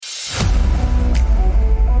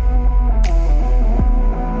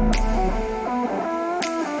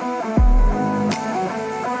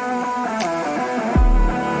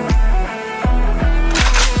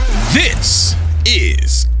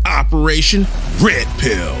Operation Red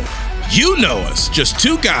Pill. You know us, just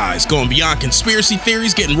two guys going beyond conspiracy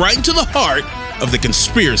theories, getting right into the heart of the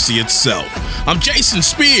conspiracy itself. I'm Jason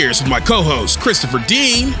Spears with my co-host, Christopher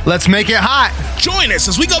Dean. Let's make it hot. Join us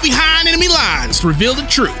as we go behind enemy lines to reveal the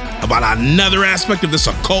truth about another aspect of this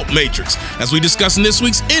occult matrix as we discuss in this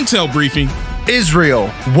week's Intel Briefing. Israel,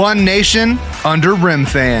 one nation under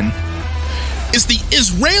Remphan. Is the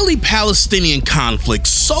Israeli-Palestinian conflict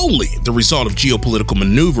solely the result of geopolitical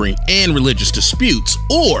maneuvering and religious disputes,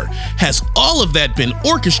 or has all of that been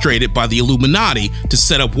orchestrated by the Illuminati to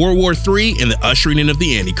set up World War III and the ushering in of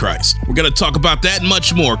the Antichrist? We're going to talk about that and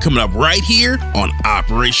much more coming up right here on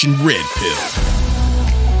Operation Red Pill.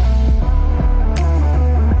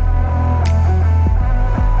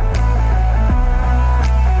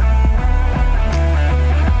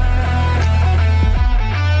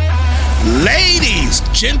 Ladies,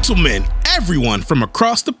 gentlemen, everyone from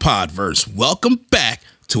across the podverse, welcome back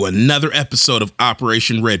to another episode of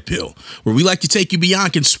Operation Red Pill, where we like to take you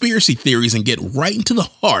beyond conspiracy theories and get right into the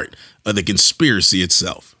heart of the conspiracy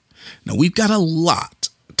itself. Now, we've got a lot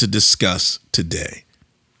to discuss today.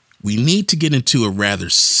 We need to get into a rather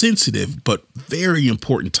sensitive but very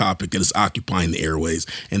important topic that is occupying the airways,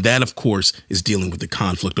 and that, of course, is dealing with the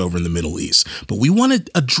conflict over in the Middle East. But we want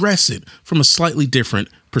to address it from a slightly different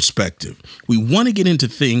perspective. We want to get into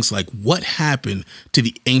things like what happened to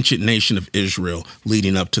the ancient nation of Israel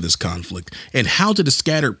leading up to this conflict, and how did the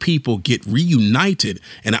scattered people get reunited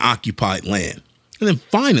in an occupied land? And then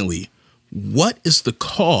finally, what is the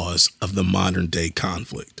cause of the modern day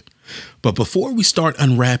conflict? But before we start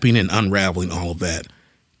unwrapping and unraveling all of that,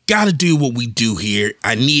 gotta do what we do here.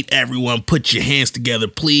 I need everyone, put your hands together.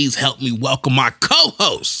 Please help me welcome my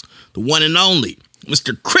co-host, the one and only,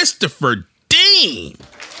 Mr. Christopher Dean.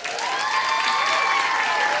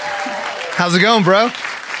 How's it going, bro?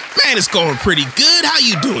 Man, it's going pretty good. How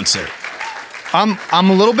you doing, sir? I'm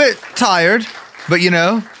a little bit tired, but you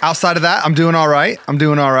know, outside of that, I'm doing all right.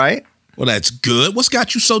 Well, that's good. What's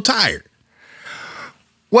got you so tired?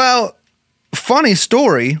 Well, funny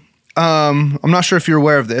story. I'm not sure if you're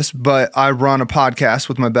aware of this, but I run a podcast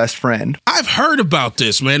with my best friend. I've heard about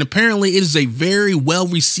this, man. Apparently, it is a very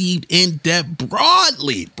well-received, in-depth,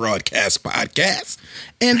 broadly broadcast podcast.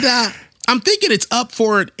 And I'm thinking it's up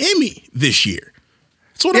for an Emmy this year.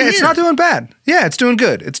 That's what I'm hearing. It's not doing bad. Yeah, it's doing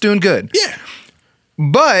good. Yeah.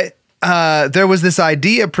 But there was this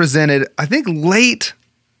idea presented, I think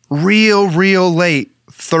real late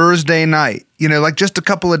Thursday night, you know, like just a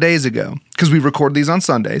couple of days ago, because we record these on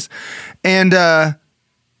Sundays. And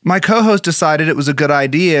my co-host decided it was a good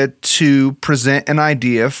idea to present an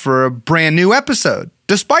idea for a brand new episode,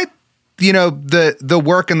 despite, you know, the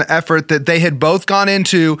work and the effort that they had both gone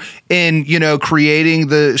into in, you know, creating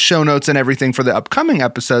the show notes and everything for the upcoming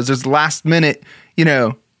episodes. There's last minute, you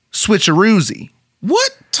know, switcheroozy.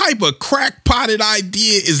 What type of crackpotted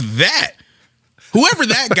idea is that? Whoever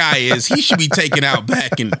that guy is, he should be taken out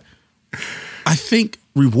back and, I think,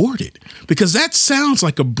 rewarded. Because that sounds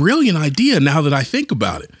like a brilliant idea now that I think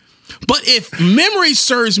about it. But if memory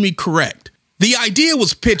serves me correct, the idea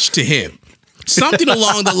was pitched to him. Something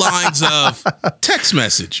along the lines of text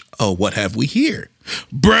message. Oh, what have we here?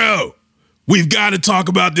 Bro, we've got to talk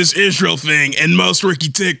about this Israel thing. And most Ricky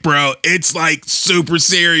Tick, bro, it's like super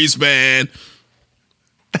serious, man.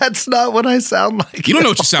 That's not what I sound like. You don't know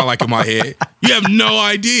what you sound like in my head. You have no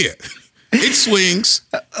idea. It swings.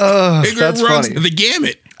 That's runs funny. the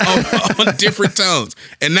gamut on different tones.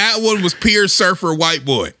 And that one was Pier Surfer White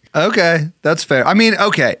Boy. Okay, that's fair. I mean,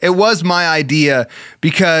 okay, it was my idea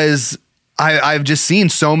because I've just seen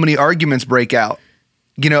so many arguments break out,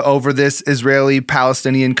 you know, over this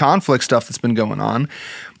Israeli-Palestinian conflict stuff that's been going on.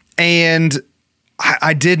 And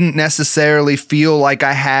I didn't necessarily feel like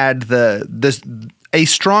I had a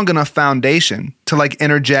strong enough foundation to like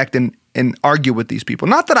interject and argue with these people.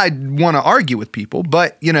 Not that I want to argue with people,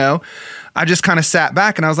 but, you know, I just kind of sat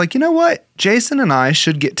back and I was like, you know what? Jason and I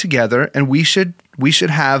should get together and we should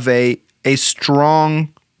have a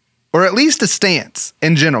strong, or at least a stance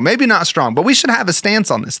in general. Maybe not strong, but we should have a stance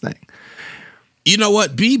on this thing. You know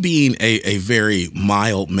what? Being a very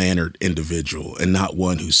mild-mannered individual and not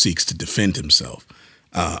one who seeks to defend himself,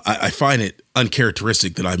 I find it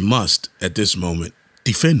uncharacteristic that I must, at this moment,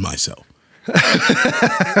 defend myself.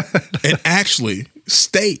 And actually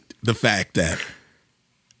state the fact that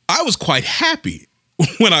I was quite happy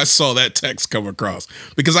when I saw that text come across,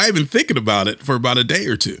 because I had been thinking about it for about a day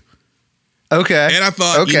or two. Okay. And I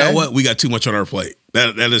thought, you know what? We got too much on our plate.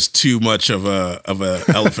 That is too much of a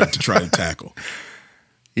elephant to try to tackle.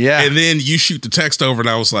 Yeah. And then you shoot the text over and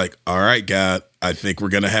I was like, all right, God, I think we're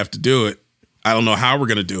going to have to do it. I don't know how we're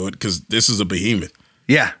going to do it because this is a behemoth.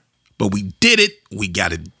 Yeah. But we did it. We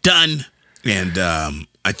got it done. And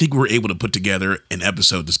I think we're able to put together an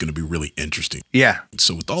episode that's going to be really interesting. Yeah.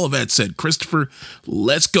 So with all of that said, Christopher,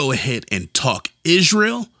 let's go ahead and talk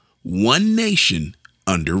Israel, one nation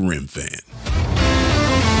under Remphan.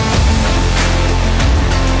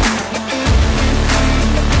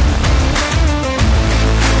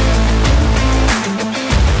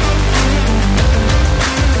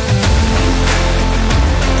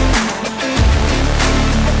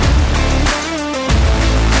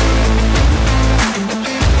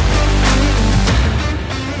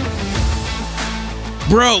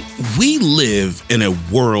 Bro, we live in a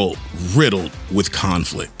world riddled with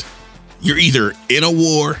conflict. You're either in a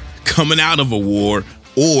war, coming out of a war,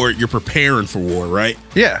 or you're preparing for war, right?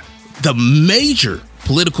 Yeah. The major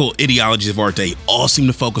political ideologies of our day all seem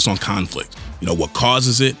to focus on conflict. You know, what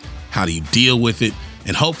causes it, how do you deal with it,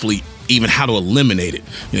 and hopefully even how to eliminate it.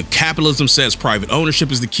 You know, capitalism says private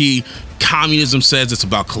ownership is the key. Communism says it's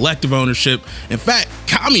about collective ownership. In fact,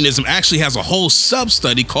 communism actually has a whole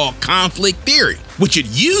sub-study called conflict theory, which it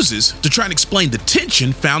uses to try and explain the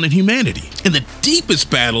tension found in humanity. And the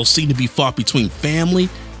deepest battles seem to be fought between family,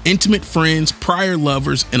 intimate friends, prior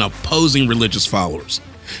lovers, and opposing religious followers.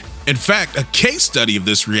 In fact, a case study of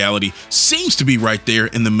this reality seems to be right there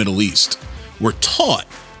in the Middle East. We're taught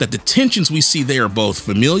that the tensions we see there are both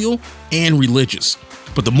familial and religious.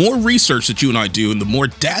 But the more research that you and I do and the more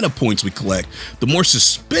data points we collect, the more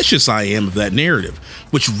suspicious I am of that narrative,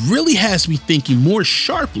 which really has me thinking more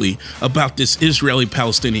sharply about this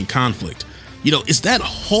Israeli-Palestinian conflict. You know, is that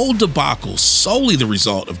whole debacle solely the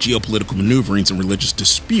result of geopolitical maneuverings and religious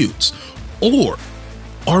disputes? Or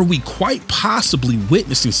are we quite possibly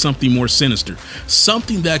witnessing something more sinister,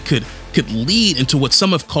 something that could lead into what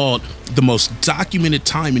some have called the most documented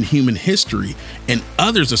time in human history, and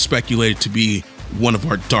others have speculated to be one of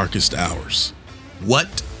our darkest hours?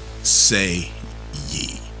 What say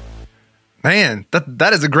ye? Man,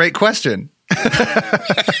 that is a great question.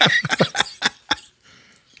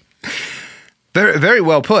 Very, very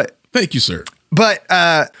well put. Thank you, sir. But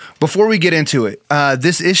before we get into it,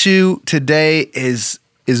 this issue today is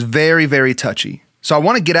very, very touchy. So I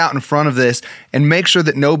want to get out in front of this and make sure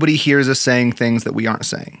that nobody hears us saying things that we aren't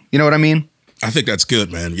saying. You know what I mean? I think that's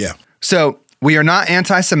good, man. Yeah. So we are not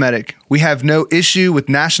anti-Semitic. We have no issue with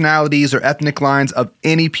nationalities or ethnic lines of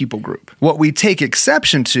any people group. What we take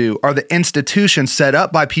exception to are the institutions set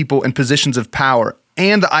up by people in positions of power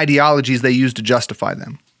and the ideologies they use to justify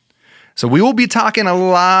them. So we will be talking a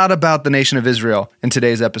lot about the nation of Israel in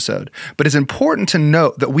today's episode, but it's important to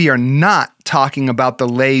note that we are not talking about the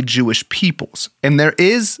lay Jewish peoples, and there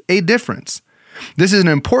is a difference. This is an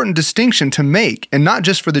important distinction to make, and not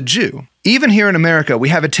just for the Jew. Even here in America, we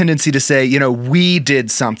have a tendency to say, you know, we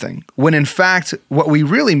did something, when in fact, what we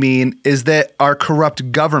really mean is that our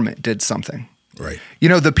corrupt government did something. Right. You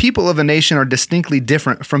know, the people of a nation are distinctly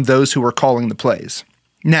different from those who are calling the plays.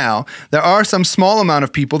 Now, there are some small amount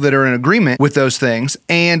of people that are in agreement with those things,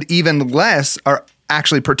 and even less are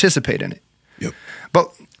actually participate in it. Yep. But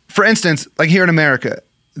for instance, like here in America,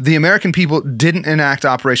 the American people didn't enact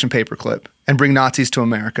Operation Paperclip and bring Nazis to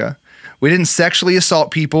America. We didn't sexually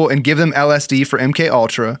assault people and give them LSD for MK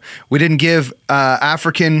Ultra. We didn't give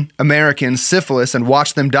African Americans syphilis and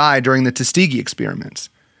watch them die during the Tuskegee experiments.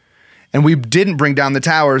 And we didn't bring down the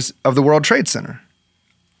towers of the World Trade Center.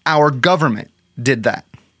 Our government did that.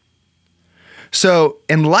 So,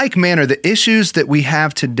 in like manner, the issues that we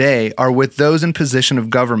have today are with those in position of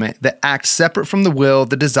government that act separate from the will,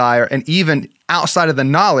 the desire, and even outside of the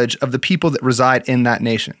knowledge of the people that reside in that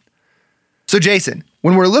nation. So, Jason,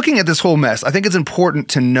 when we're looking at this whole mess, I think it's important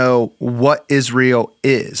to know what Israel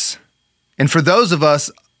is. And for those of us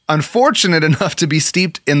unfortunate enough to be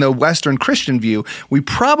steeped in the Western Christian view, we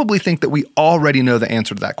probably think that we already know the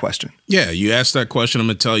answer to that question. Yeah, you ask that question, I'm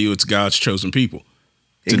going to tell you it's God's chosen people.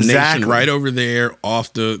 It's a nation right over there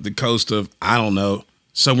off the coast of, I don't know,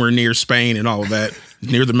 somewhere near Spain and all of that,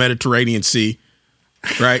 near the Mediterranean Sea,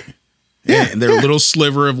 right? Yeah, and they're a little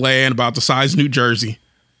sliver of land about the size of New Jersey,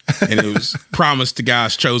 and it was promised to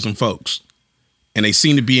God's chosen folks. And they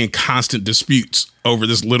seem to be in constant disputes over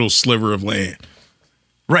this little sliver of land.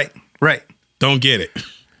 Right. Don't get it.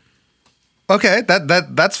 Okay,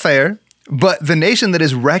 that's fair. But the nation that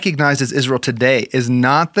is recognized as Israel today is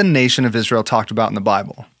not the nation of Israel talked about in the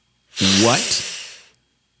Bible. What?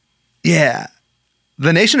 Yeah.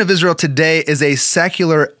 The nation of Israel today is a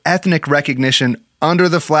secular ethnic recognition under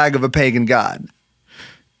the flag of a pagan god.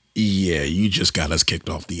 Yeah, you just got us kicked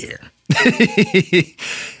off the air.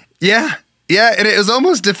 Yeah, and it was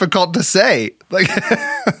almost difficult to say. Like,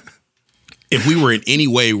 if we were in any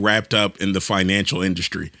way wrapped up in the financial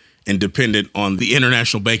industry and dependent on the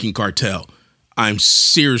international banking cartel, I'm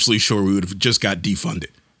seriously sure we would have just got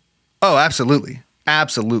defunded. Oh, absolutely.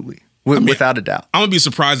 Absolutely. Without a doubt. I'm going to be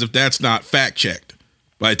surprised if that's not fact checked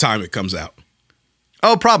by the time it comes out.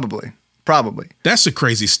 Oh, probably. Probably. That's a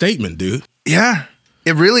crazy statement, dude. Yeah,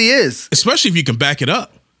 it really is. Especially if you can back it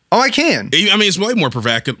up. Oh, I can. I mean, it's way more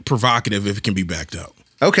provocative if it can be backed up.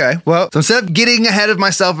 Okay. Well, so instead of getting ahead of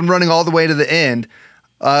myself and running all the way to the end,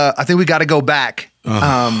 I think we got to go back.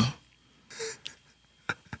 I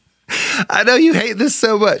know you hate this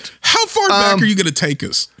so much. How far back are you going to take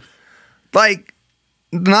us? Like,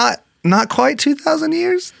 not quite 2,000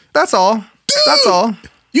 years. That's all. Dude, that's all.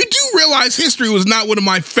 You do realize history was not one of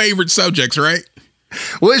my favorite subjects, right?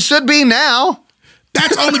 Well, it should be now.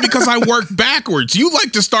 That's only because I work backwards. You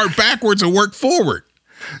like to start backwards and work forward.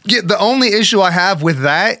 Yeah, the only issue I have with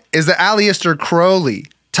that is that Aleister Crowley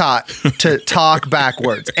taught to talk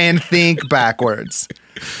backwards and think backwards.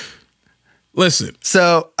 Listen.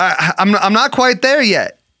 So I'm not quite there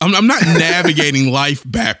yet. I'm not navigating life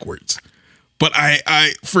backwards. But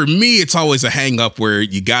I for me, it's always a hang up where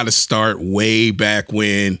you got to start way back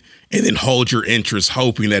when and then hold your interest,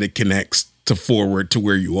 hoping that it connects to forward to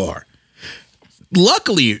where you are.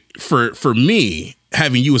 Luckily for me,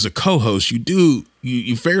 having you as a co-host, you do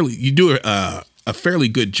a fairly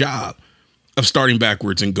good job of starting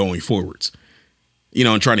backwards and going forwards,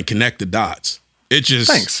 and trying to connect the dots. It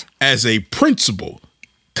just, Thanks. As a principle,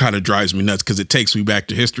 kind of drives me nuts because it takes me back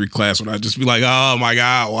to history class when I just be like, oh my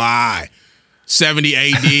God, why? 70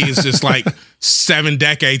 AD is just like 7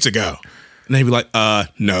 decades ago. And they'd be like,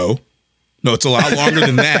 no, it's a lot longer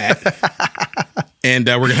than that. And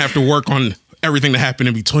we're going to have to work on everything that happened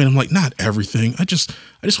in between. I'm like, not everything. I just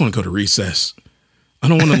want to go to recess. I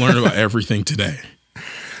don't want to learn about everything today.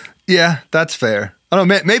 Yeah, that's fair. I don't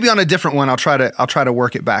know, maybe on a different one, I'll try to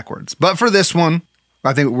work it backwards. But for this one,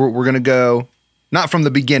 I think we're going to go not from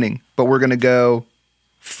the beginning, but we're going to go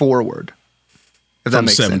forward. If that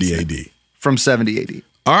makes sense. From 70 AD. From 70 AD.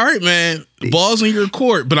 All right, man. The ball's in your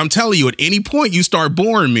court. But I'm telling you, at any point you start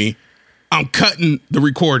boring me, I'm cutting the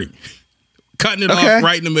recording. Cutting it off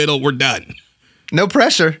right in the middle. We're done. No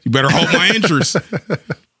pressure. You better hold my interest.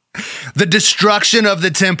 The destruction of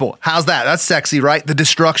the temple. How's that? That's sexy, right? The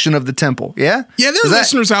destruction of the temple. Yeah? Yeah, there are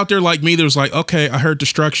listeners out there like me. There's like, okay, I heard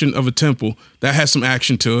destruction of a temple. That has some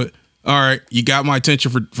action to it. All right, you got my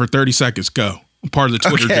attention for 30 seconds. Go. I'm part of the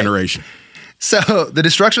Twitter generation. So the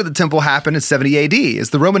destruction of the temple happened in 70 AD as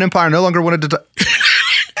the Roman Empire no longer wanted to...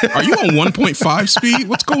 Are you on 1.5 speed?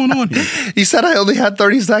 What's going on here? He said I only had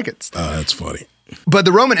 30 seconds. That's funny. But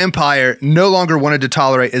the Roman Empire no longer wanted to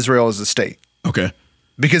tolerate Israel as a state. Okay.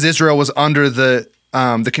 Because Israel was under the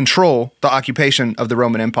control, the occupation of the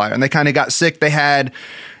Roman Empire. And they kind of got sick. They had,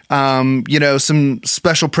 some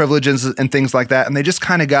special privileges and things like that. And they just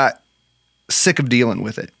kind of got sick of dealing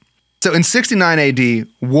with it. So in 69 AD,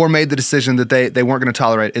 war made the decision that they weren't going to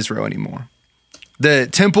tolerate Israel anymore. The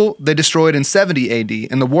temple they destroyed in 70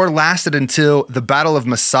 AD, and the war lasted until the Battle of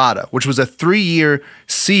Masada, which was a 3-year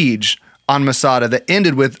siege on Masada that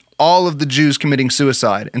ended with all of the Jews committing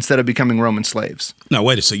suicide instead of becoming Roman slaves. Now,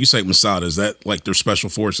 wait a second. You say Masada. Is that like their special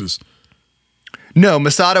forces? No,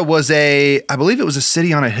 Masada was I believe it was a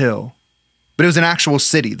city on a hill, but it was an actual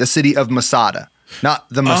city, the city of Masada, not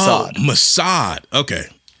the Mossad. Oh, Mossad. Okay.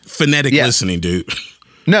 Phonetic listening, dude.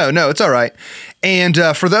 No, it's all right. And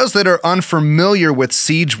for those that are unfamiliar with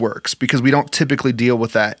siege works, because we don't typically deal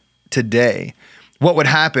with that today, what would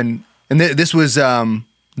happen, and this was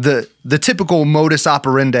the typical modus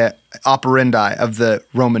operandi of the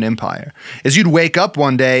Roman Empire, is you'd wake up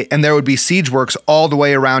one day and there would be siege works all the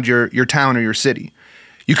way around your town or your city.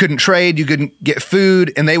 You couldn't trade, you couldn't get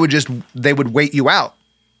food, and they would wait you out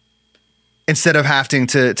instead of having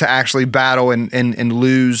to actually battle and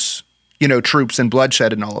lose, troops and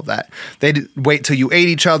bloodshed and all of that. They'd wait till you ate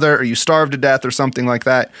each other or you starved to death or something like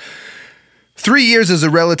that. 3 years is a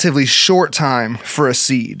relatively short time for a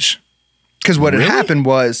siege. Because what had happened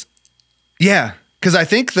was, because I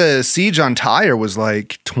think the siege on Tyre was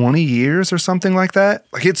like 20 years or something like that.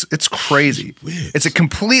 Like it's crazy. It's a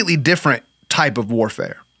completely different type of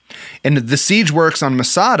warfare. And the siege works on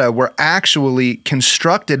Masada were actually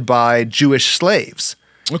constructed by Jewish slaves.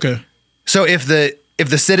 Okay. So if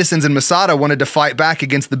the citizens in Masada wanted to fight back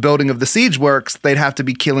against the building of the siege works, they'd have to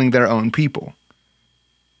be killing their own people.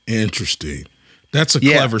 Interesting. That's a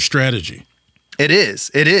clever strategy. It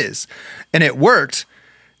is. And it worked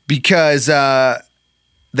because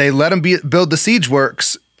they let them build the siege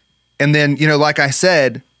works. And then, like I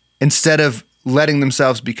said, instead of letting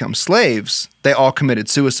themselves become slaves, they all committed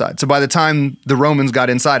suicide. So by the time the Romans got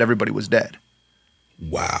inside, everybody was dead.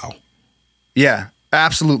 Wow. Yeah.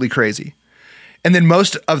 Absolutely crazy. And then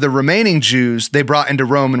most of the remaining Jews, they brought into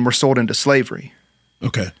Rome and were sold into slavery.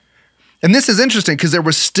 Okay. And this is interesting because there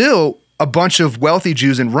was still a bunch of wealthy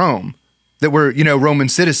Jews in Rome that were, Roman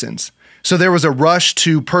citizens. So there was a rush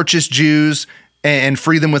to purchase Jews and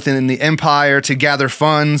free them within the empire, to gather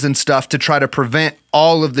funds and stuff to try to prevent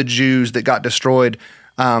all of the Jews that got destroyed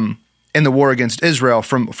in the war against Israel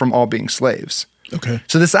from all being slaves. Okay.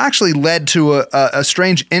 So this actually led to a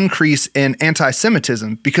strange increase in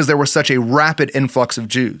anti-Semitism because there was such a rapid influx of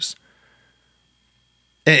Jews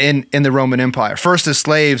in the Roman Empire. First as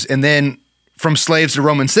slaves, and then from slaves to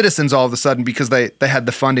Roman citizens all of a sudden because they had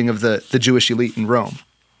the funding of the Jewish elite in Rome.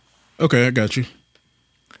 Okay, I got you.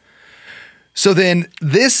 So then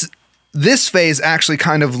this phase actually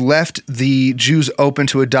kind of left the Jews open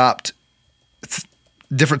to adopt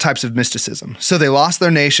different types of mysticism. So they lost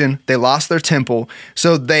their nation, they lost their temple.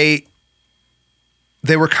 So they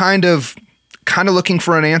were kind of looking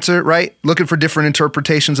for an answer, right? Looking for different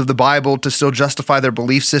interpretations of the Bible to still justify their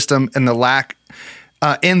belief system and their lack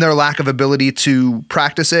of ability to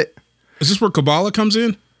practice it. Is this where Kabbalah comes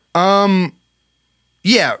in?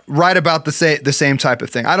 Yeah, right about the same type of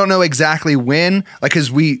thing. I don't know exactly when, because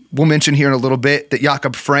we'll mention here in a little bit that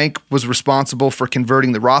Jakob Frank was responsible for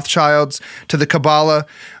converting the Rothschilds to the Kabbalah.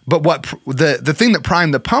 But what the thing that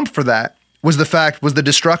primed the pump for that was the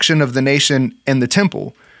destruction of the nation and the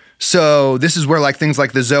temple. So this is where things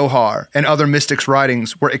like the Zohar and other mystics'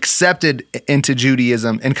 writings were accepted into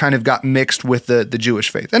Judaism and kind of got mixed with the Jewish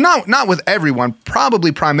faith. And not with everyone,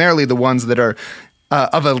 probably primarily the ones that are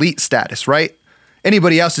of elite status, right?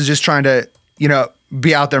 Anybody else is just trying to,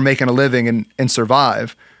 be out there making a living and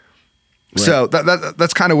survive. Right. So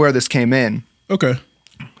that's kind of where this came in. Okay.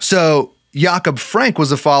 So Jakob Frank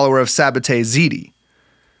was a follower of Sabbatai Zeidi.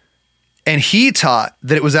 And he taught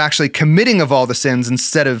that it was actually committing of all the sins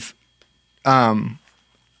instead of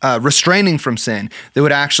restraining from sin that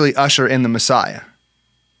would actually usher in the Messiah.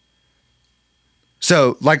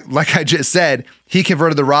 So like I just said, he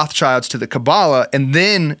converted the Rothschilds to the Kabbalah, and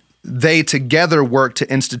then they together worked to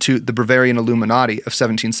institute the Bavarian Illuminati of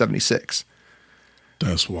 1776.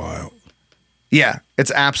 That's wild. Yeah,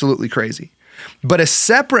 it's absolutely crazy. But a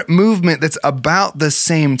separate movement that's about the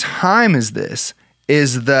same time as this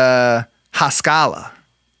is the Haskalah.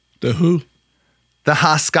 The who? The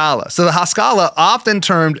Haskalah. So the Haskalah, often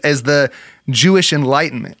termed as the Jewish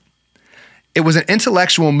Enlightenment, it was an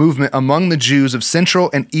intellectual movement among the Jews of Central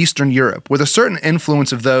and Eastern Europe with a certain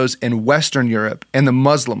influence of those in Western Europe and the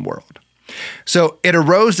Muslim world. So it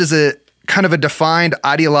arose as a kind of a defined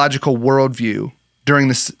ideological worldview during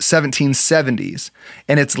the 1770s,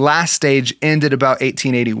 and its last stage ended about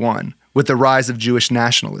 1881 with the rise of Jewish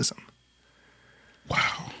nationalism.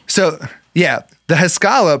 Wow. So, yeah, the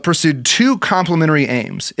Haskalah pursued two complementary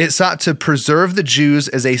aims. It sought to preserve the Jews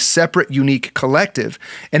as a separate, unique collective,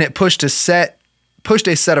 and it pushed a set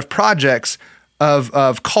of projects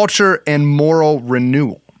of culture and moral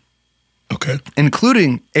renewal. Okay.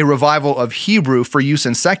 Including a revival of Hebrew for use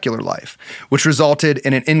in secular life, which resulted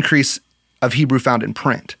in an increase of Hebrew found in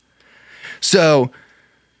print. So,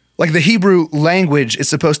 the Hebrew language is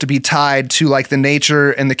supposed to be tied to the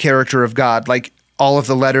nature and the character of God. All of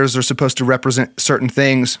the letters are supposed to represent certain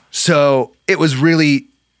things. So it was really,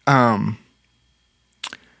 the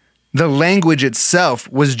language itself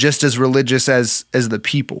was just as religious as the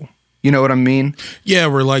people. You know what I mean? Yeah,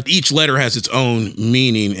 where each letter has its own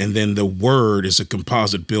meaning, and then the word is a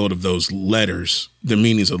composite build of those letters, the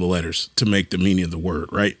meanings of the letters, to make the meaning of the word,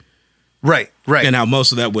 right? Right. And how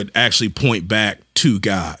most of that would actually point back to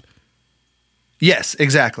God. Yes,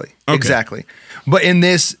 exactly. Okay. Exactly. But in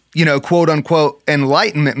this, quote unquote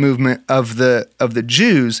Enlightenment movement of the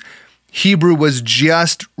Jews, Hebrew was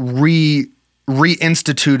just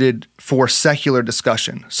reinstituted for secular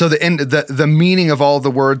discussion. So the meaning of all the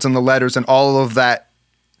words and the letters and all of that,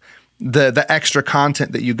 the extra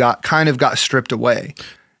content that you got kind of got stripped away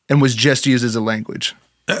and was just used as a language.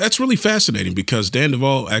 That's really fascinating because Dan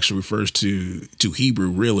Duvall actually refers to Hebrew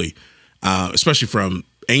really, especially from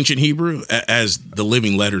ancient Hebrew, as the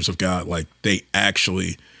living letters of God. They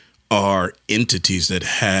actually are entities that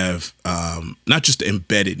have not just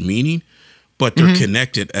embedded meaning, but they're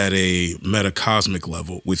connected at a metacosmic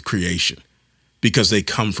level with creation because they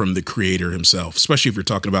come from the creator himself, especially if you're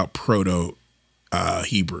talking about proto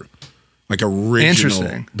Hebrew,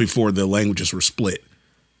 original before the languages were split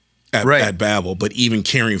at Babel. But even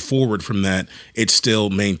carrying forward from that, it still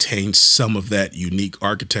maintains some of that unique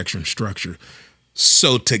architecture and structure.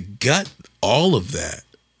 So to gut all of that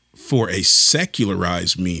for a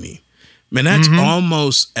secularized meaning, man, that's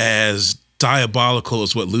almost as diabolical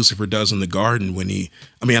as what Lucifer does in the garden when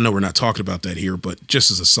I know we're not talking about that here, but just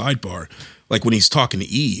as a sidebar, like when he's talking to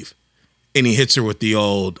Eve and he hits her with the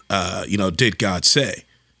old, did God say?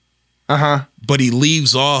 Uh-huh. But he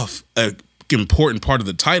leaves off a important part of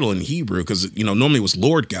the title in Hebrew because, normally it was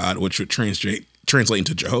Lord God, which would translate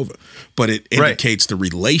into Jehovah, but it indicates the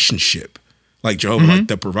relationship, like Jehovah, like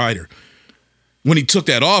the provider. When he took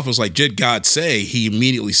that off, it was like, did God say? He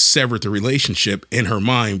immediately severed the relationship in her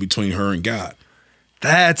mind between her and God.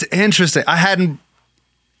 That's interesting. I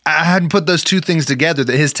hadn't put those two things together,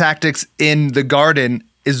 that his tactics in the garden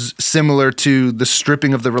is similar to the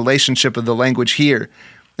stripping of the relationship of the language here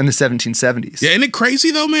in the 1770s. Yeah, isn't it crazy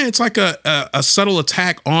though, man? It's like a subtle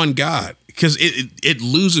attack on God because it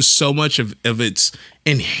loses so much of its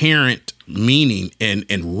inherent meaning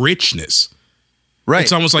and richness. Right.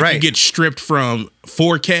 It's almost like you get stripped from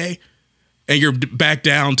 4K and you're back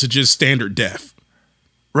down to just standard def.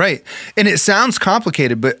 Right. And it sounds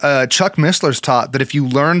complicated, but Chuck Missler's taught that if you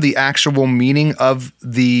learn the actual meaning of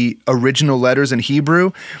the original letters in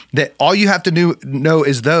Hebrew, that all you have to know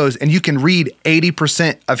is those, and you can read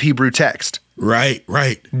 80% of Hebrew text. Right.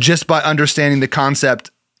 Just by understanding the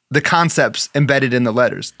concepts embedded in the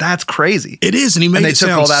letters. That's crazy. It is, and he made it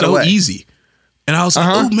sound so easy. And I was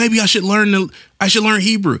like, maybe I should learn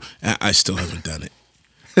Hebrew. I still haven't done it.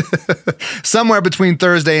 Somewhere between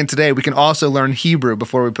Thursday and today, we can also learn Hebrew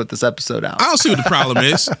before we put this episode out. I don't see what the problem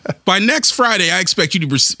is. By next Friday, I expect you to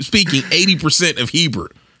be speaking 80% of Hebrew.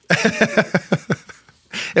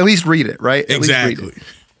 At least read it, right? Exactly.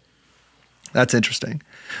 That's interesting.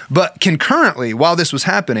 But concurrently, while this was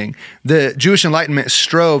happening, the Jewish Enlightenment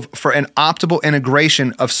strove for an optimal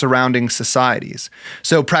integration of surrounding societies.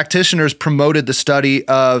 So practitioners promoted the study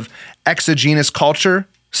of exogenous culture,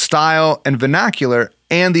 style, and vernacular,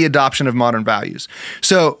 and the adoption of modern values.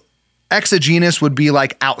 So exogenous would be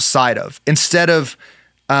like outside of, instead of,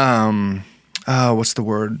 what's the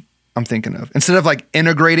word I'm thinking of? Instead of like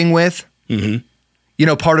integrating with,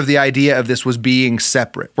 part of the idea of this was being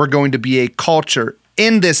separate. We're going to be a culture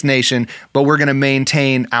in this nation, but we're going to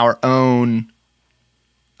maintain our own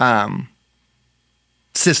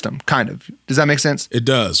system, kind of. Does that make sense? It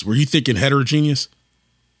does. Were you thinking heterogeneous?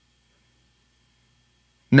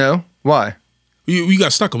 No? Why? You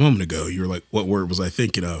got stuck a moment ago. You were like, what word was I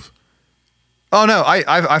thinking of? Oh, no,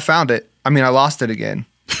 I found it. I mean, I lost it again.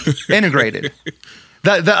 Integrated.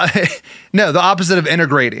 The opposite of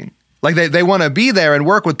integrating. Like they want to be there and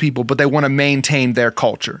work with people, but they want to maintain their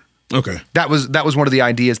culture. Okay. That was one of the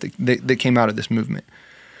ideas that came out of this movement.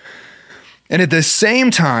 And at the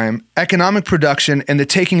same time, economic production and the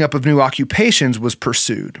taking up of new occupations was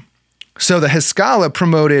pursued. So the Haskalah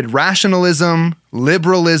promoted rationalism,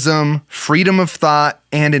 liberalism, freedom of thought,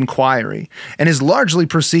 and inquiry, and is largely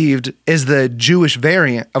perceived as the Jewish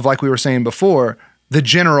variant of, like we were saying before, the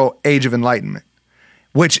general Age of Enlightenment,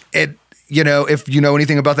 which if you know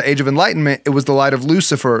anything about the Age of Enlightenment, it was the light of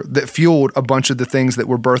Lucifer that fueled a bunch of the things that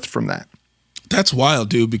were birthed from that. That's wild,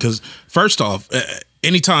 dude, because first off,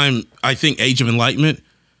 anytime I think Age of Enlightenment,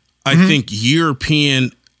 I think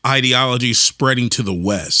European ideology spreading to the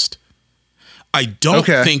West. I don't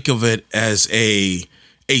think of it as a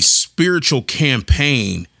spiritual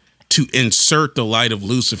campaign to insert the light of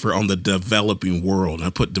Lucifer on the developing world. And I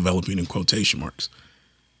put developing in quotation marks.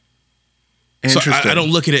 So I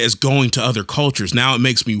don't look at it as going to other cultures. Now it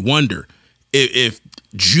makes me wonder if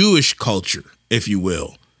Jewish culture, if you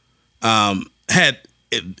will, had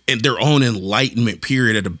in their own enlightenment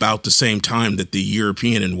period at about the same time that the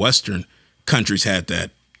European and Western countries had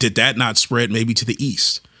that. Did that not spread maybe to the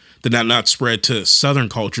East? Did that not spread to Southern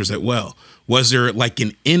cultures as well? Was there like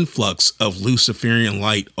an influx of Luciferian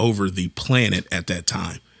light over the planet at that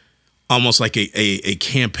time? Almost like a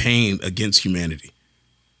campaign against humanity.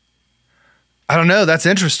 I don't know. That's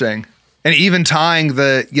interesting. And even tying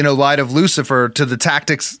the, light of Lucifer to the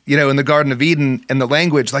tactics, in the Garden of Eden and the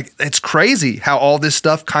language, like it's crazy how all this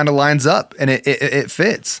stuff kind of lines up and it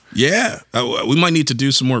fits. Yeah. We might need to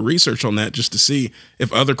do some more research on that just to see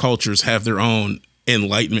if other cultures have their own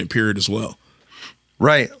enlightenment period as well.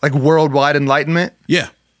 Right. Like worldwide enlightenment. Yeah.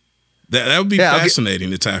 That would be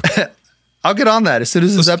fascinating to tackle. I'll get on that as soon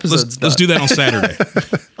as this episode's done. Let's do that on Saturday.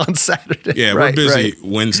 On Saturday. Yeah, we're busy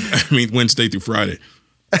Wednesday through Friday.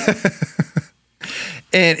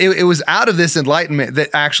 And it was out of this enlightenment that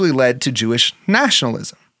actually led to Jewish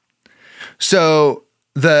nationalism. So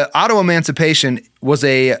the Auto-Emancipation was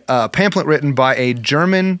a pamphlet written by a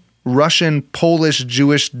German, Russian, Polish,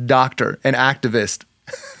 Jewish doctor and activist.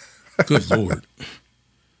 Good Lord.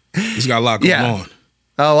 He's got a lot going on.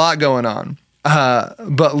 A lot going on.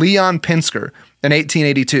 But Leon Pinsker in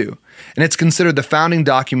 1882, and it's considered the founding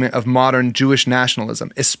document of modern Jewish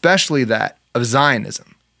nationalism, especially that of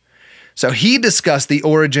Zionism. So he discussed the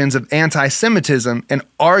origins of anti-Semitism and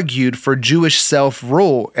argued for Jewish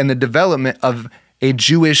self-rule and the development of a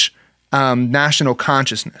Jewish national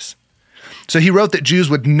consciousness. So he wrote that Jews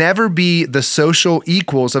would never be the social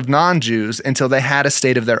equals of non-Jews until they had a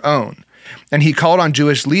state of their own. And he called on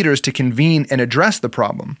Jewish leaders to convene and address the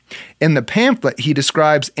problem. In the pamphlet, he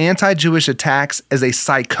describes anti-Jewish attacks as a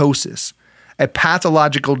psychosis, a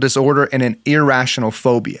pathological disorder, and an irrational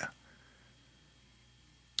phobia.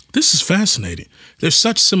 This is fascinating. There's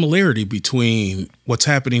such similarity between what's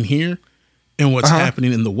happening here and what's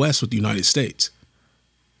happening in the West with the United States.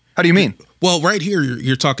 How do you mean? Well, right here,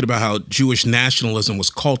 you're talking about how Jewish nationalism was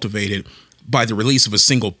cultivated by the release of a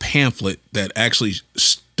single pamphlet that actually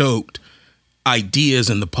stoked ideas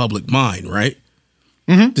in the public mind, right?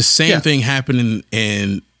 Mm-hmm. The same thing happened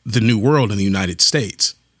in the New World in the United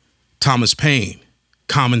States. Thomas Paine,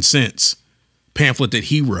 Common Sense, pamphlet that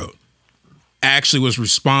he wrote, actually was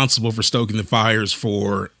responsible for stoking the fires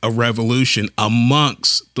for a revolution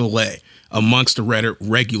amongst the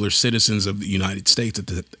regular citizens of the United States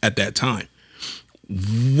at that time.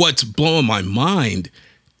 What's blowing my mind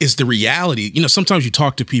is the reality. You know, sometimes you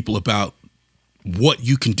talk to people about what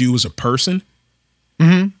you can do as a person,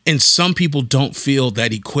 and some people don't feel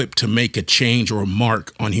that equipped to make a change or a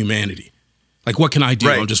mark on humanity. Like, what can I do?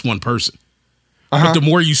 I'm just one person. But the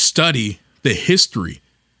more you study the history,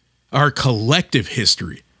 our collective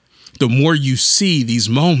history, the more you see these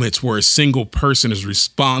moments where a single person is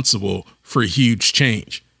responsible for a huge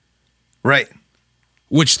change. Right.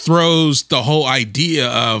 Which throws the whole idea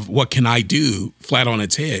of what can I do flat on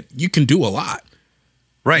its head. You can do a lot.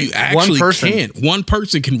 Right. You actually can. One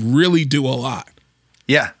person can really do a lot.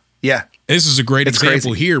 Yeah. Yeah. This is a great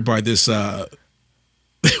example here by this,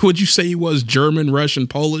 what'd you say he was? German, Russian,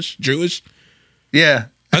 Polish, Jewish? Yeah.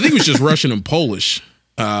 I think it was just Russian and Polish.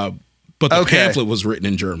 But the pamphlet was written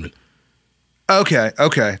in German. Okay.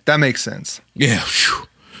 That makes sense. Yeah. Whew.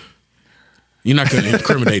 You're not going to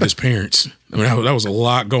incriminate his parents. I mean, that was a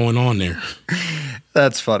lot going on there.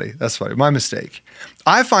 That's funny. My mistake.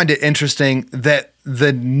 I find it interesting that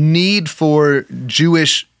the need for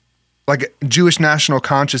Jewish national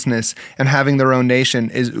consciousness and having their own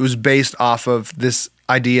nation was based off of this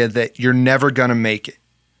idea that you're never going to make it.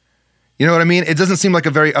 You know what I mean? It doesn't seem like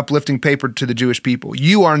a very uplifting paper to the Jewish people.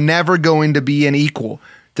 You are never going to be an equal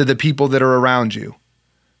to the people that are around you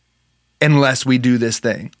unless we do this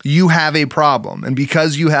thing. You have a problem, and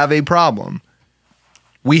because you have a problem,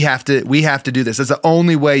 we have to do this. That's the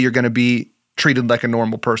only way you're going to be treated like a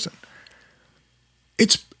normal person.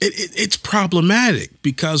 It's problematic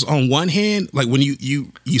because on one hand, like when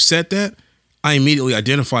you said that, I immediately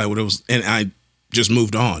identified what it was, and I just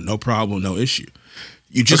moved on. No problem, no issue.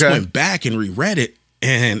 You just went back and reread it,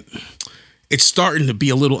 and it's starting to be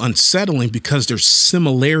a little unsettling because there's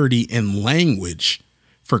similarity in language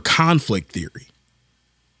for conflict theory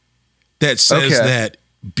that says that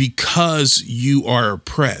because you are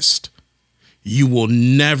oppressed, you will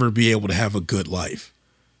never be able to have a good life.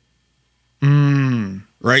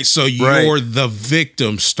 Right? So you're the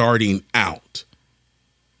victim starting out.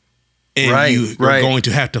 And you are going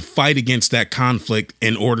to have to fight against that conflict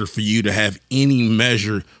in order for you to have any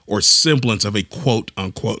measure or semblance of a quote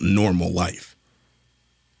unquote normal life.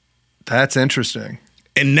 That's interesting.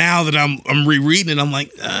 And now that I'm rereading it, I'm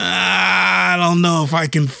like, I don't know if I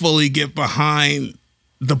can fully get behind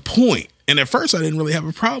the point. And at first I didn't really have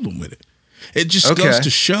a problem with it. It just goes to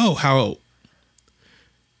show how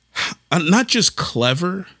not just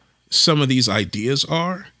clever some of these ideas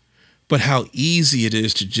are, but how easy it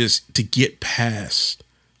is to get past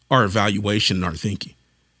our evaluation and our thinking.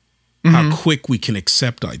 How quick we can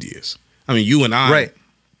accept ideas. I mean, you and I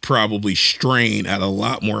probably strain at a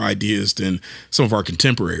lot more ideas than some of our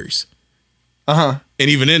contemporaries. And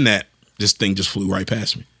even in that, this thing just flew right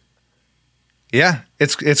past me. Yeah,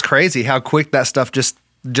 it's crazy how quick that stuff just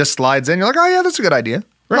slides in. You're like, oh yeah, that's a good idea.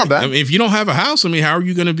 Right. Not bad. I mean, if you don't have a house, I mean, how are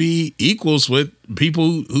you going to be equals with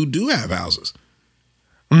people who do have houses?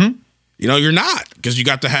 You know, you're not, because you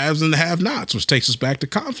got the haves and the have-nots, which takes us back to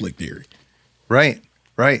conflict theory. Right.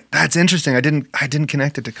 That's interesting. I didn't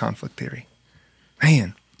connect it to conflict theory.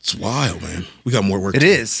 Man, it's wild, man. We got more work. It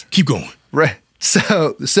is. Keep going. Right.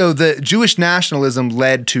 So the Jewish nationalism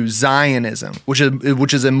led to Zionism, which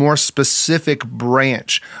is a more specific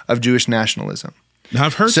branch of Jewish nationalism. Now,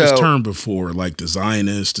 I've heard this term before, like the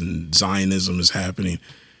Zionist and Zionism is happening.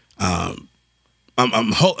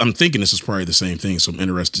 I'm thinking this is probably the same thing, so I'm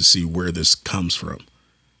interested to see where this comes from.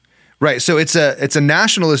 Right. So it's a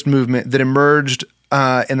nationalist movement that emerged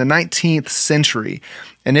in the 19th century,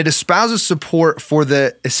 and it espouses support for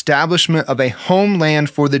the establishment of a homeland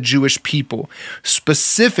for the Jewish people.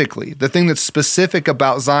 Specifically, the thing that's specific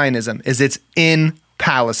about Zionism is it's in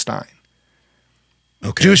Palestine.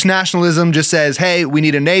 Okay. Jewish nationalism just says, hey, we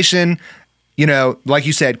need a nation. You know, like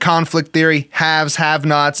you said, conflict theory, haves,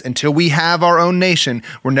 have-nots. Until we have our own nation,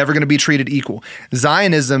 we're never going to be treated equal.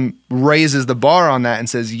 Zionism raises the bar on that and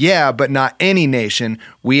says, yeah, but not any nation.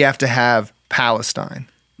 We have to have Palestine.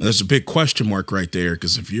 There's a big question mark right there,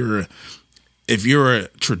 because if you're a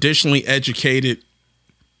traditionally educated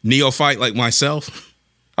neophyte like myself,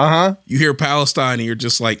 you hear Palestine and you're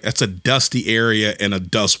just like, that's a dusty area and a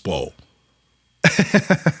dust bowl.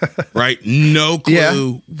 Right? No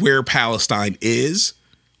clue where Palestine is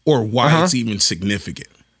or why it's even significant.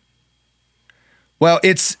 Well,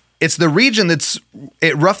 it's the region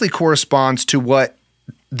it roughly corresponds to what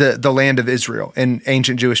the land of Israel in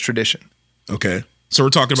ancient Jewish tradition. Okay. So we're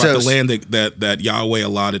talking about the land that Yahweh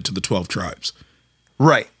allotted to the 12 tribes.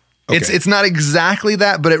 Right. Okay. It's not exactly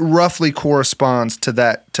that, but it roughly corresponds to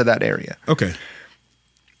that area. Okay.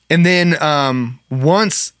 And then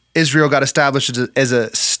once Israel got established as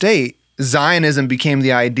a state, Zionism became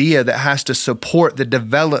the idea that has to support the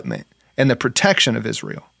development and the protection of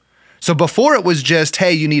Israel. So before it was just,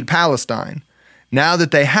 hey, you need Palestine. Now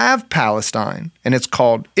that they have Palestine and it's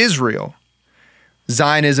called Israel,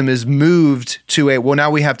 Zionism is moved to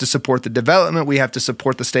now we have to support the development, we have to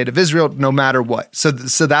support the state of Israel no matter what. So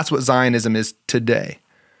that's what Zionism is today.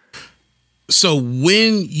 So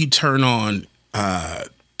when you turn on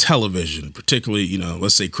television, particularly,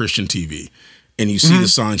 let's say Christian TV, and you see the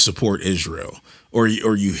sign support Israel, or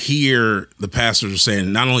you hear the pastors are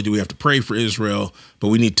saying, not only do we have to pray for Israel, but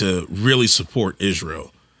we need to really support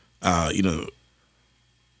Israel, can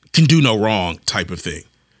do no wrong type of thing.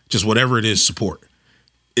 Just whatever it is, support.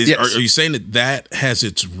 Yes. Are you saying that has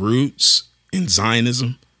its roots in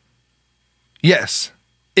Zionism? Yes.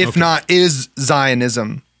 If not, is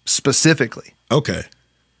Zionism specifically. Okay.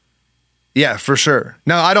 Yeah, for sure.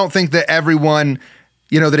 No, I don't think that everyone,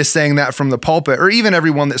 that is saying that from the pulpit, or even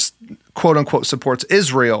everyone that's quote unquote supports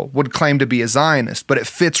Israel would claim to be a Zionist, but it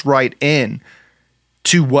fits right in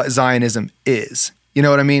to what Zionism is. You know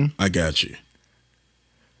what I mean? I got you.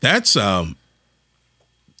 That's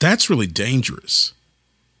really dangerous.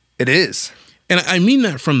 It is. And I mean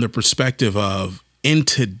that from the perspective of, in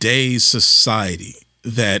today's society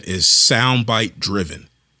that is soundbite driven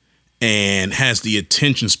and has the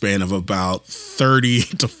attention span of about 30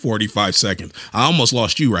 to 45 seconds. I almost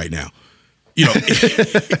lost you right now.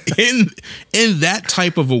 In that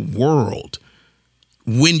type of a world,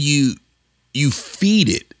 when you feed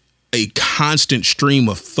it a constant stream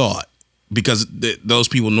of thought, because those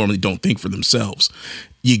people normally don't think for themselves,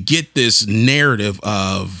 you get this narrative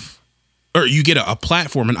or you get a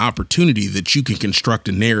platform, an opportunity that you can construct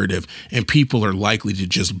a narrative, and people are likely to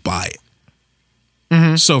just buy it.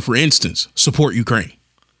 Mm-hmm. So, for instance, support Ukraine.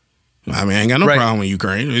 I mean, I ain't got no problem with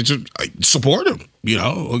Ukraine. It's just, support them.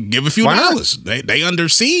 Give a few dollars. They under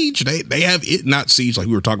siege. They have it, not siege like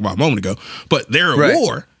we were talking about a moment ago, but they're at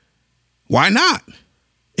war. Why not?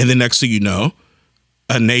 And the next thing you know,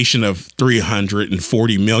 a nation of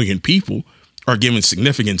 340 million people are given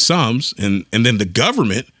significant sums, and then the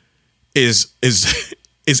government is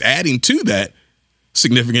adding to that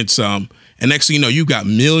significant sum. And next thing you know, you've got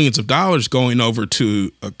millions of dollars going over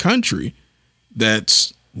to a country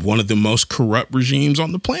that's one of the most corrupt regimes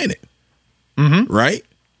on the planet. Mm-hmm. Right?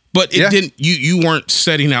 But it didn't. You weren't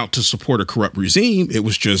setting out to support a corrupt regime. It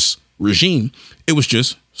was just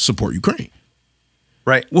support Ukraine.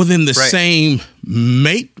 Right. Well, then the same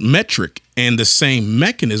metric and the same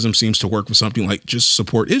mechanism seems to work with something like just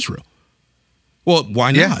support Israel. Well,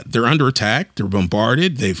 why not? Yeah. They're under attack. They're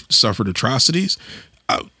bombarded. They've suffered atrocities.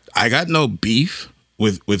 I got no beef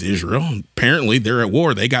with Israel. Apparently, they're at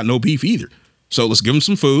war. They got no beef either. So let's give them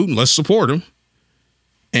some food and let's support them,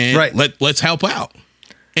 and let's help out.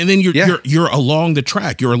 And then you're along the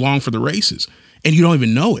track. You're along for the races, and you don't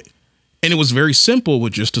even know it. And it was very simple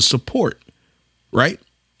with just a support, right?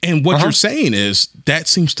 And what you're saying is that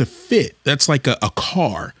seems to fit. That's like a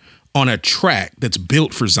car on a track that's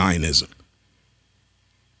built for Zionism.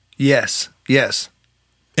 Yes.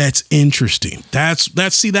 That's interesting. That's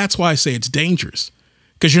why I say it's dangerous,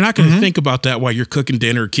 because you're not going to think about that while you're cooking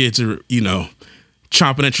dinner. Kids are,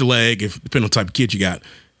 chomping at your leg, depending on the type of kid you got.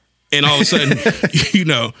 And all of a sudden,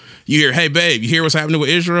 you hear, hey, babe, you hear what's happening with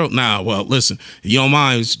Israel? Nah, well, listen, if you don't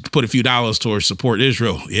mind, put a few dollars towards support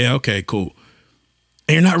Israel. Yeah, okay, cool.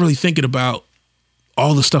 And you're not really thinking about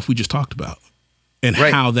all the stuff we just talked about and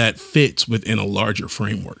how that fits within a larger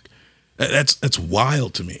framework. That's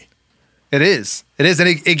wild to me. It is. It is. And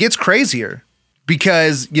it gets crazier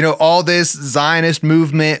because, you know, all this Zionist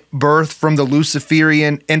movement birthed from the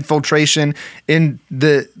Luciferian infiltration in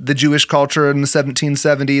the Jewish culture in the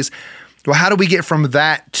 1770s. Well, how do we get from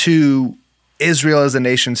that to Israel as a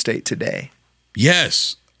nation state today?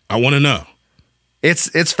 Yes, I want to know.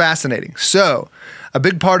 It's fascinating. So a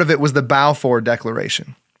big part of it was the Balfour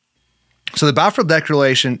Declaration. So the Balfour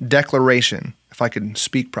Declaration, if I can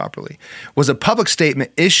speak properly, was a public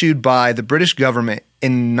statement issued by the British government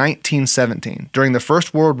in 1917 during the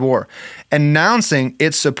First World War, announcing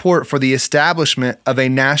its support for the establishment of a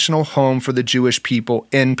national home for the Jewish people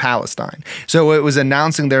in Palestine. So it was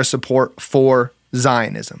announcing their support for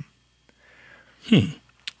Zionism.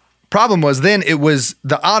 Problem was then it was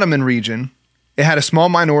the Ottoman region. It had a small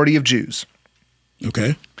minority of Jews.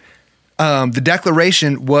 Okay. The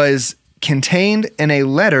declaration was contained in a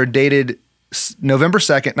letter dated November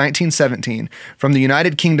 2nd, 1917, from the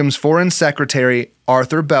United Kingdom's Foreign Secretary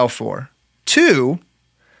Arthur Balfour to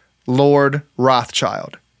Lord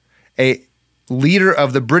Rothschild, a leader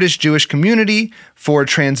of the British Jewish community, for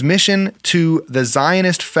transmission to the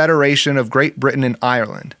Zionist Federation of Great Britain and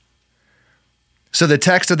Ireland. So the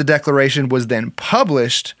text of the declaration was then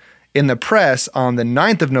published in the press on the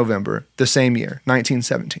 9th of November the same year,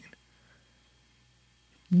 1917.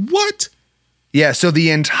 What? Yeah, so the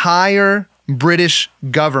entire British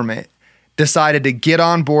government decided to get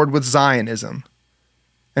on board with Zionism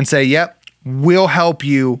and say, yep, we'll help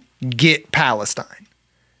you get Palestine,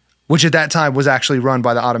 which at that time was actually run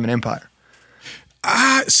by the Ottoman Empire.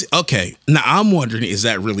 Okay, now I'm wondering, is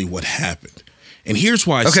that really what happened? And here's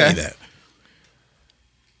why I say that.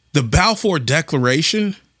 The Balfour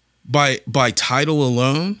Declaration, by title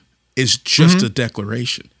alone, is just a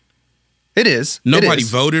declaration. It is. Nobody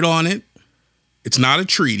voted on it. It's not a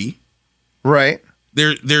treaty. Right.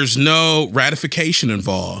 There's no ratification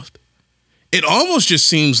involved. It almost just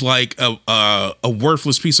seems like a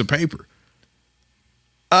worthless piece of paper.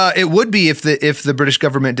 It would be if the British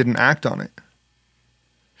government didn't act on it.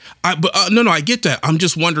 No, I get that. I'm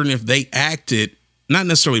just wondering if they acted not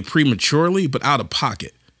necessarily prematurely, but out of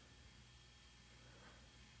pocket.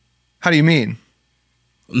 How do you mean?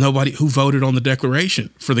 Nobody who voted on the declaration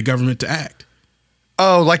for the government to act.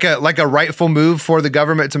 Oh, like a rightful move for the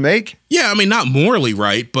government to make? Yeah, I mean, not morally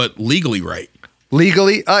right, but legally right.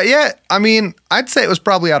 Legally? Yeah, I mean, I'd say it was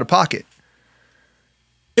probably out of pocket.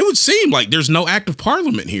 It would seem like there's no act of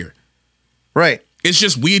parliament here. Right. It's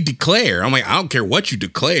just we declare. I'm like, I don't care what you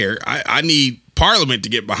declare. I need parliament to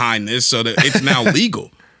get behind this so that it's now legal.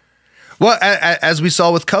 Well, as we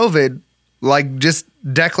saw with COVID, like just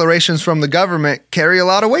declarations from the government carry a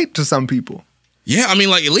lot of weight to some people. Yeah, I mean,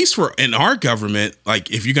 like at least in our government, like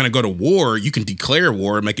if you're going to go to war, you can declare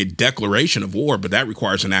war and make a declaration of war, but that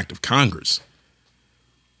requires an act of Congress.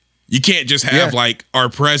 You can't just have like our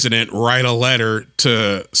president write a letter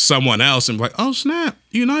to someone else and be like, oh, snap,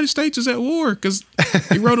 the United States is at war because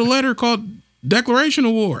he wrote a letter called Declaration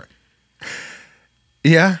of War.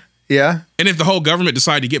 Yeah, yeah. And if the whole government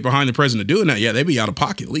decided to get behind the president doing that, yeah, they'd be out of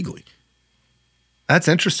pocket legally. That's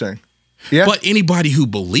interesting. Yeah. But anybody who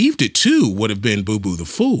believed it too would have been Boo Boo the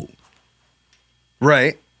Fool.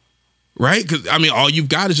 Right. Right? Because, I mean, all you've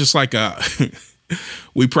got is just like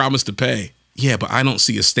we promised to pay. Yeah, but I don't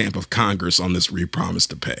see a stamp of Congress on this we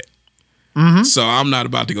promised to pay. Mm-hmm. So I'm not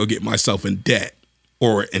about to go get myself in debt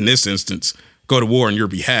or, in this instance, go to war on your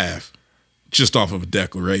behalf just off of a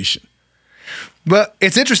declaration. But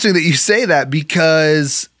it's interesting that you say that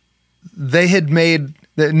because they had made,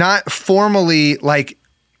 not formally like,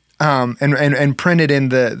 and printed in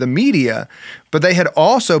the media, but they had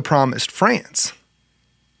also promised France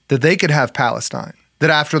that they could have Palestine. That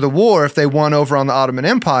after the war, if they won over on the Ottoman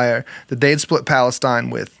Empire, that they'd split Palestine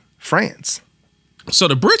with France. So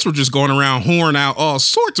the Brits were just going around whoring out all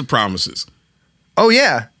sorts of promises. Oh,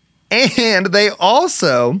 yeah. And they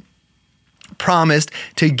also promised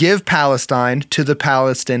to give Palestine to the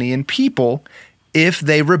Palestinian people if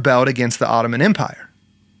they rebelled against the Ottoman Empire.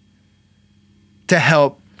 To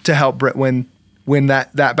help Brit win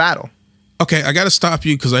that battle. Okay, I got to stop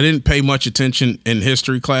you because I didn't pay much attention in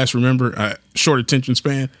history class. Remember, short attention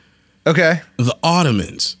span. Okay. The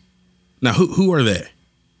Ottomans. Now, who are they?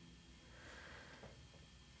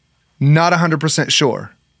 Not 100%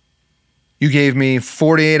 sure. You gave me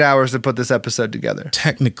 48 hours to put this episode together.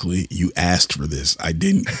 Technically, you asked for this. I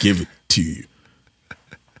didn't give it to you.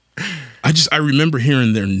 I remember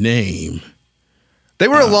hearing their name. They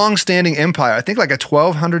were a long-standing empire. I think like a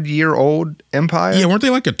 1,200-year-old empire. Yeah, weren't they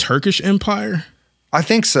like a Turkish empire? I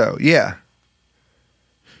think so, yeah.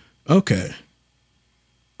 Okay.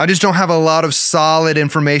 I just don't have a lot of solid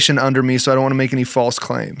information under me, so I don't want to make any false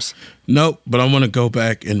claims. Nope, but I want to go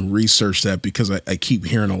back and research that because I keep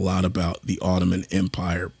hearing a lot about the Ottoman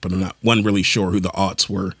Empire, but I'm not really sure who the Otts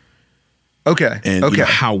were. Okay. And you know,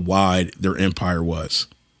 how wide their empire was.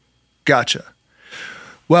 Gotcha.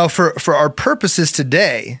 Well, for our purposes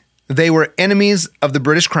today, they were enemies of the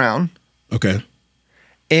British Crown. Okay.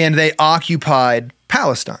 And they occupied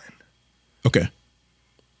Palestine. Okay.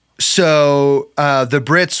 So the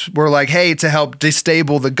Brits were like, hey, to help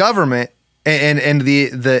destabilize the government and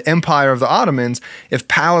the empire of the Ottomans, if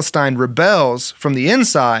Palestine rebels from the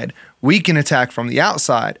inside, we can attack from the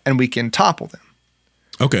outside and we can topple them.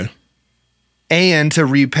 Okay. And to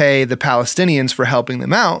repay the Palestinians for helping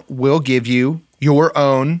them out, we'll give you your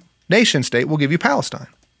own nation state. We'll give you Palestine.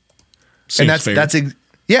 Seems and fair.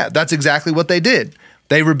 that's exactly what they did.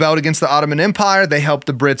 They rebelled against the Ottoman Empire. They helped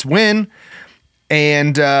the Brits win.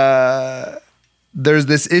 And there's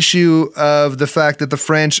this issue of the fact that the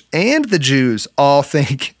French and the Jews all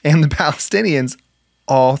think, and the Palestinians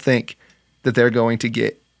all think, that they're going to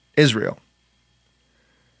get Israel.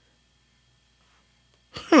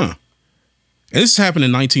 Huh. And this happened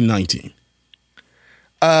in 1919.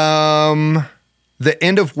 The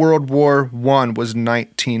end of World War I was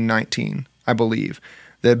 1919, I believe.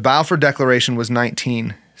 The Balfour Declaration was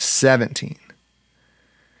 1917.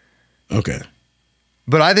 Okay.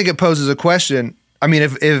 But I think it poses a question. I mean,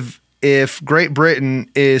 if Great Britain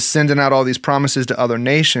is sending out all these promises to other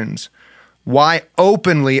nations, why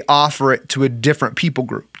openly offer it to a different people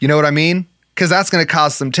group? You know what I mean? Because that's going to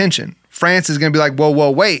cause some tension. France is going to be like,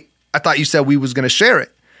 whoa, wait. I thought you said we was going to share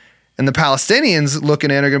it. And the Palestinians looking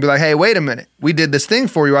in are going to be like, hey, wait a minute. We did this thing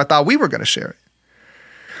for you. I thought we were going to share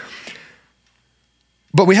it.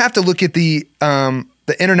 But we have to look at the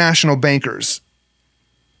international bankers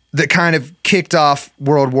that kind of kicked off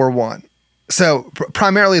World War I. So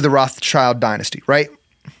primarily the Rothschild dynasty, right?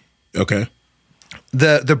 Okay.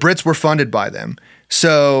 The Brits were funded by them.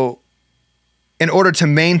 So in order to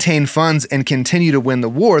maintain funds and continue to win the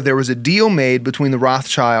war, there was a deal made between the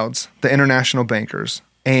Rothschilds, the international bankers,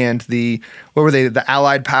 and the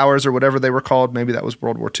Allied powers or whatever they were called. Maybe that was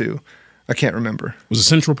World War II. I can't remember. Was it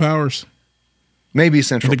Central Powers? Maybe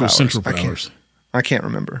Central Powers. I think it was Central Powers. I can't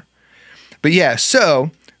remember. But yeah,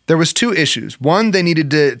 so there was two issues. One, they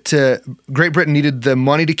needed to Great Britain needed the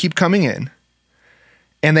money to keep coming in.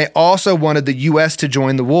 And they also wanted the U.S. to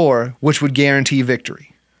join the war, which would guarantee victory.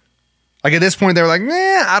 Like at this point, they were like,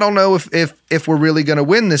 I don't know if we're really going to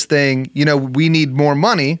win this thing. You know, we need more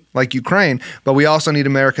money, like Ukraine, but we also need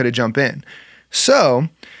America to jump in. So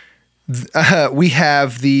we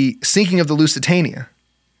have the sinking of the Lusitania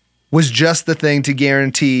was just the thing to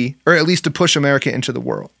guarantee, or at least to push America into the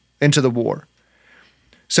war.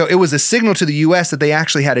 So it was a signal to the U.S. that they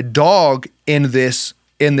actually had a dog in this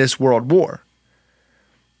world war.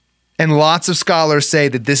 And lots of scholars say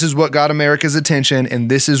that this is what got America's attention and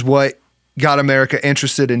this is what got America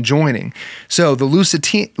interested in joining. So the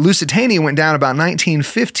Lusitania went down about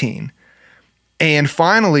 1915. And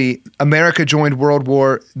finally,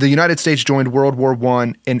 the United States joined World War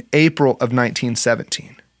I in April of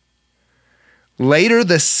 1917. Later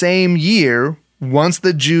the same year, once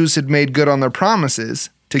the Jews had made good on their promises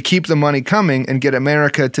to keep the money coming and get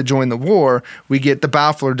America to join the war, we get the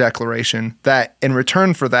Balfour Declaration that in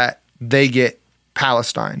return for that, they get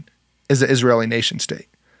Palestine as an Israeli nation state.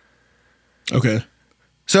 Okay.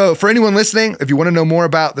 So for anyone listening, if you want to know more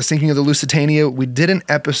about the sinking of the Lusitania, we did an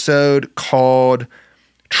episode called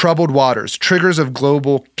Troubled Waters, Triggers of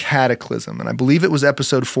Global Cataclysm. And I believe it was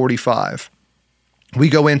episode 45. We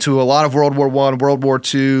go into a lot of World War I, World War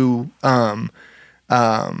II,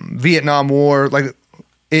 Vietnam War. Like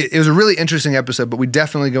it was a really interesting episode, but we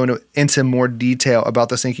definitely go into more detail about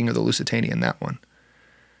the sinking of the Lusitania in that one.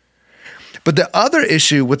 But the other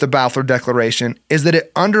issue with the Balfour Declaration is that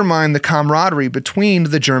it undermined the camaraderie between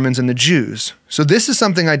the Germans and the Jews. So this is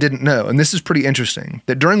something I didn't know, and this is pretty interesting,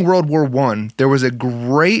 that during World War I, there was a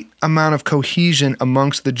great amount of cohesion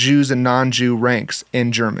amongst the Jews and non-Jew ranks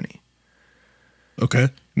in Germany. Okay.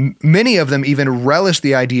 Many of them even relished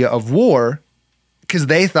the idea of war because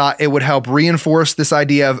they thought it would help reinforce this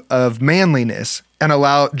idea of manliness and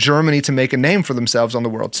allow Germany to make a name for themselves on the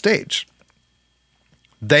world stage.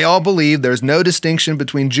 They all believe there's no distinction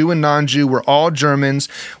between Jew and non-Jew. We're all Germans.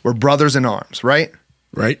 We're brothers in arms, right?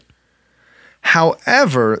 Right.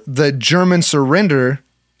 However, the German surrender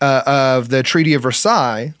of the Treaty of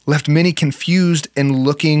Versailles left many confused and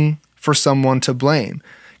looking for someone to blame.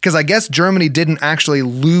 Because I guess Germany didn't actually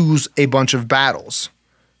lose a bunch of battles.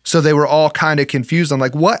 So they were all kind of confused on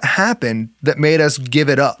like, what happened that made us give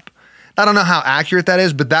it up? I don't know how accurate that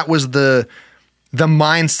is, but that was the the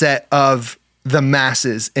mindset of the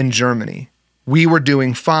masses in Germany. We were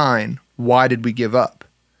doing fine. Why did we give up?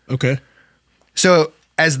 Okay. So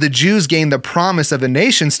as the Jews gained the promise of a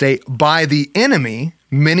nation state by the enemy,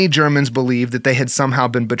 many Germans believed that they had somehow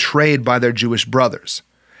been betrayed by their Jewish brothers.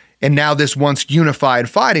 And now this once unified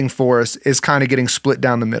fighting force is kind of getting split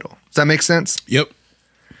down the middle. Does that make sense? Yep.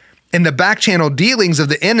 In the back channel dealings of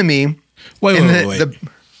the enemy. Wait.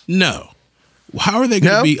 No. How are they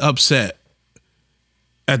going to be upset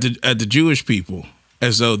at the Jewish people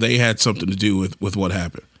as though they had something to do with what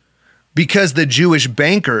happened? Because the Jewish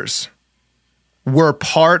bankers were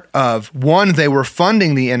part of, one, they were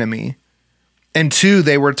funding the enemy, and two,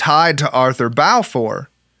 they were tied to Arthur Balfour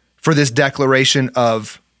for this declaration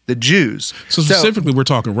of the Jews. So specifically, we're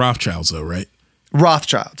talking Rothschilds, though, right?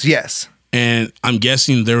 Rothschilds, yes. And I'm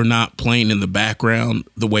guessing they're not playing in the background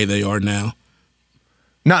the way they are now?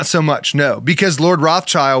 Not so much, no. Because Lord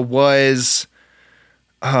Rothschild was,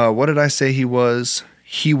 what did I say he was?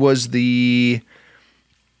 He was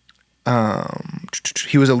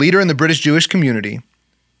he was a leader in the British Jewish community,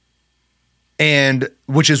 and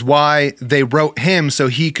which is why they wrote him so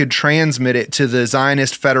he could transmit it to the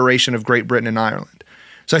Zionist Federation of Great Britain and Ireland.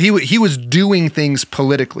 So he was doing things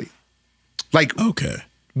politically, like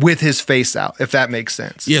with his face out, if that makes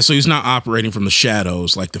sense. Yeah, so he's not operating from the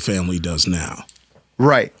shadows like the family does now.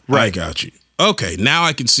 Right. I got you. Okay, now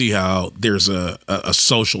I can see how there's a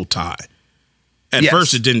social tie. At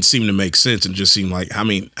first, it didn't seem to make sense and just seemed like,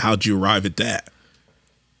 how'd you arrive at that?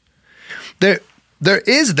 There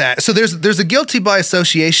is that. So there's a guilty by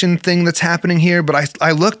association thing that's happening here, but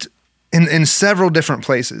I looked in several different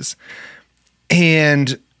places,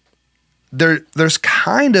 and there's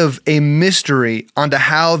kind of a mystery onto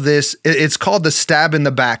how it's called the stab in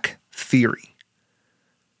the back theory.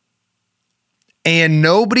 And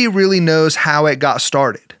nobody really knows how it got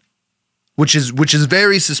started, which is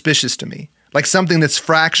very suspicious to me. Like something that's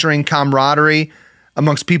fracturing camaraderie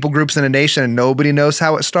amongst people groups in a nation and nobody knows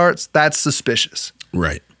how it starts, that's suspicious.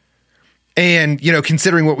 Right. And,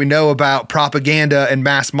 considering what we know about propaganda and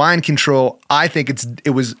mass mind control, I think it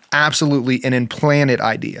was absolutely an implanted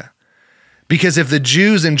idea. Because if the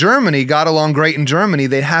Jews in Germany got along great in Germany,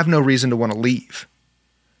 they'd have no reason to want to leave.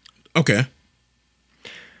 Okay.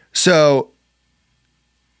 So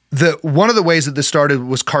one of the ways that this started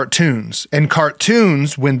was cartoons. And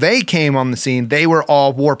cartoons, when they came on the scene, they were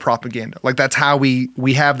all war propaganda. Like that's how we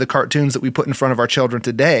have the cartoons that we put in front of our children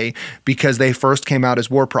today, because they first came out as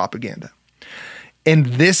war propaganda. And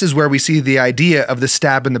this is where we see the idea of the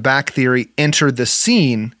stab in the back theory enter the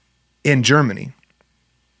scene in Germany.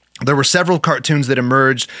 There were several cartoons that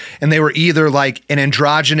emerged, and they were either like an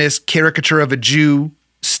androgynous caricature of a Jew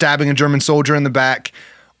stabbing a German soldier in the back,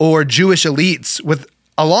 or Jewish elites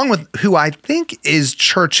along with who I think is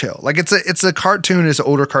Churchill. Like it's a cartoon, it's an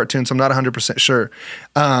older cartoon, so I'm not 100% sure.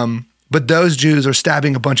 But those Jews are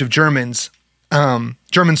stabbing a bunch of German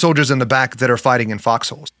soldiers in the back that are fighting in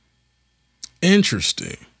foxholes. Andrew.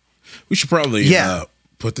 We should probably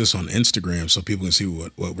put this on Instagram so people can see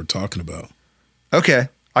what we're talking about. Okay,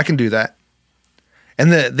 I can do that.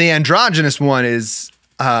 And the androgynous one is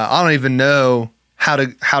I don't even know how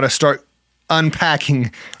to start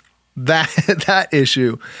unpacking that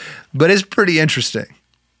issue, but it's pretty interesting.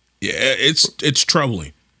 Yeah, it's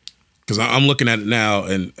troubling because I'm looking at it now,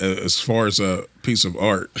 and as far as a piece of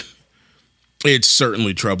art, it's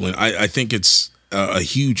certainly troubling. I think it's a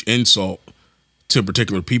huge insult to a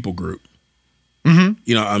particular people group.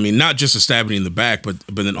 Mm-hmm. Not just a stabbing in the back, but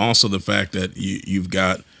then also the fact that you've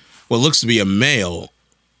got what looks to be a male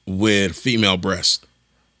with female breasts.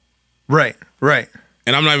 Right.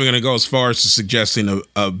 And I'm not even going to go as far as to suggesting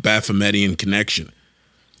a Baphometian connection.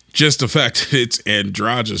 Just the fact that it's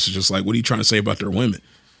androgynous is just like, what are you trying to say about their women?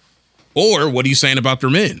 Or what are you saying about their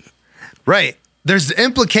men? Right. There's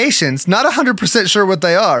implications, not 100% sure what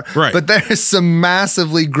they are, right, but there's some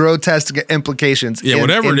massively grotesque implications. Yeah,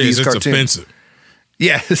 whatever it is, it's cartoons. Offensive.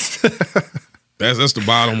 Yes. That's the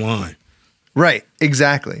bottom line. Right,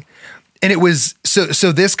 exactly. And it was,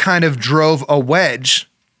 so this kind of drove a wedge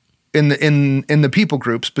in the people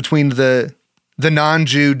groups between the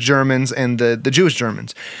non-Jew Germans and the Jewish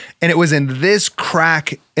Germans. And it was in this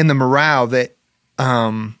crack in the morale that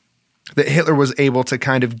that Hitler was able to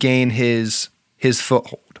kind of gain his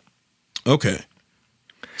foothold. Okay.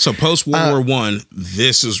 So post-World War I,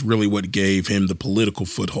 this is really what gave him the political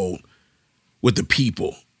foothold with the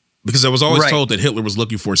people. Because I was always told that Hitler was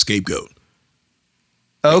looking for a scapegoat.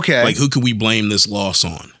 Okay. Like who can we blame this loss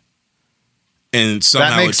on? And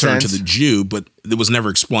somehow it turned to the Jew, but it was never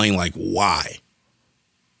explained like why.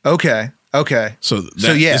 Okay. So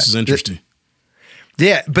this is interesting.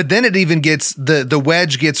 Yeah, but then it even gets the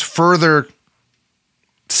wedge gets further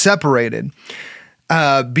separated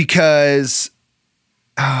because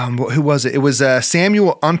who was it? It was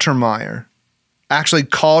Samuel Untermeyer actually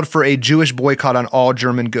called for a Jewish boycott on all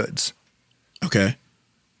German goods. Okay.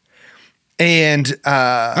 And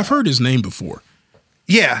I've heard his name before.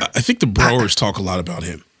 Yeah. I think the Brewers talk a lot about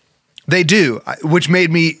him. They do, which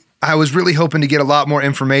made me, I was really hoping to get a lot more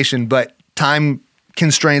information, but time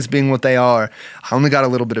constraints being what they are, I only got a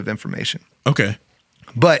little bit of information. Okay.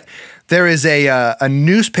 But there is a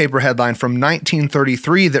newspaper headline from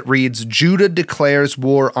 1933 that reads, Judah declares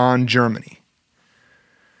war on Germany.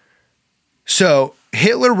 So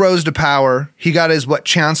Hitler rose to power. He got his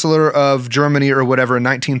Chancellor of Germany or whatever in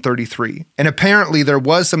 1933. And apparently there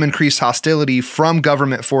was some increased hostility from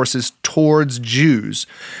government forces towards Jews.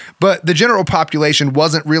 But the general population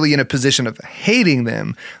wasn't really in a position of hating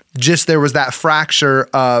them. Just there was that fracture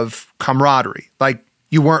of camaraderie. Like,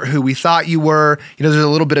 you weren't who we thought you were. There's a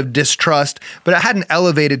little bit of distrust, but it hadn't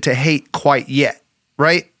elevated to hate quite yet,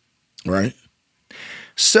 right? Right.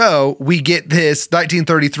 So we get this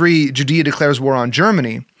 1933, Judea declares war on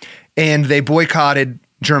Germany, and they boycotted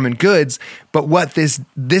German goods. But what this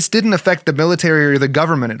didn't affect the military or the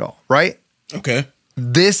government at all, right? Okay.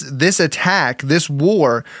 This attack, this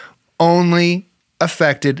war, only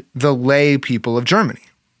affected the lay people of Germany.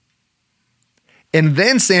 And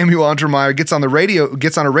then Samuel Untermeyer gets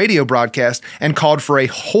on a radio broadcast and called for a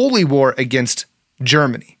holy war against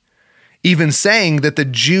Germany, even saying that the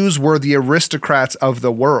Jews were the aristocrats of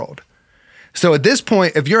the world. So at this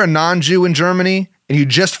point, if you're a non-Jew in Germany and you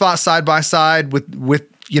just fought side by side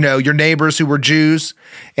with your neighbors who were Jews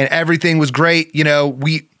and everything was great,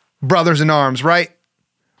 we brothers in arms, right?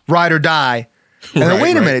 Ride or die. And then,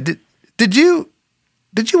 wait a minute, did you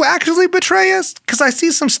actually betray us? Because I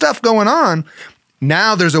see some stuff going on.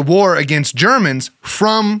 Now there's a war against Germans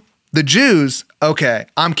from the Jews. Okay,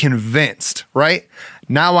 I'm convinced, right?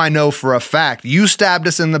 Now I know for a fact you stabbed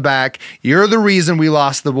us in the back. You're the reason we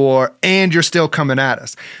lost the war, and you're still coming at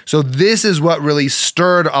us. So this is what really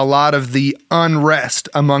stirred a lot of the unrest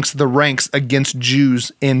amongst the ranks against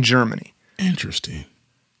Jews in Germany. Interesting.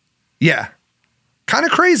 Yeah, kind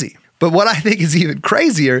of crazy. But what I think is even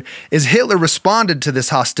crazier is Hitler responded to this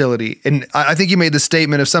hostility. And I think he made the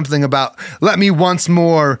statement of something about, let me once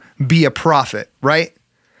more be a prophet, right?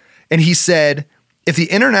 And he said, if the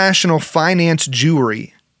international finance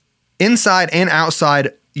Jewry inside and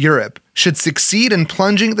outside Europe should succeed in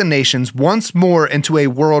plunging the nations once more into a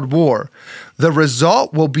world war, the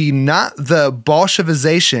result will be not the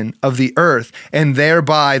Bolshevization of the earth and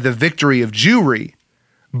thereby the victory of Jewry,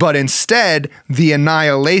 but instead the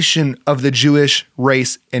annihilation of the Jewish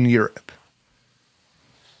race in Europe.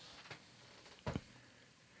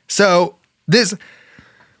 So it's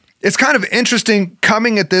kind of interesting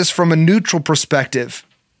coming at this from a neutral perspective,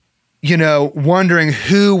 wondering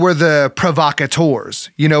who were the provocateurs.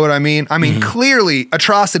 You know what I mean? I mean, Clearly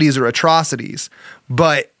atrocities are atrocities,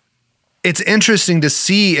 but it's interesting to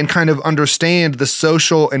see and kind of understand the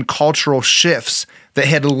social and cultural shifts that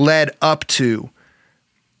had led up to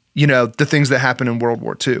the things that happened in World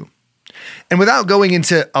War II. And without going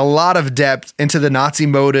into a lot of depth into the Nazi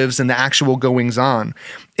motives and the actual goings on,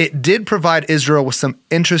 it did provide Israel with some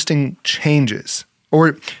interesting changes.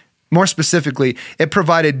 Or more specifically, it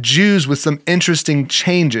provided Jews with some interesting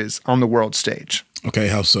changes on the world stage. Okay,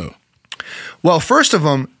 how so? Well, first of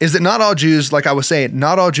them is that not all Jews, like I was saying,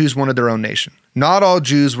 not all Jews wanted their own nation. Not all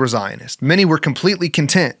Jews were Zionists. Many were completely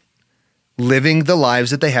content living the lives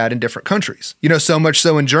that they had in different countries. So much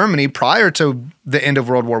so in Germany prior to the end of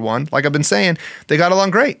World War I, like I've been saying, they got along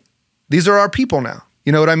great. These are our people now.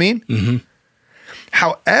 You know what I mean? Mm-hmm.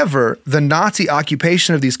 However, the Nazi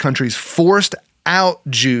occupation of these countries forced out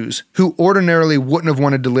Jews who ordinarily wouldn't have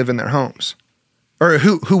wanted to live in their homes, or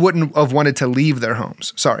who wouldn't have wanted to leave their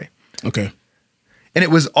homes. Sorry. Okay. And it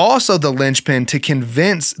was also the linchpin to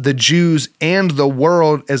convince the Jews and the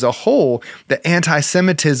world as a whole that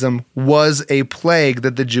anti-Semitism was a plague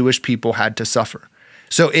that the Jewish people had to suffer.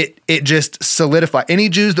 So it just solidified. Any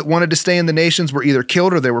Jews that wanted to stay in the nations were either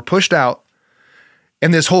killed or they were pushed out.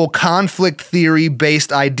 And this whole conflict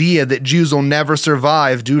theory-based idea that Jews will never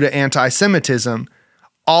survive due to anti-Semitism,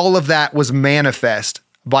 all of that was manifest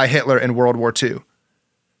by Hitler in World War II.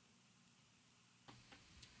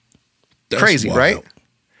 That's crazy, wild. Right?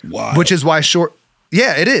 Wow. Which is why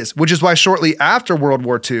it is. Which is why shortly after World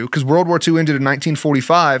War II, because World War II ended in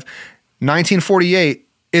 1945, 1948,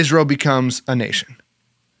 Israel becomes a nation.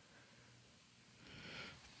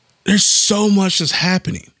 There's so much that's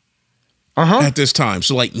happening at this time.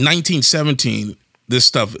 So like 1917, this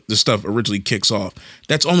stuff originally kicks off.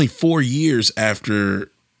 That's only 4 years after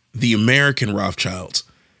the American Rothschilds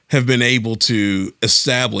have been able to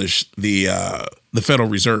establish the Federal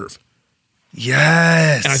Reserve.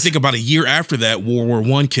 Yes. And I think about a year after that, World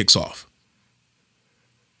War I kicks off.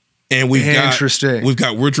 And we've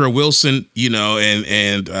got Woodrow Wilson,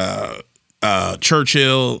 and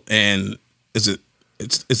Churchill, and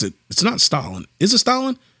it's not Stalin. Is it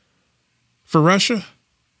Stalin for Russia?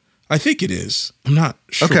 I think it is. I'm not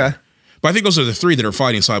sure. Okay. But I think those are the three that are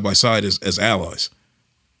fighting side by side as allies.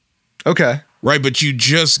 Okay. Right, but you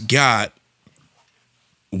just got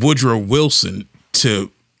Woodrow Wilson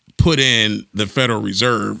to put in the Federal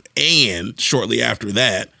Reserve, and shortly after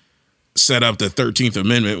that, set up the 13th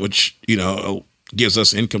Amendment, which, gives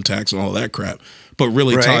us income tax and all that crap, but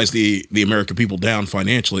really ties the American people down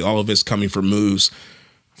financially. All of it's coming from moves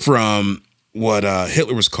from what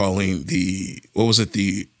Hitler was calling the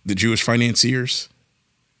Jewish financiers?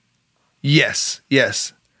 Yes.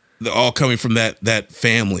 They're all coming from that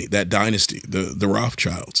family, that dynasty, the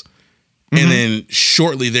Rothschilds. Mm-hmm. And then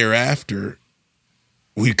shortly thereafter,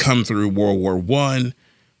 we come through World War I,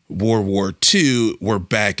 World War II, we're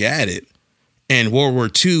back at it. And World War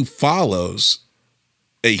II follows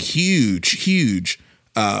a huge,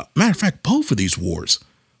 matter of fact, both of these wars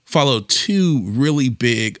follow two really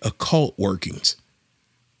big occult workings.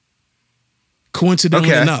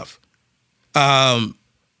 Coincidentally enough,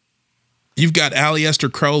 you've got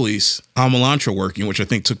Aleister Crowley's Amalantrah working, which I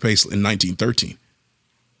think took place in 1913.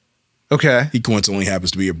 Okay. He coincidentally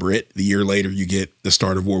happens to be a Brit. The year later, you get the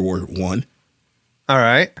start of World War I. All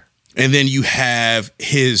right. And then you have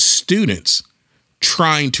his students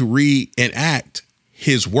trying to reenact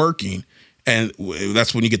his working, and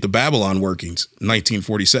that's when you get the Babylon workings,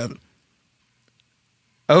 1947.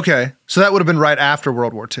 Okay. So that would have been right after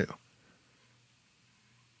World War II.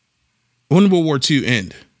 When did World War II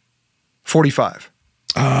end? 45.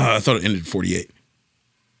 I thought it ended in 48.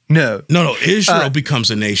 No. Israel becomes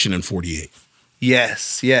a nation in 48.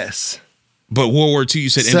 Yes. But World War II, you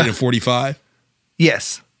said, ended in 45?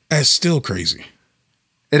 Yes. That's still crazy.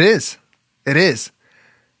 It is.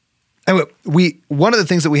 And one of the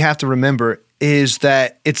things that we have to remember is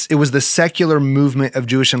that it was the secular movement of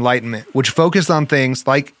Jewish enlightenment, which focused on things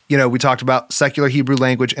like, we talked about secular Hebrew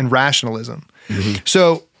language and rationalism. Mm-hmm.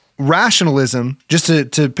 So rationalism, just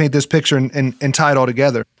to paint this picture and tie it all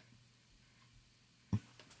together,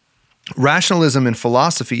 rationalism in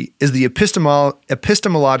philosophy is the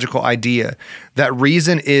epistemological idea that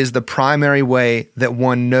reason is the primary way that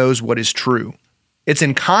one knows what is true. It's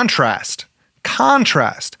in contrast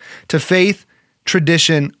to faith,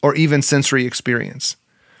 tradition, or even sensory experience.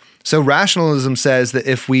 So rationalism says that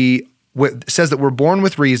says that we're born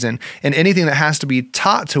with reason, and anything that has to be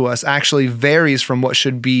taught to us actually varies from what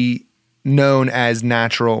should be known as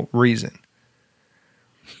natural reason.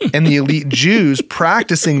 And the elite Jews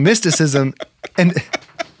practicing mysticism and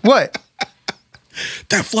what?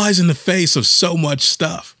 That flies in the face of so much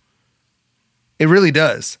stuff. It really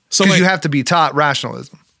does. So because you have to be taught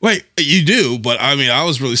rationalism. Wait, you do, but I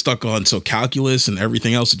was really stuck on calculus and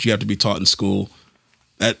everything else that you have to be taught in school.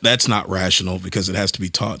 That's not rational because it has to be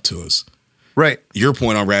taught to us. Right. Your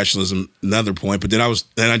point on rationalism, another point, but then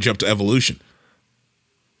I jumped to evolution.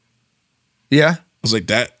 Yeah. I was like,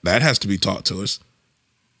 that has to be taught to us.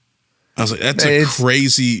 I was like, that's a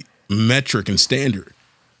crazy metric and standard.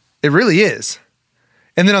 It really is.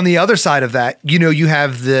 And then on the other side of that, you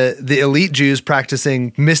have the elite Jews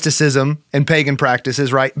practicing mysticism and pagan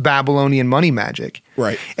practices, right? Babylonian money magic.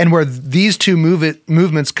 Right. And where these two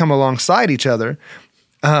movements come alongside each other,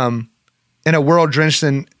 in a world drenched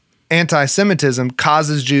in anti-Semitism,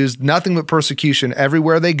 causes Jews nothing but persecution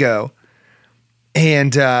everywhere they go.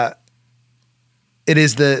 And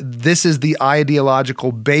this is the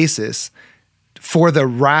ideological basis for the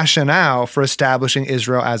rationale for establishing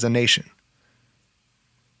Israel as a nation.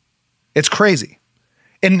 It's crazy.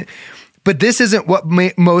 But this isn't what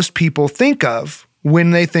most people think of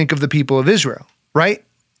when they think of the people of Israel, right?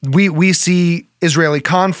 We see Israeli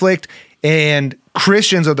conflict, and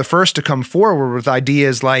Christians are the first to come forward with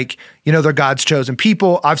ideas like, they're God's chosen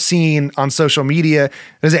people. I've seen on social media,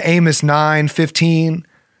 there's an Amos 9:15.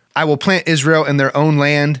 I will plant Israel in their own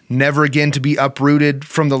land, never again to be uprooted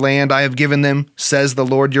from the land I have given them, says the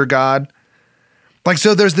Lord your God.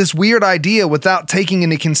 So there's this weird idea without taking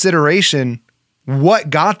into consideration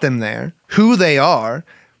what got them there, who they are,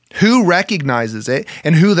 who recognizes it,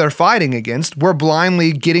 and who they're fighting against. We're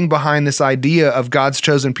blindly getting behind this idea of God's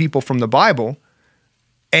chosen people from the Bible,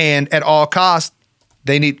 and at all costs,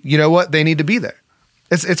 they need to be there.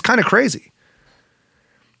 It's kind of crazy.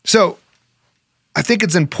 So I think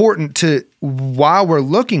it's important to, while we're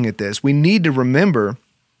looking at this, we need to remember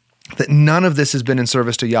that none of this has been in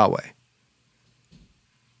service to Yahweh.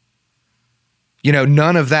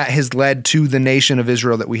 None of that has led to the nation of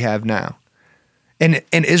Israel that we have now. And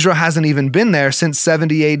Israel hasn't even been there since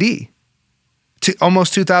 70 AD, to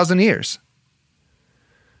almost 2,000 years.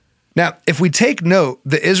 Now, if we take note,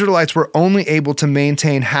 the Israelites were only able to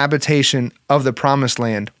maintain habitation of the promised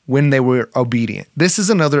land when they were obedient. This is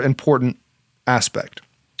another important aspect.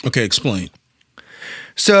 Okay, explain.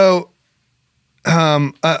 So,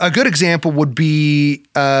 a good example would be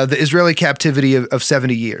the Israeli captivity of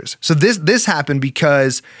 70 years. So this happened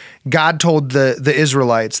because God told the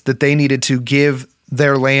Israelites that they needed to give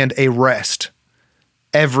their land a rest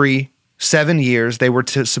every 7 years. They were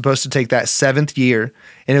supposed to take that seventh year,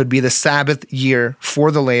 and it would be the Sabbath year for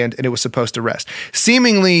the land, and it was supposed to rest.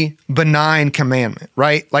 Seemingly benign commandment,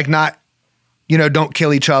 right? Like not, don't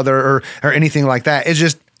kill each other or anything like that. It's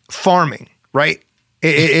just farming, right?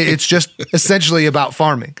 It's just essentially about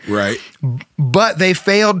farming. Right. But they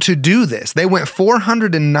failed to do this. They went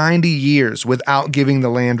 490 years without giving the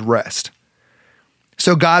land rest.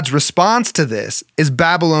 So God's response to this is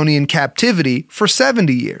Babylonian captivity for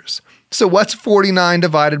 70 years. So what's 49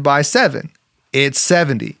 divided by 7? It's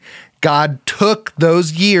 70. God took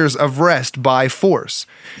those years of rest by force.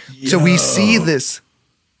 So we see this.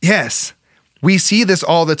 Yes. We see this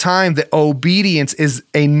all the time, that obedience is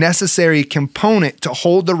a necessary component to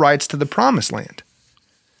hold the rights to the promised land.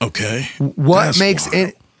 Okay. What makes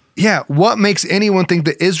anyone think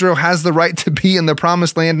that Israel has the right to be in the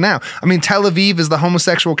promised land now? I mean, Tel Aviv is the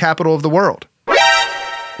homosexual capital of the world.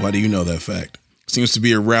 Why do you know that fact? Seems to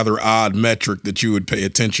be a rather odd metric that you would pay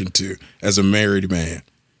attention to as a married man.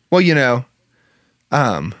 Well,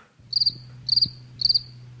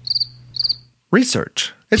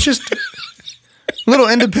 research. It's just little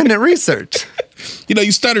independent research.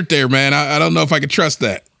 You stuttered there, man. I don't know if I could trust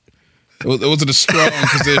that. It wasn't a strong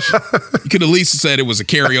position. You could at least have said it was a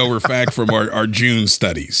carryover fact from our June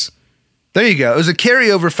studies. There you go. It was a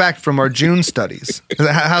carryover fact from our June studies.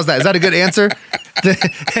 How's that? Is that a good answer? Did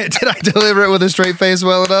I deliver it with a straight face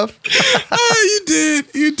well enough? Oh,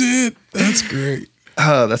 you did. That's great.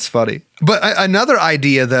 Oh, that's funny. But another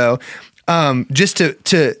idea, though, just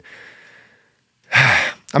to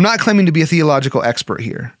I'm not claiming to be a theological expert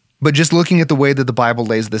here, but just looking at the way that the Bible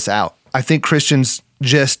lays this out, I think Christians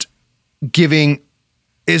just giving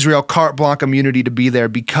Israel carte blanche immunity to be there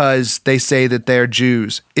because they say that they're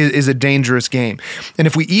Jews is a dangerous game. And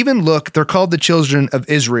if we even look, they're called the children of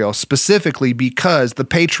Israel specifically because the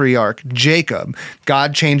patriarch Jacob,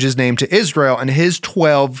 God changed his name to Israel, and his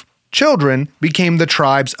 12 children became the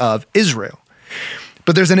tribes of Israel.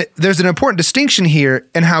 But there's an important distinction here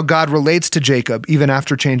in how God relates to Jacob even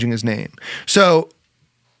after changing his name. So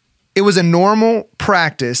it was a normal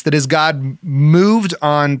practice that as God moved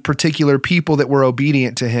on particular people that were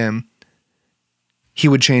obedient to him, he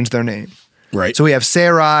would change their name. Right. So we have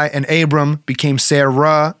Sarai and Abram became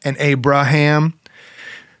Sarah and Abraham.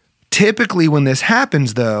 Typically when this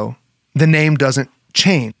happens, though, the name doesn't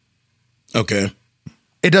change. Okay.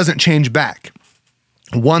 It doesn't change back.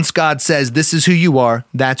 Once God says, this is who you are,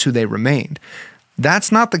 that's who they remained.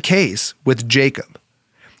 That's not the case with Jacob.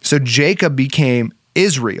 So Jacob became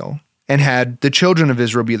Israel and had the children of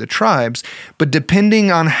Israel be the tribes, but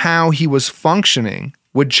depending on how he was functioning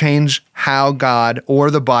would change how God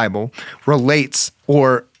or the Bible relates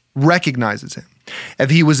or recognizes him. If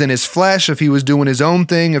he was in his flesh, if he was doing his own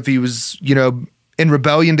thing, if he was, in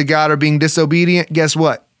rebellion to God or being disobedient, guess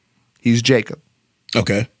what? He's Jacob.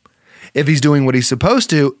 Okay. If he's doing what he's supposed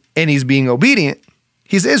to and he's being obedient,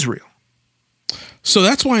 he's Israel. So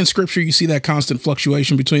that's why in Scripture you see that constant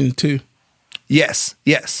fluctuation between the two? Yes.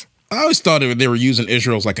 I always thought they were using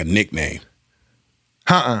Israel as like a nickname.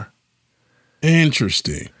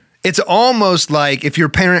 Interesting. It's almost like if your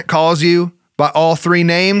parent calls you by all three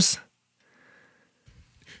names,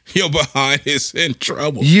 your behind is in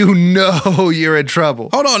trouble. You know you're in trouble.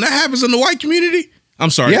 Hold on, that happens in the white community? I'm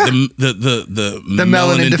sorry, yeah. the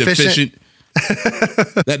melanin deficient.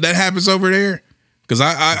 that happens over there? Because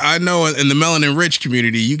I know in the melanin rich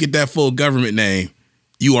community, you get that full government name,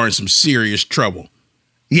 you are in some serious trouble.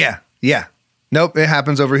 Yeah. Nope, it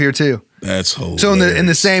happens over here too. That's hilarious. So in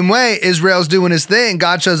the same way, Israel's doing his thing.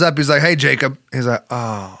 God shows up. He's like, hey, Jacob. He's like,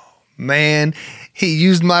 oh, man, he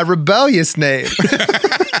used my rebellious name.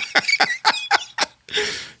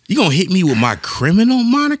 You gonna hit me with my criminal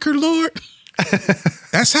moniker, Lord?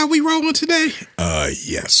 That's how we rolling today?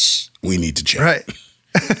 Yes, we need to check. Right.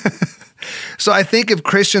 So I think if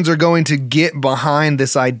Christians are going to get behind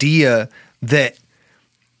this idea that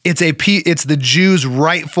it's the Jews'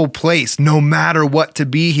 rightful place, no matter what, to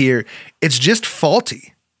be here. It's just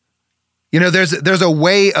faulty. There's a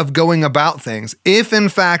way of going about things. If in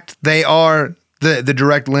fact they are the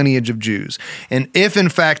direct lineage of Jews, and if in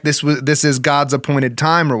fact this is God's appointed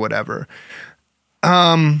time or whatever,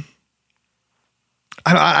 I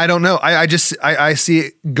don't know. I see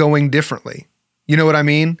it going differently. You know what I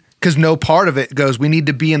mean? Because no part of it goes, we need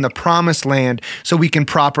to be in the promised land so we can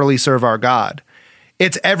properly serve our God.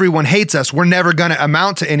 It's everyone hates us. We're never going to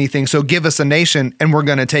amount to anything. So give us a nation and we're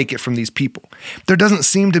going to take it from these people. There doesn't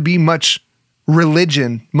seem to be much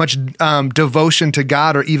religion, much devotion to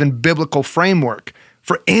God, or even biblical framework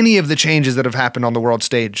for any of the changes that have happened on the world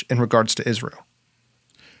stage in regards to Israel.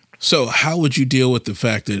 So how would you deal with the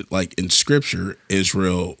fact that, like, in Scripture,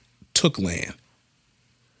 Israel took land?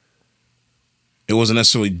 It wasn't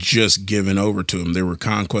necessarily just given over to them. There were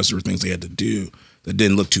conquests or things they had to do that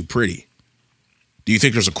didn't look too pretty. Do you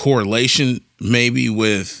think there's a correlation maybe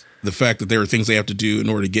with the fact that there are things they have to do in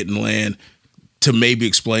order to get in the land to maybe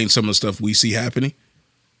explain some of the stuff we see happening?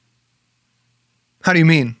 How do you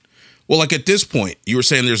mean? Well, like at this point, you were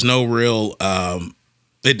saying there's no real,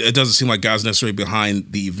 it doesn't seem like God's necessarily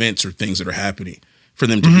behind the events or things that are happening for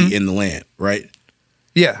them to be in the land, right?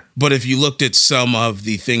 Yeah. But if you looked at some of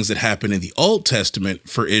the things that happened in the Old Testament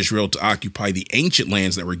for Israel to occupy the ancient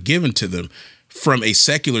lands that were given to them, from a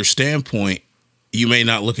secular standpoint, you may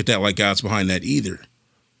not look at that like God's behind that either.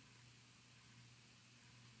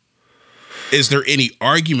 Is there any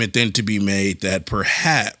argument then to be made that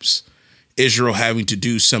perhaps Israel having to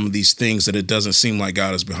do some of these things that it doesn't seem like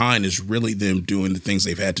God is behind is really them doing the things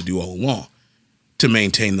they've had to do all along to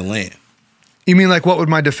maintain the land? You mean like what would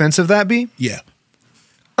my defense of that be? Yeah.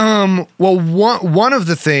 Well, one of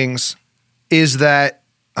the things is that,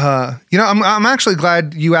 I'm actually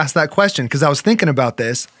glad you asked that question because I was thinking about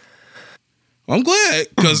this. I'm glad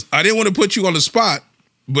because I didn't want to put you on the spot,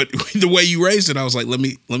 but the way you raised it, I was like, let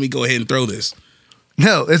me go ahead and throw this.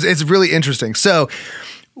 No, it's really interesting. So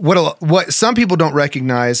what some people don't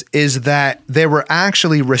recognize is that there were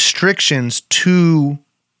actually restrictions to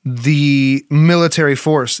the military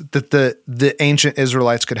force that the ancient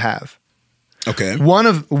Israelites could have. Okay. One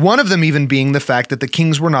of them even being the fact that the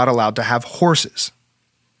kings were not allowed to have horses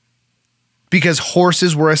because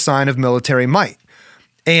horses were a sign of military might.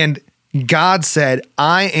 And God said,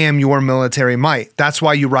 I am your military might. That's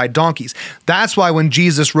why you ride donkeys. That's why when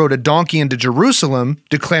Jesus rode a donkey into Jerusalem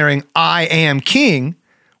declaring, I am king,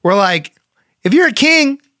 we're like, if you're a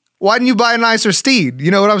king, why didn't you buy a nicer steed?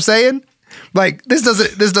 You know what I'm saying? Like, this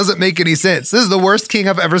doesn't make any sense. This is the worst king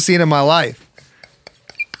I've ever seen in my life.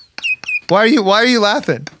 Why are you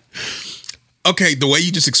laughing? Okay, the way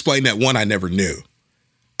you just explained that one, I never knew.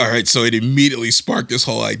 All right, so it immediately sparked this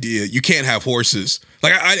whole idea. You can't have horses.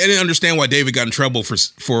 Like, I didn't understand why David got in trouble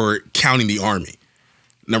for counting the army.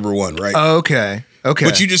 Number one, right? Okay.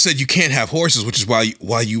 But you just said you can't have horses, which is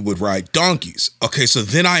why you would ride donkeys. Okay, so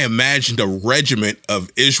then I imagined a regiment of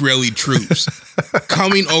Israeli troops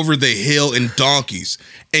coming over the hill in donkeys,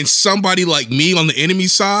 and somebody like me on the enemy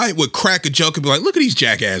side would crack a joke and be like, look at these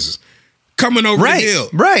jackasses coming over the hill.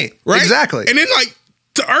 Right, exactly. And then, like,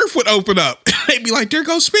 the earth would open up. They'd be like, there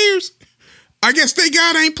goes spears. I guess they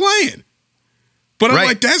God ain't playing. But I'm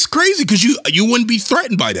like, that's crazy because you wouldn't be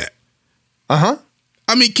threatened by that. Uh-huh.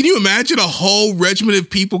 I mean, can you imagine a whole regiment of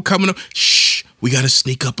people coming up? Shh, we got to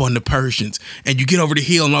sneak up on the Persians. And you get over the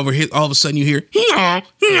hill and over here, all of a sudden you hear, hee-haw,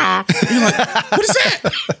 hee-haw. You're like, what is that?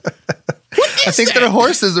 I think their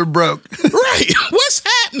horses are broke. Right. What's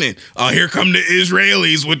happening? Oh, here come the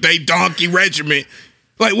Israelis with their donkey regiment.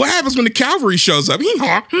 Like, what happens when the cavalry shows up?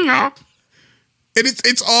 Hee-haw, hee-haw. And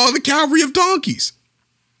it's all the cavalry of donkeys.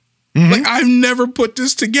 Mm-hmm. Like, I've never put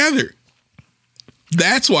this together.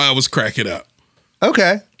 That's why I was cracking up.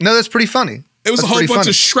 Okay. No, that's pretty funny. It was a whole bunch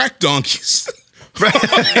of Shrek donkeys. Right.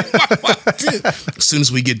 As soon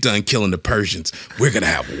as we get done killing the Persians, we're going to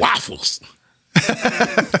have waffles.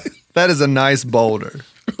 That is a nice boulder.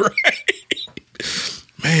 Right.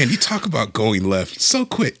 Man, you talk about going left so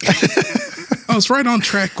quick. I was right on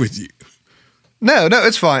track with you. No,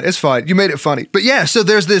 it's fine. It's fine. You made it funny. But yeah, so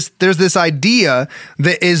there's this idea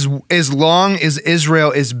that is, as long as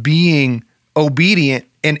Israel is being obedient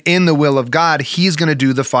and in the will of God, he's going to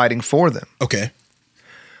do the fighting for them. Okay.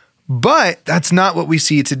 But that's not what we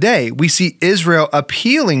see today. We see Israel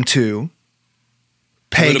appealing to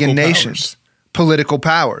pagan nations, political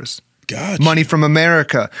powers, gotcha. Money from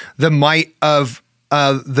America, the might of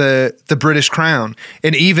the British crown,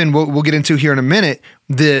 and even we'll get into here in a minute,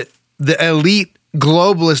 the elite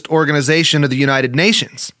globalist organization of the United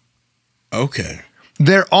Nations. Okay.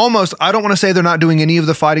 they're almost, I don't want to say they're not doing any of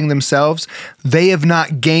the fighting themselves. They have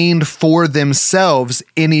not gained for themselves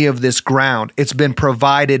any of this ground. It's been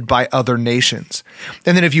provided by other nations.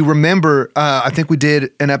 And then if you remember, I think we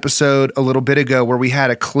did an episode a little bit ago where we had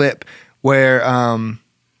a clip where,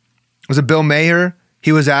 was it Bill Maher?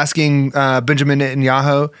 He was asking Benjamin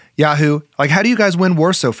Netanyahu, like, how do you guys win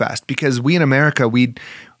wars so fast? Because we in America, we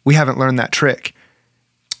haven't learned that trick.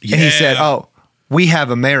 Yeah. And he said, oh, we have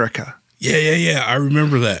America. Yeah. I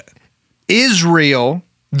remember that. Israel,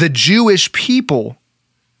 the Jewish people,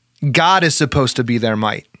 God is supposed to be their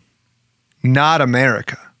might, not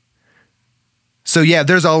America. So yeah,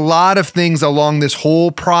 there's a lot of things along this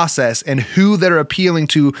whole process and who they're appealing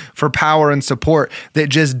to for power and support that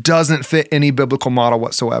just doesn't fit any biblical model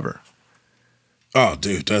whatsoever. Oh,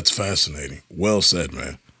 dude, that's fascinating. Well said,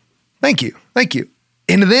 man. Thank you.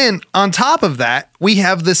 And then on top of that, we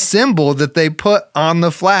have the symbol that they put on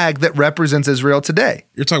the flag that represents Israel today.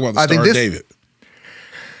 You're talking about the Star of David.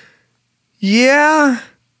 Yeah.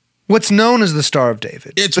 What's known as the Star of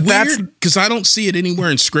David. It's weird because I don't see it anywhere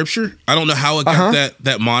in Scripture. I don't know how it got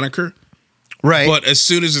that moniker. Right. But as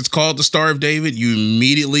soon as it's called the Star of David, you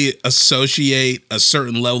immediately associate a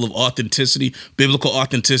certain level of authenticity, biblical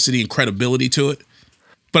authenticity and credibility to it.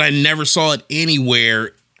 But I never saw it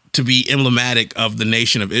anywhere to be emblematic of the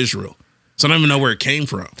nation of Israel. So I don't even know where it came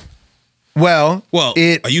from. Well,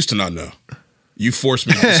 I used to not know. You forced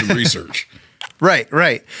me to do some research.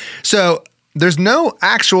 Right. So there's no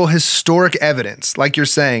actual historic evidence, like you're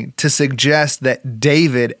saying, to suggest that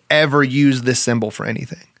David ever used this symbol for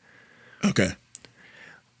anything. Okay.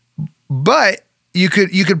 But you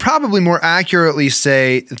could probably more accurately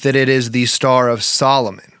say that it is the Star of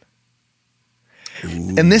Solomon.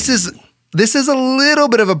 Ooh. And this is a little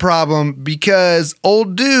bit of a problem because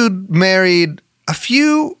old dude married a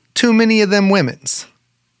few too many of them women's.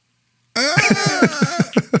 I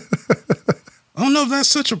don't know if that's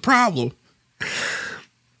such a problem.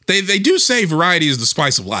 They do say variety is the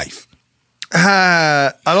spice of life.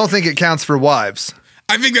 I don't think it counts for wives.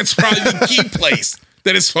 I think that's probably the key place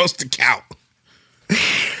that it's supposed to count.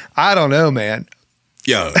 I don't know, man.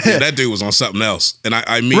 Yeah, that dude was on something else. And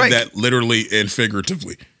I mean that literally and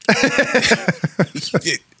figuratively.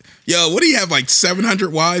 Yo, what do you have, like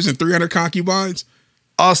 700 wives and 300 concubines?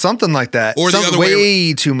 Oh, something like that. Or the other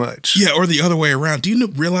way too much. Yeah, or the other way around. Do you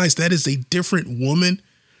realize that is a different woman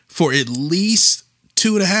for at least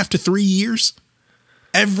 2.5 to 3 years?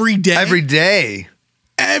 Every day.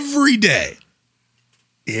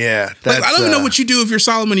 Yeah. Like, I don't even know what you do if you're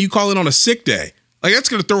Solomon and you call in on a sick day. Like, that's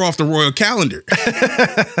going to throw off the royal calendar.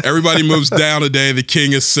 Everybody moves down a day. The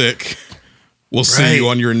king is sick. We'll see you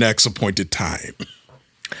on your next appointed time.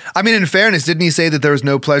 I mean, in fairness, didn't he say that there was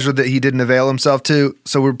no pleasure that he didn't avail himself to?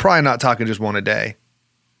 So we're probably not talking just one a day.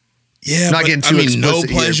 Yeah, not getting too explicit. No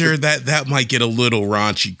pleasure, that might get a little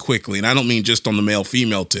raunchy quickly. And I don't mean just on the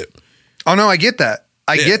male-female tip. Oh, no, I get that.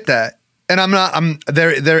 I get that. And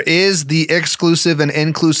there is the exclusive and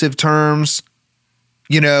inclusive terms,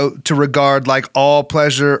 to regard like all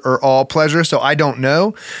pleasure or all pleasure. So I don't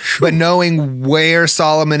know. Sure. But knowing where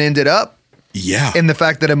Solomon ended up, and the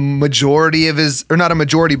fact that a majority of or not a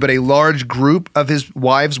majority, but a large group of his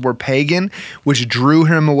wives were pagan, which drew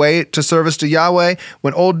him away to service to Yahweh.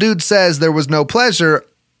 When old dude says there was no pleasure,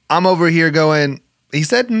 I'm over here going, he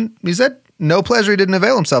said no pleasure he didn't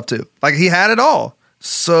avail himself to. Like he had it all.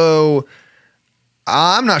 So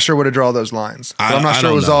I'm not sure where to draw those lines. I'm not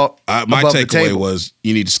sure it was all my takeaway was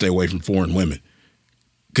you need to stay away from foreign women.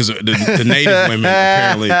 Because the native women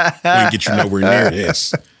apparently wouldn't get you nowhere near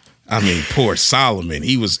this. I mean, poor Solomon.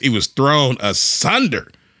 He was thrown asunder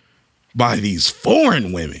by these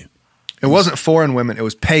foreign women. It wasn't foreign women. It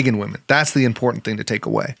was pagan women. That's the important thing to take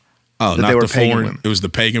away. Oh, not the foreign women. It was the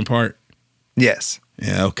pagan part? Yes.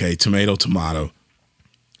 Yeah, okay. Tomato.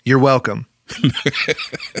 You're welcome.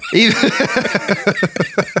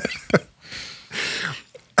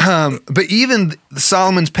 But even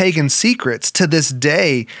Solomon's pagan secrets to this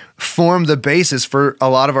day form the basis for a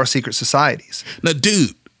lot of our secret societies. Now,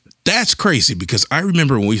 dude, that's crazy because I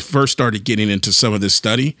remember when we first started getting into some of this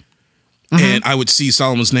study and I would see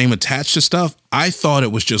Solomon's name attached to stuff. I thought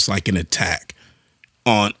it was just like an attack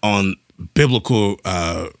on biblical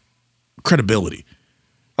credibility.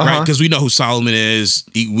 Right, because we know who Solomon is.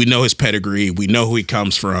 We know his pedigree. We know who he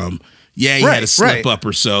comes from. Yeah, he had a slip up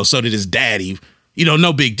or so. So did his daddy.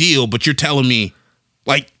 No big deal. But you're telling me,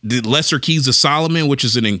 like, the Lesser Keys of Solomon, which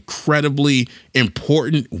is an incredibly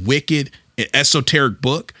important, wicked, esoteric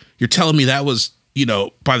book, you're telling me that was,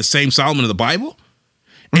 by the same Solomon of the Bible?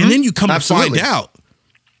 And then you come to find out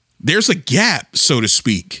there's a gap, so to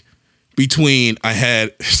speak, between I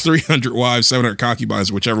had 300 wives, 700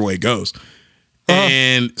 concubines, whichever way it goes.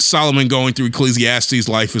 And Solomon going through Ecclesiastes,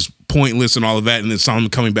 life is pointless and all of that, and then Solomon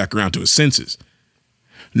coming back around to his senses.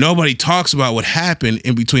 Nobody talks about what happened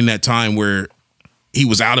in between that time where he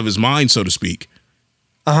was out of his mind, so to speak,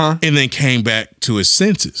 and then came back to his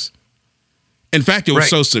senses. In fact, it was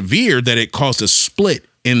so severe that it caused a split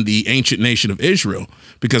in the ancient nation of Israel,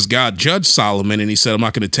 because God judged Solomon and he said, I'm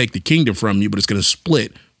not going to take the kingdom from you, but it's going to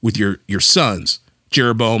split with your sons,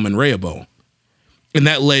 Jeroboam and Rehoboam. And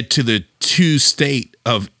that led to the two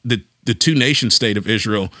nation state of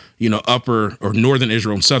Israel, upper or northern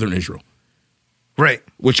Israel and southern Israel. Right.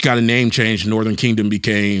 Which got a name change. Northern kingdom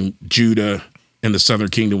became Judah and the southern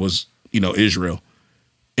kingdom was, Israel.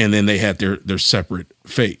 And then they had their separate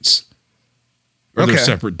fates or their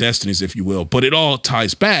separate destinies, if you will. But it all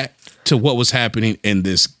ties back to what was happening in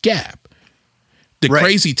this gap. The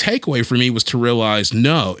crazy takeaway for me was to realize,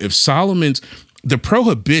 no, if the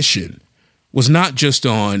prohibition was not just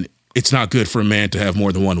on, it's not good for a man to have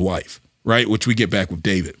more than one wife, right? Which we get back with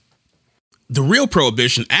David. The real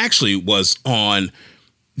prohibition actually was on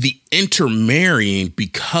the intermarrying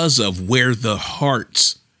because of where the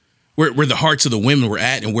hearts of the women were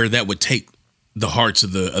at and where that would take the hearts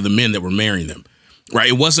of the men that were marrying them, right?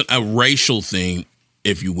 It wasn't a racial thing,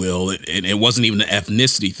 if you will, and it wasn't even an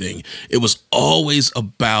ethnicity thing. It was always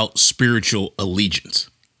about spiritual allegiance,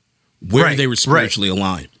 where they were spiritually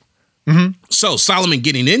aligned. Mm-hmm. So Solomon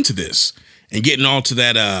getting into this and getting all to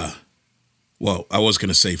that, I was going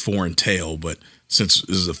to say foreign tale, but since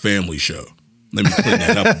this is a family show, let me clean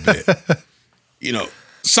that up a bit.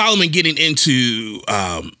 Solomon getting into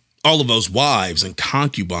all of those wives and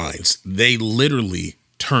concubines, they literally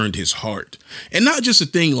turned his heart. And not just a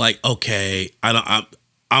thing like, okay,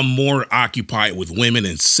 I'm more occupied with women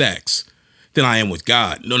and sex than I am with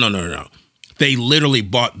God. No. They literally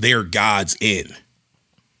brought their gods in.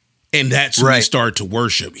 And that's who they started to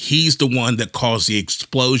worship. He's the one that caused the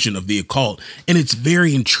explosion of the occult. And it's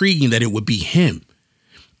very intriguing that it would be him.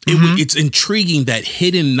 It's intriguing that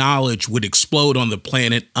hidden knowledge would explode on the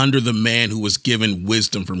planet under the man who was given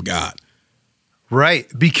wisdom from God. Right,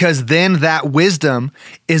 because then that wisdom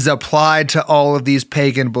is applied to all of these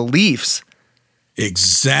pagan beliefs.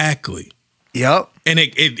 Exactly. Yep. And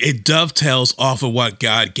it dovetails off of what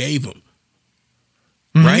God gave him.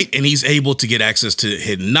 Mm-hmm. Right. And he's able to get access to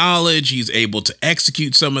hidden knowledge. He's able to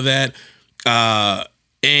execute some of that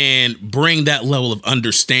and bring that level of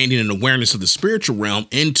understanding and awareness of the spiritual realm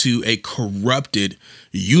into a corrupted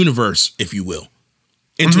universe, if you will,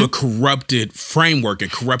 into a corrupted framework, a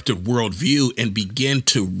corrupted worldview, and begin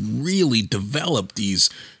to really develop these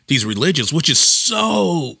religions, which is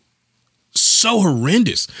so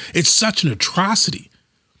horrendous. It's such an atrocity.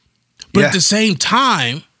 But at the same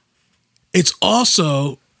time, it's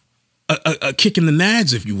also a kick in the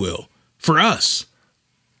nads, if you will, for us.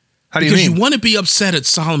 How do you mean? Because you want to be upset at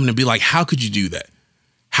Solomon and be like, how could you do that?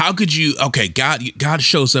 How could you? Okay, God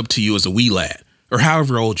shows up to you as a wee lad or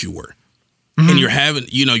however old you were. And you're having,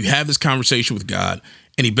 you have this conversation with God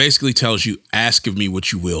and he basically tells you, ask of me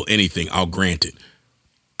what you will, anything, I'll grant it.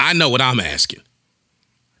 I know what I'm asking.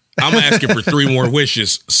 I'm asking for 3 more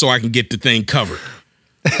wishes so I can get the thing covered.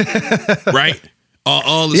 Right?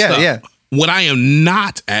 All the stuff. Yeah. What I am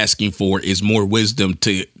not asking for is more wisdom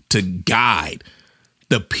to guide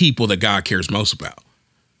the people that God cares most about.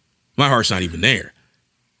 My heart's not even there.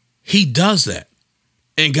 He does that.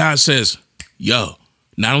 And God says, yo,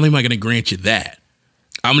 not only am I going to grant you that,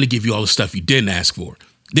 I'm going to give you all the stuff you didn't ask for.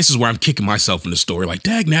 This is where I'm kicking myself in the story. Like,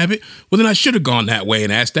 dag nabbit, well, then I should have gone that way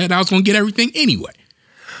and asked that. I was going to get everything anyway.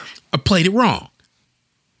 I played it wrong.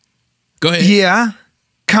 Go ahead. Yeah,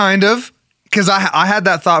 kind of. Because I had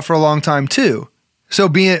that thought for a long time too. So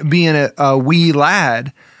being a wee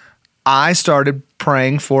lad, I started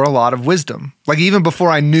praying for a lot of wisdom. Like even before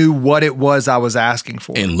I knew what it was I was asking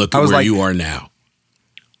for. And look at where you are now.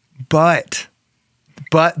 But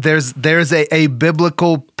there's a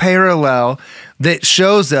biblical parallel that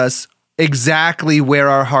shows us exactly where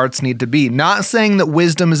our hearts need to be. Not saying that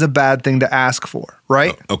wisdom is a bad thing to ask for,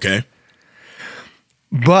 right? Okay.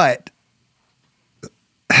 But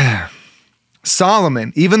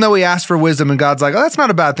Solomon, even though he asked for wisdom and God's like, oh, that's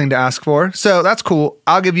not a bad thing to ask for. So that's cool.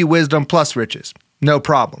 I'll give you wisdom plus riches. No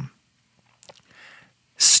problem.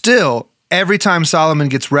 Still, every time Solomon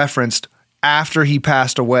gets referenced after he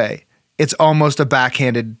passed away, it's almost a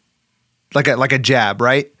backhanded, like a jab,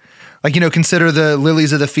 right? Like, consider the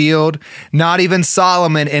lilies of the field. Not even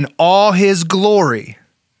Solomon in all his glory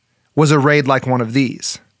was arrayed like one of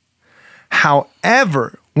these.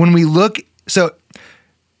 However, when we look, so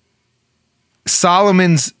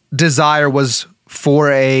Solomon's desire was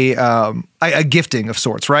for a gifting of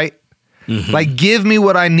sorts, right? Mm-hmm. Like, give me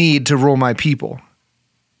what I need to rule my people.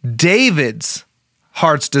 David's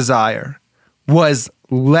heart's desire was,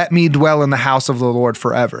 let me dwell in the house of the Lord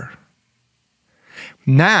forever.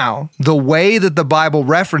 Now, the way that the Bible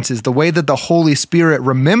references, the way that the Holy Spirit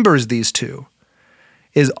remembers these two,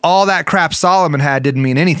 is all that crap Solomon had didn't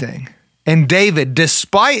mean anything. And David,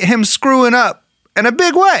 despite him screwing up in a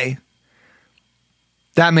big way,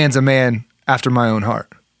 that man's a man after my own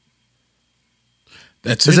heart.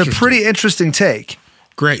 It's a pretty interesting take.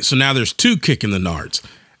 Great. So now there's two kicking the nards.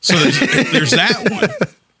 So there's that one.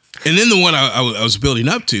 And then the one I was building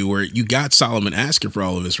up to, where you got Solomon asking for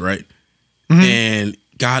all of this, right? Mm-hmm. And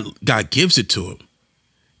God gives it to him.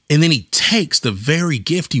 And then he takes the very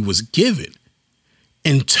gift he was given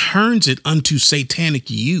and turns it unto satanic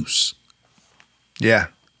use. Yeah.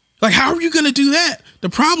 Like, how are you going to do that? The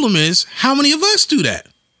problem is, how many of us do that?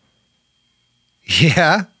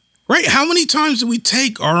 Yeah. Right? How many times do we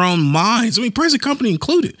take our own minds? I mean, present company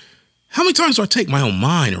included. How many times do I take my own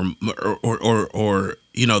mind or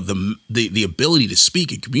you know, the ability to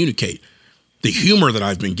speak and communicate, the humor that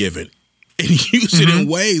I've been given, and use it in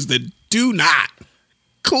ways that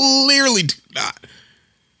clearly do not,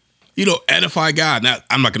 you know, edify God? Now,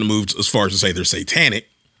 I'm not going to move as far as to say they're satanic,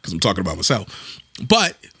 because I'm talking about myself.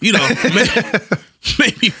 But, you know,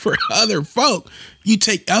 maybe for other folk, you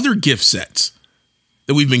take other gift sets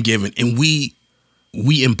that we've been given and we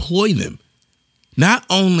employ them, not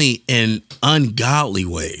only in ungodly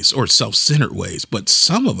ways or self-centered ways, but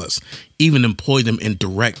some of us even employ them in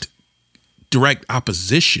direct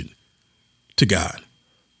opposition to God.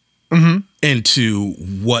 Mm-hmm. And to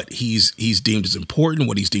what he's deemed as important,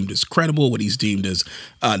 what he's deemed as credible, what he's deemed as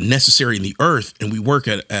necessary in the earth. And we work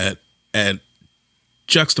at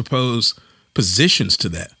juxtapose positions to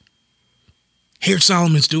that. Here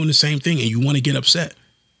Solomon's doing the same thing, and you want to get upset.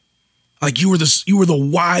 Like, you were the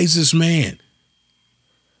wisest man.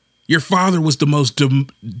 Your father was the most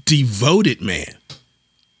devoted man.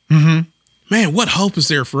 Mm-hmm. Man, what hope is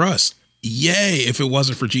there for us? Yay, if it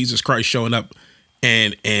wasn't for Jesus Christ showing up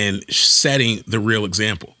and setting the real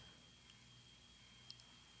example.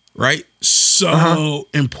 Right? So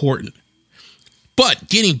important. But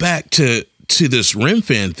getting back to this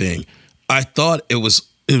Remphan thing, I thought it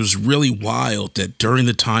was really wild that during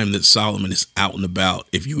the time that Solomon is out and about,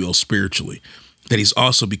 if you will, spiritually, that he's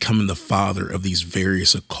also becoming the father of these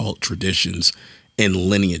various occult traditions and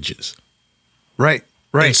lineages. Right.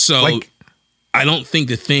 And so I don't think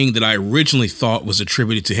the thing that I originally thought was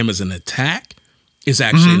attributed to him as an attack is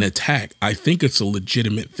actually an attack. I think it's a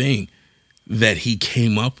legitimate thing that he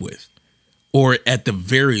came up with, or at the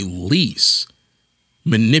very least,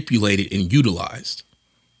 manipulated and utilized.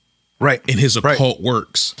 Right. In his occult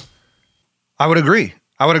works. I would agree.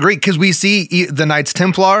 Because we see the Knights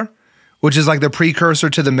Templar, which is like the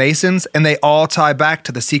precursor to the Masons, and they all tie back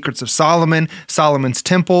to the secrets of Solomon, Solomon's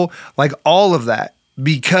temple, like all of that.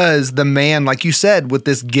 Because the man, like you said, with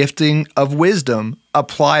this gifting of wisdom,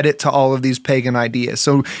 applied it to all of these pagan ideas.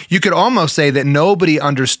 So you could almost say that nobody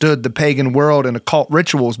understood the pagan world and occult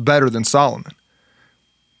rituals better than Solomon.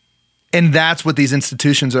 And that's what these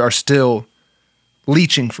institutions are still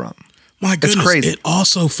leeching from. My goodness, it's crazy. It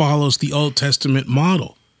also follows the Old Testament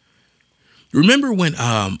model. Remember when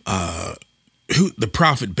the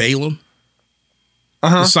prophet Balaam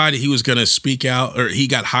decided he was going to speak out, or he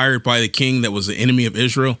got hired by the king that was the enemy of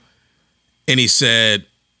Israel, and he said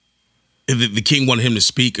the king wanted him to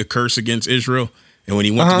speak a curse against Israel, and when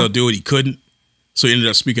he went to go do it, he couldn't, so he ended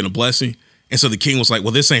up speaking a blessing. And so the king was like,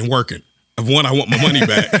 well, this ain't working. One, I want my money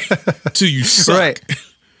back. Two, you suck.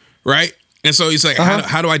 Right? And so he's like,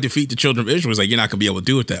 how do I defeat the children of Israel? He's like, you're not going to be able to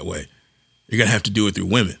do it that way. You're going to have to do it through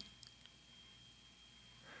women.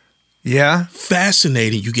 Yeah.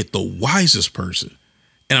 Fascinating. You get the wisest person.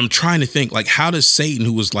 And I'm trying to think, like, how does Satan,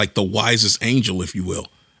 who was like the wisest angel, if you will,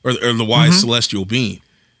 or the wise celestial being,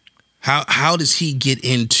 how does he get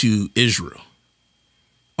into Israel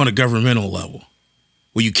on a governmental level?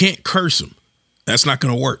 Well, you can't curse them. That's not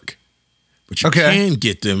going to work. But you can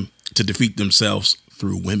get them to defeat themselves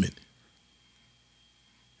through women.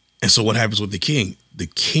 And so what happens with the king? The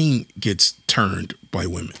king gets turned by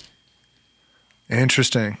women.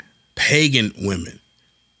 Interesting. Pagan women.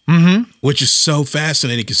 Which is so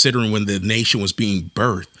fascinating, considering when the nation was being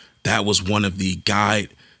birthed, that was one of the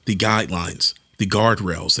guidelines, the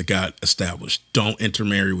guardrails that got established. Don't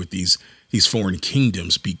intermarry with these foreign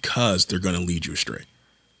kingdoms because they're going to lead you astray.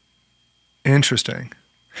 Interesting.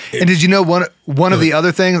 And did you know one of the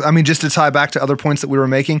other things, I mean, just to tie back to other points that we were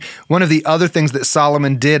making, one of the other things that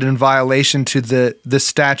Solomon did in violation to the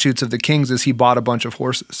statutes of the kings is he bought a bunch of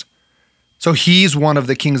horses. So he's one of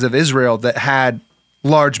the kings of Israel that had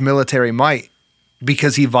large military might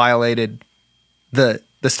because he violated the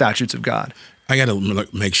statutes of God. I got to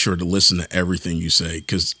make sure to listen to everything you say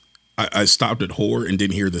because I stopped at whore and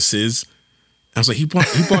didn't hear the sizz. I was like, he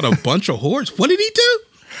bought a bunch of whores. What did he do?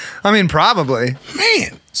 I mean, probably.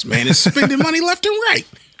 Man, this man is spending money left and right.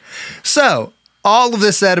 So all of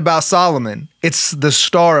this said about Solomon, it's the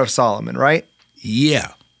Star of Solomon, right?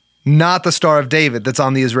 Yeah. Not the Star of David that's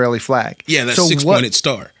on the Israeli flag. Yeah, that six-pointed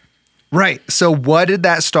star. Right. So what did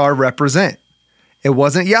that star represent? It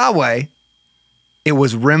wasn't Yahweh. It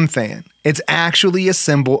was Remphan. It's actually a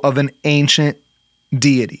symbol of an ancient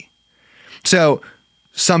deity. So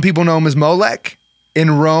some people know him as Molech.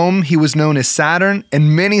 In Rome, he was known as Saturn,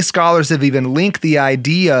 and many scholars have even linked the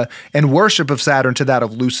idea and worship of Saturn to that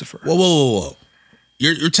of Lucifer. Whoa.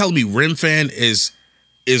 You're telling me Remphan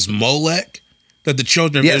is Molech that the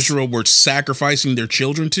children of Israel were sacrificing their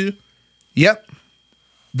children to? Yep.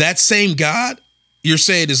 That same God, you're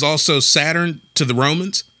saying, is also Saturn to the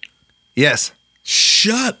Romans? Yes.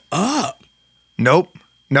 Shut up. Nope.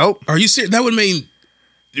 Are you serious? That would mean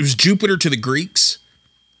it was Jupiter to the Greeks?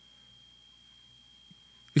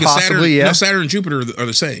 Because Possibly, yeah. Saturn and Jupiter are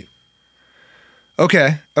the same.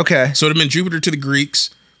 Okay. So it would have been Jupiter to the Greeks,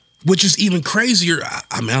 which is even crazier.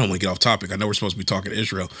 I don't want to get off topic. I know we're supposed to be talking to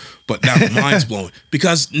Israel, but now my mind's blowing.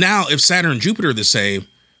 Because now if Saturn and Jupiter are the same,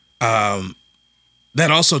 that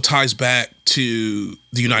also ties back to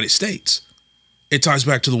the United States. It ties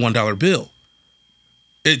back to the $1 bill.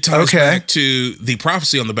 It ties back to the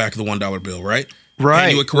prophecy on the back of the $1 bill, right? Right.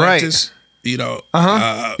 And you would correct us, you know.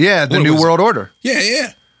 Yeah, the New World Order.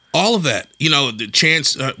 Yeah. All of that. You know, the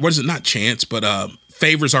chance, what is it? Not chance, but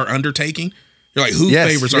favors our undertaking. You're like, who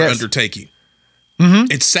favors our undertaking?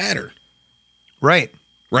 Mm-hmm. It's Saturn. Right.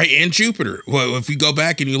 And Jupiter. Well, if you go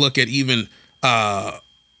back and you look at even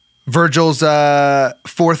Virgil's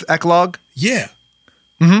fourth eclogue. Yeah.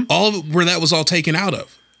 Mm-hmm. All of it, where that was all taken out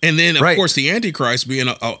of. And then, of course, the Antichrist being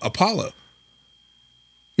Apollo.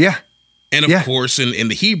 Yeah. And, of course, in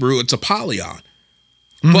the Hebrew, it's Apollyon.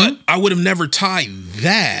 Mm-hmm. But I would have never tied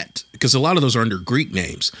that, because a lot of those are under Greek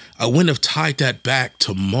names. I wouldn't have tied that back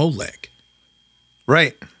to Molech.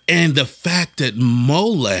 Right. And the fact that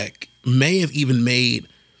Molech may have even made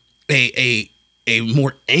a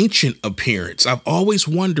more ancient appearance. I've always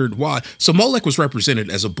wondered why. So Molech was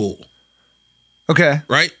represented as a bull. Okay.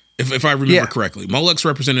 Right? If I remember correctly. Molech's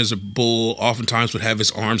represented as a bull, oftentimes would have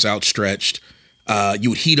his arms outstretched. You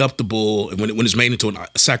would heat up the bull, and when it's made into a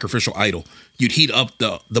sacrificial idol, you'd heat up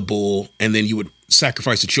the bull, and then you would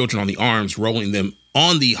sacrifice the children on the arms, rolling them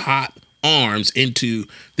on the hot arms into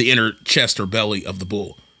the inner chest or belly of the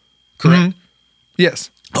bull. Correct? Mm-hmm.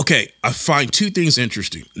 Yes. Okay, I find two things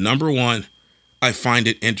interesting. Number one, I find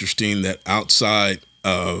it interesting that outside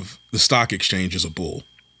of the stock exchange is a bull.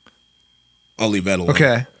 I'll leave that alone.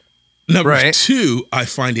 Okay. Number two, I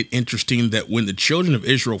find it interesting that when the children of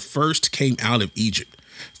Israel first came out of Egypt,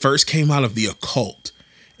 first came out of the occult,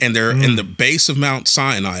 and they're in the base of Mount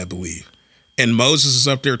Sinai, I believe, and Moses is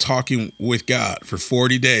up there talking with God for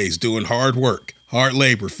 40 days, doing hard work, hard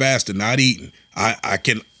labor, fasting, not eating.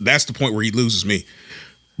 That's the point where he loses me.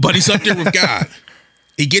 But he's up there with God.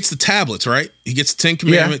 He gets the tablets, right? He gets the 10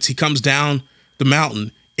 Commandments. Yeah. He comes down the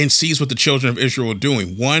mountain and sees what the children of Israel are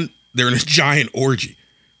doing. One, they're in a giant orgy,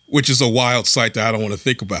 which is a wild sight that I don't want to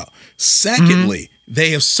think about. Secondly,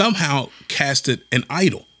 they have somehow casted an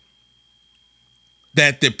idol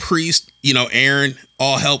that the priest, Aaron,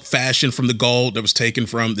 all helped fashion from the gold that was taken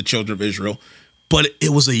from the children of Israel. But it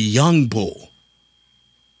was a young bull.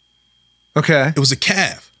 Okay. It was a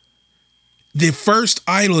calf. The first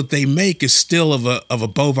idol that they make is still of a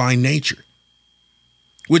bovine nature,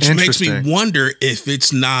 which makes me wonder if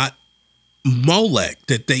it's not Molech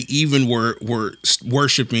that they even were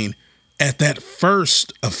worshiping at that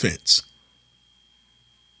first offense.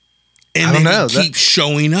 And they keep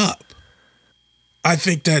showing up. I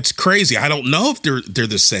think that's crazy. I don't know if they're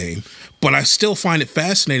the same, but I still find it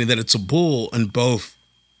fascinating that it's a bull in both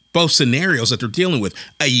scenarios that they're dealing with.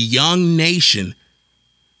 A young nation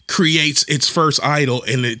creates its first idol,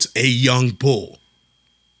 and it's a young bull.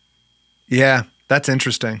 Yeah. That's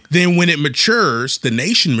interesting. Then when it matures, the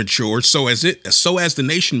nation matures. So as the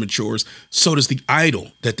nation matures, so does the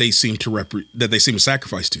idol that they seem to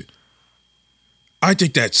sacrifice to. I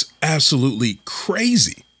think that's absolutely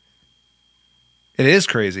crazy. It is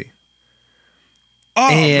crazy.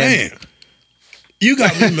 Oh man, you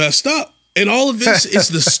got me messed up. And all of this is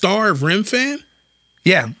the Star of Remphan?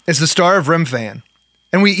 Yeah, it's the Star of Remphan.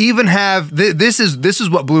 And we even have, this is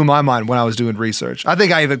what blew my mind when I was doing research. I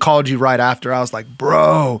think I even called you right after. I was like,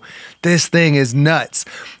 bro, this thing is nuts.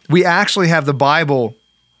 We actually have the Bible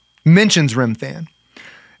mentions Remphan.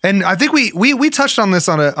 And I think we touched on this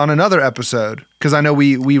on another episode, because I know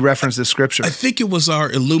we referenced this scripture. I think it was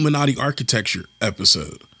our Illuminati architecture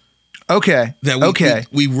episode. Okay.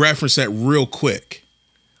 We referenced that real quick.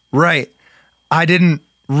 Right. I didn't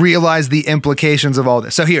realize the implications of all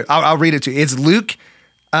this. So here, I'll read it to you. It's Luke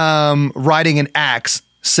writing in Acts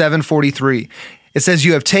 7:43. It says,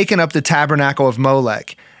 "You have taken up the tabernacle of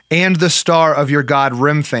Molech and the star of your god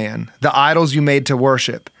Remphan, the idols you made to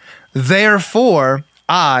worship. Therefore,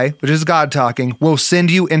 I," which is God talking, "will send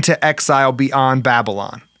you into exile beyond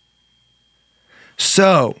Babylon."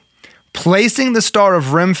 So, placing the star of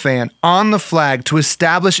Remphan on the flag to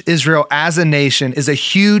establish Israel as a nation is a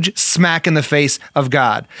huge smack in the face of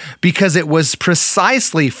God, because it was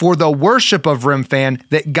precisely for the worship of Remphan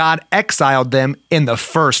that God exiled them in the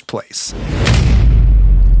first place.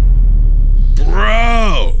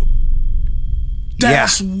 Bro,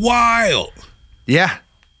 that's wild. Yeah,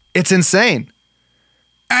 it's insane.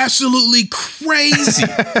 Absolutely crazy.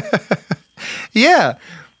 Yeah.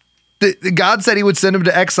 God said he would send him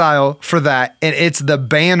to exile for that, and it's the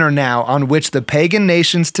banner now on which the pagan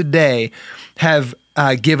nations today have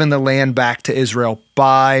given the land back to Israel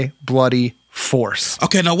by bloody force.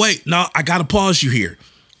 Okay, now wait. No, I got to pause you here,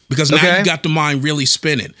 because now you got the mind really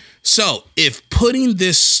spinning. So if putting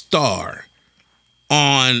this star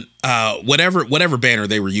on whatever banner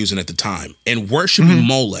they were using at the time and worshiping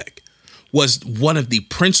Molech was one of the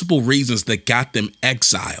principal reasons that got them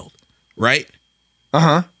exiled, right?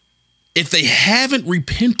 Uh-huh. If they haven't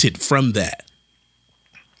repented from that,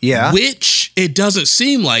 yeah, which it doesn't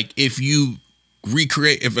seem like if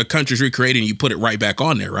a country's recreated and you put it right back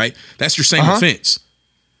on there, right? That's your same offense.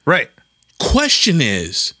 Right. Question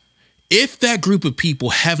is, if that group of people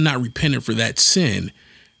have not repented for that sin,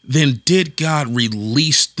 then did God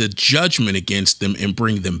release the judgment against them and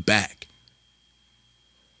bring them back?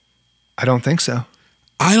 I don't think so.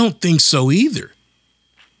 I don't think so either.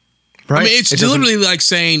 Right. I mean, it's literally like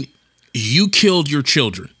saying, you killed your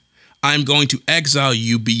children. I'm going to exile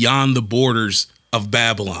you beyond the borders of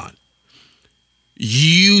Babylon.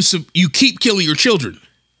 You keep killing your children,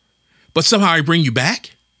 but somehow I bring you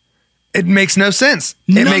back? It makes no sense.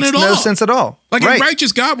 It makes no sense at all. Like a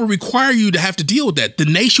righteous God would require you to have to deal with that. The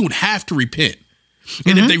nation would have to repent.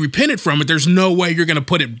 And if they repented from it, there's no way you're going to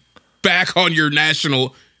put it back on your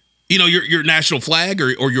national, your national flag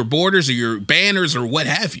or your borders or your banners or what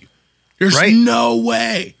have you. There's no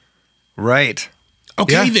way. Right.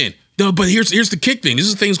 Okay, then. No, but here's the kick thing. This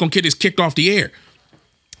is the thing that's going to get this kicked off the air.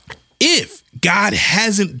 If God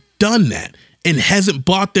hasn't done that and hasn't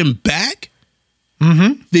bought them back,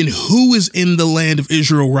 then who is in the land of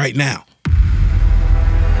Israel right now?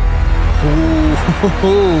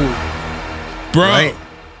 Bro,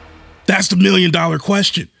 that's the $1 million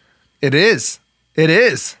question. It is. It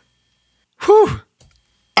is. Whew.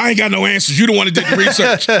 I ain't got no answers. You don't want to do the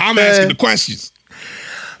research. I'm asking the questions.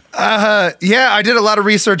 Yeah, I did a lot of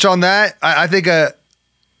research on that. I think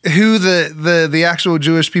who the actual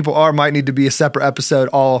Jewish people are might need to be a separate episode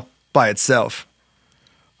all by itself.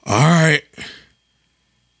 All right.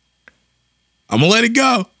 I'm gonna let it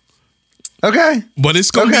go. Okay. But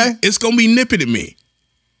it's gonna be nipping at me.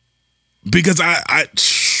 Because I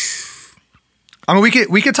mean,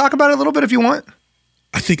 we could talk about it a little bit if you want.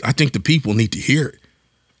 I think the people need to hear it.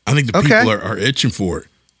 I think the people are itching for it.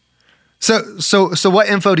 So what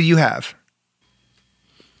info do you have?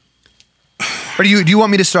 Or do you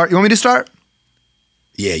want me to start? You want me to start?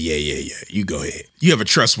 Yeah. You go ahead. You have a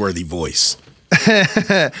trustworthy voice.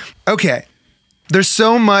 Okay. There's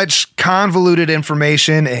so much convoluted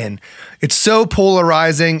information, and it's so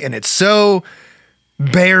polarizing, and it's so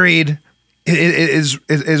buried. It is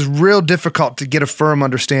real difficult to get a firm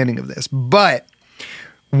understanding of this. But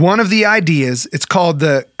one of the ideas, it's called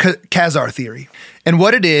the Khazar theory. And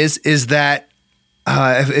what it is that,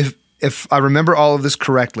 if I remember all of this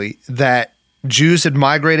correctly, that Jews had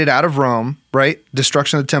migrated out of Rome, right?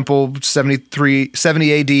 Destruction of the temple,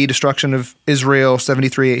 70 AD, destruction of Israel,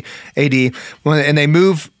 73 AD. And they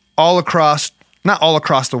move not all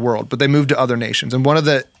across the world, but they moved to other nations. And one of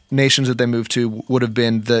the nations that they moved to would have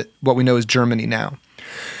been what we know as Germany now.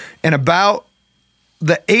 And about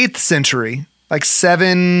the 8th century, like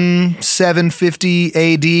 750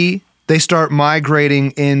 AD, they start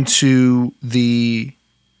migrating into the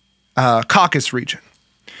Caucasus region.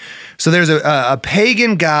 So there's a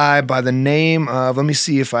pagan guy by the name of, let me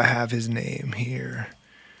see if I have his name here.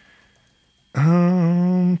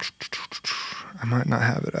 I might not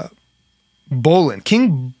have it up. Bolin.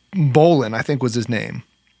 King Bolin, I think was his name.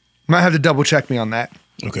 Might have to double check me on that.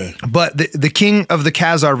 Okay. But the king of the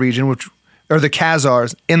Khazar region, or the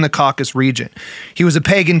Khazars in the Caucasus region, he was a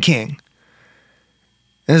pagan king.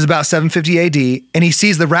 And it's about 750 AD, and he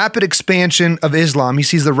sees the rapid expansion of Islam. He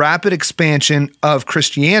sees the rapid expansion of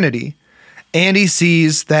Christianity, and he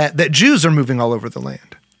sees that Jews are moving all over the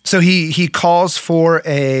land. So he calls for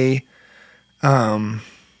a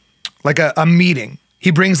meeting.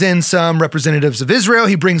 He brings in some representatives of Israel.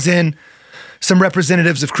 He brings in some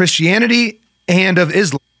representatives of Christianity and of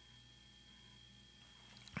Islam.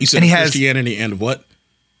 You said Christianity and what?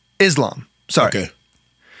 Islam. Sorry. Okay.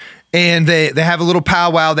 And they have a little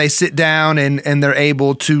powwow. They sit down and they're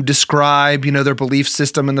able to describe, their belief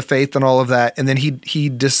system and the faith and all of that. And then he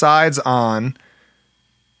decides on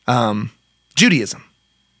Judaism.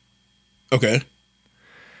 Okay.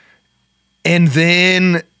 And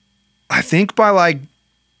then I think by like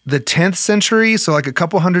the 10th century, so like a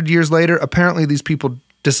couple hundred years later, apparently these people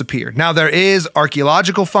disappeared. Now there is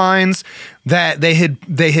archaeological finds that they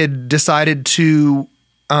had decided to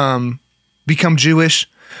become Jewish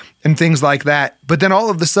and things like that. But then all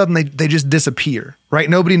of a sudden they just disappear, right?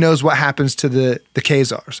 Nobody knows what happens to the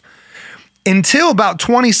Khazars. Until about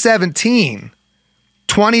 2017,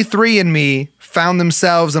 23andMe found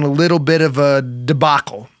themselves in a little bit of a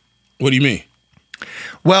debacle. What do you mean?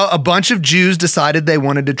 Well, a bunch of Jews decided they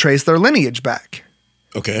wanted to trace their lineage back.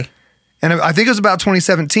 Okay. And I think it was about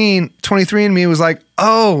 2017, 23andMe was like,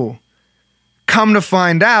 oh, come to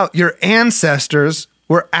find out your ancestors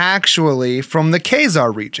were actually from the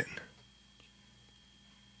Khazar region.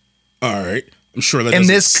 All right. I'm sure that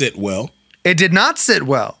doesn't sit well. It did not sit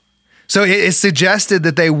well. So it suggested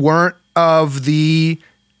that they weren't of the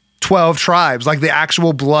 12 tribes, like the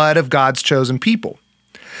actual blood of God's chosen people.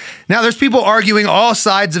 Now, there's people arguing all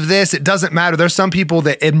sides of this. It doesn't matter. There's some people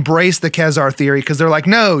that embrace the Khazar theory because they're like,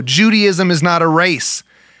 no, Judaism is not a race.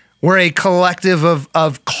 We're a collective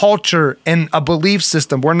of culture and a belief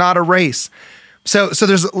system. We're not a race. So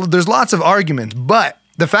there's lots of arguments. But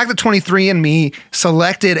the fact that 23andMe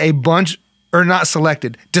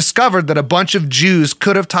discovered that a bunch of Jews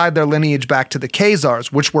could have tied their lineage back to the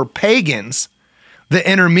Khazars, which were pagans that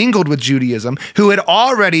intermingled with Judaism, who had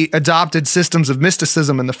already adopted systems of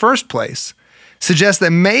mysticism in the first place, suggests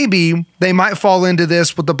that maybe they might fall into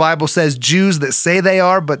this, what the Bible says, Jews that say they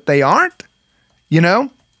are, but they aren't.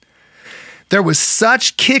 There was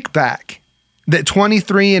such kickback that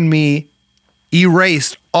 23andMe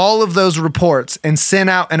erased all of those reports and sent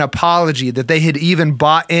out an apology that they had even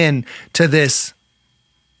bought in to this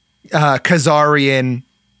Khazarian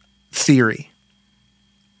theory.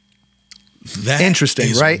 That interesting,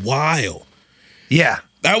 is right? Wild. Yeah.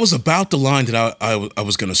 That was about the line that I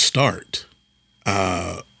was going to start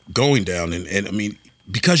going down. And I mean,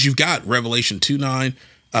 because you've got Revelation 2:9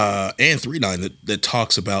 and 3:9 that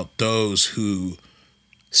talks about those who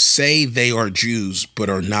say they are Jews but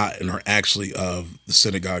are not and are actually of the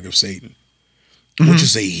synagogue of Satan, which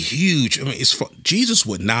is a huge, Jesus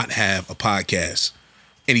would not have a podcast,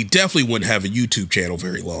 and he definitely wouldn't have a YouTube channel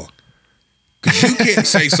very long. Because you can't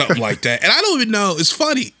say something like that. And I don't even know. It's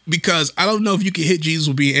funny because I don't know if you can hit Jesus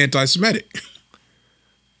with being anti-Semitic.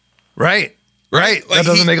 Right. Like that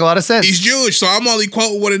doesn't make a lot of sense. He's Jewish, so I'm only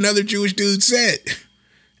quoting what another Jewish dude said.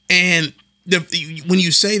 And when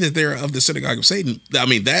you say that they're of the synagogue of Satan, I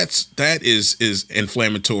mean, that is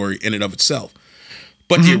inflammatory in and of itself.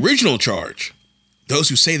 But the original charge, those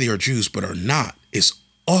who say they are Jews but are not, is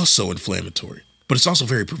also inflammatory. But it's also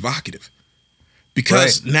very provocative.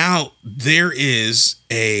 Because now there is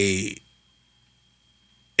a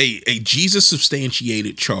Jesus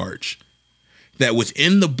substantiated charge that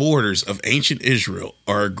within the borders of ancient Israel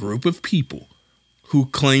are a group of people who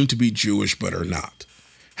claim to be Jewish but are not.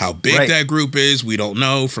 How big that group is, we don't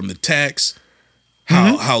know from the text.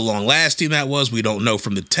 How long lasting that was, we don't know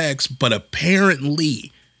from the text. But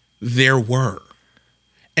apparently there were.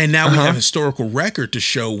 And now we have historical record to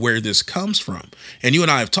show where this comes from. And you and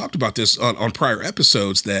I have talked about this on prior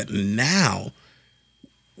episodes, that now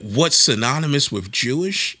what's synonymous with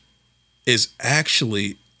Jewish is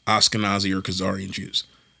actually Ashkenazi or Khazarian Jews.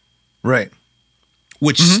 Right.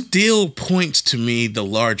 Which still points to me the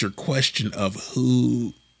larger question of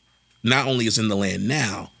who not only is in the land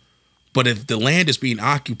now, but if the land is being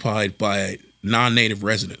occupied by non-native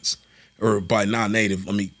residents, or by non-native,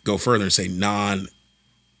 let me go further and say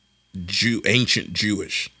ancient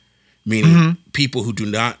Jewish, meaning people who do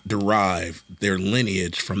not derive their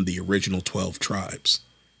lineage from the original 12 tribes,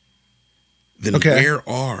 then where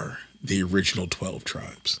are the original 12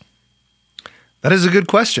 tribes? That is a good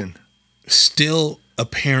question. Still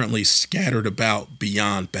apparently scattered about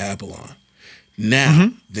beyond Babylon.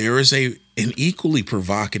 Now, there is an equally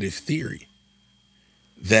provocative theory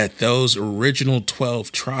that those original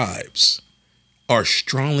 12 tribes are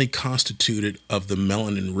strongly constituted of the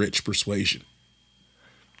melanin-rich persuasion.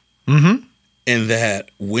 And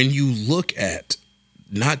that when you look at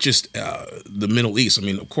not just the Middle East, I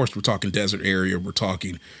mean, of course, we're talking desert area, we're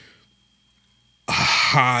talking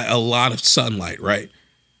a lot of sunlight, right?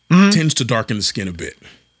 Tends to darken the skin a bit.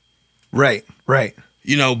 Right.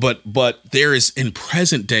 You know, but there is, in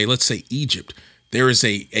present day, let's say Egypt, there is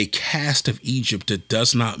a caste of Egypt that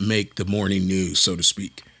does not make the morning news, so to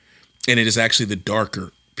speak. And it is actually the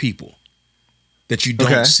darker people that you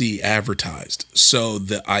don't see advertised. So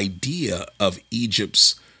the idea of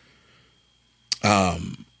Egypt's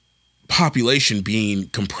population being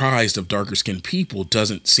comprised of darker skinned people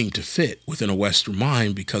doesn't seem to fit within a Western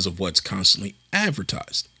mind because of what's constantly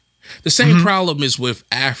advertised. The same problem is with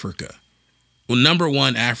Africa. Well, number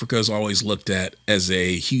one, Africa is always looked at as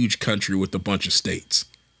a huge country with a bunch of states.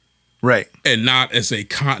 Right. And not as a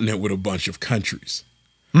continent with a bunch of countries.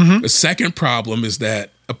 The second problem is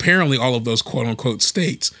that apparently all of those quote unquote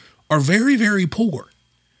states are very, very poor.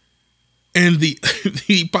 And the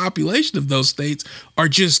population of those states are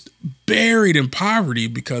just buried in poverty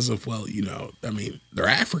because of, well, you know, I mean, they're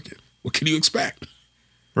African. What can you expect?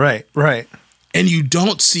 Right. And you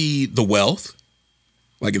don't see the wealth,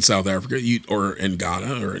 like in South Africa or in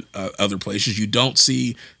Ghana or in other places. You don't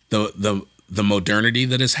see the modernity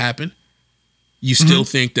that has happened. You still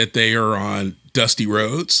think that they are on dusty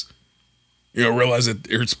roads. You know, realize that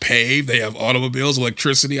it's paved. They have automobiles,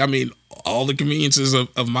 electricity. I mean, all the conveniences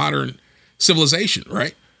of modern civilization,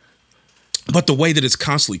 right? But the way that it's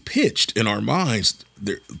constantly pitched in our minds,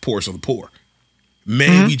 the poorest of the poor,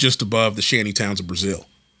 maybe just above the shanty towns of Brazil.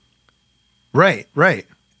 Right.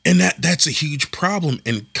 And that's a huge problem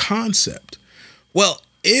in concept. Well,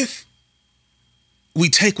 if we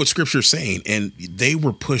take what Scripture is saying, and they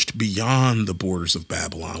were pushed beyond the borders of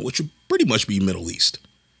Babylon, which would pretty much be Middle East,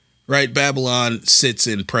 right? Babylon sits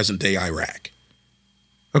in present-day Iraq.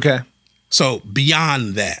 Okay. So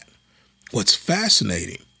beyond that, what's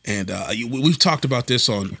fascinating, and we've talked about this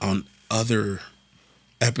on other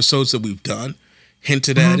episodes that we've done,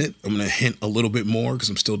 hinted at it. I'm going to hint a little bit more because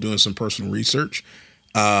I'm still doing some personal research.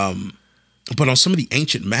 But on some of the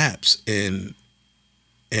ancient maps in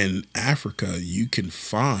Africa, you can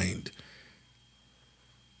find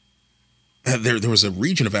there was a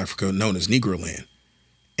region of Africa known as Negro Land.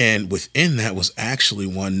 And within that was actually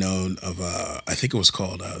one known of, I think it was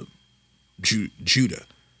called Judah.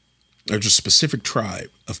 There's a specific tribe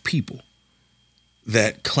of people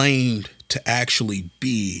that claimed to actually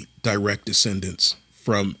be direct descendants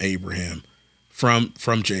from Abraham, from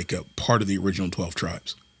Jacob, part of the original 12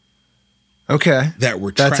 tribes. Okay. That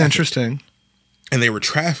were That's interesting. And they were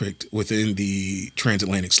trafficked within the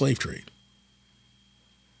transatlantic slave trade.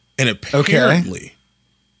 And apparently,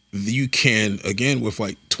 you can, again, with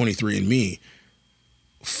like 23andMe,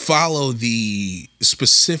 follow the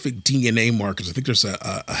specific DNA markers. I think there's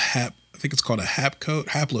I think it's called a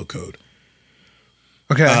haplocode.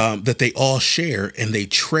 Okay. That they all share, and they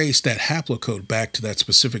trace that haplocode back to that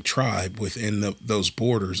specific tribe within those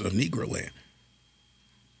borders of Negro Land.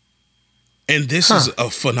 And this is a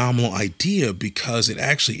phenomenal idea because it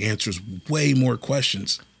actually answers way more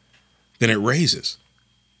questions than it raises.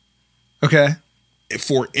 Okay.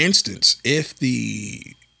 For instance, if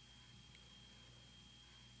the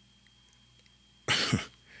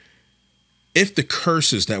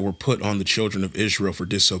curses that were put on the children of Israel for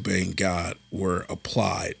disobeying God were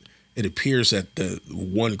applied, it appears that the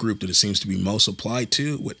one group that it seems to be most applied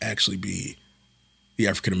to would actually be the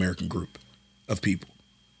African American group of people.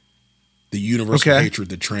 The universal hatred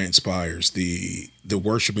that transpires, the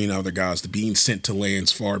worshiping of other gods, the being sent to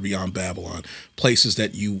lands far beyond Babylon, places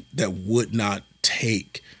that would not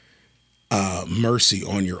take mercy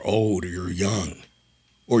on your old or your young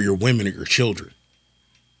or your women or your children.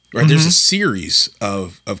 Right? There's a series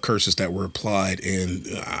of curses that were applied in,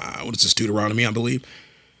 what is this, Deuteronomy, I believe.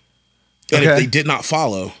 And if they did not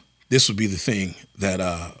follow, this would be the thing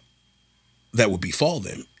that would befall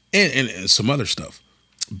them, and some other stuff.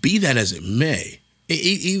 Be that as it may,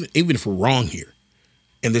 even if we're wrong here,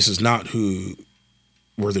 and this is not who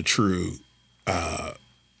were the true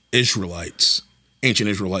Israelites, ancient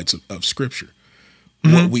Israelites of Scripture,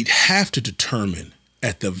 what we'd have to determine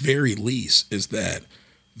at the very least is that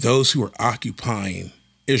those who are occupying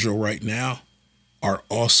Israel right now are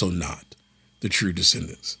also not the true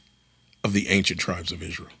descendants of the ancient tribes of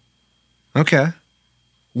Israel. Okay.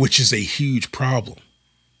 Which is a huge problem.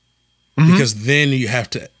 Because then you have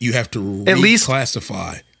to at least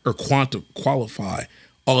classify or qualify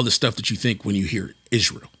all of the stuff that you think when you hear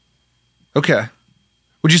Israel. Okay.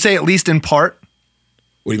 Would you say at least in part?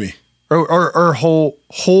 What do you mean? Or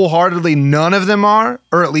wholeheartedly none of them are,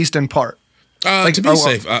 or at least in part? To be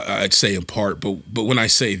safe, I'd say in part, but when I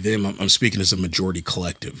say them, I'm speaking as a majority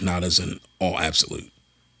collective, not as an all absolute.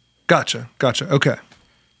 Gotcha. Okay.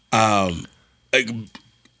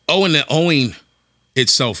 Owing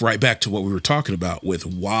itself right back to what we were talking about with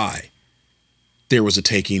why there was a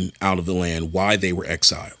taking out of the land, why they were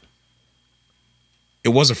exiled. It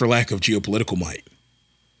wasn't for lack of geopolitical might.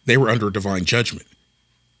 They were under divine judgment.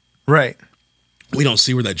 Right. We don't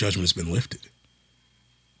see where that judgment has been lifted.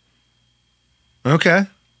 Okay.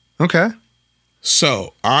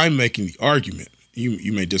 So I'm making the argument.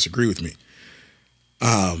 You may disagree with me,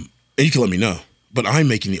 and you can let me know. But I'm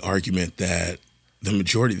making the argument that the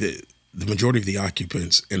majority of the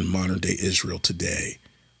occupants in modern day Israel today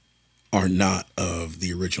are not of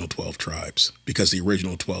the original 12 tribes, because the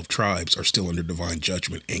original 12 tribes are still under divine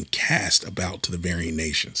judgment and cast about to the varying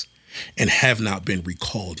nations and have not been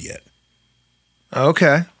recalled yet.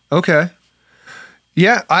 Okay.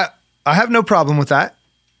 Yeah, I have no problem with that.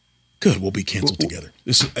 Good, we'll be canceled together.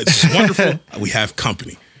 This is wonderful. We have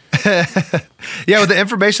company. Yeah, with the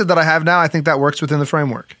information that I have now, I think that works within the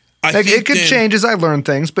framework. It could change as I learn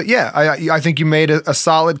things, but yeah, I think you made a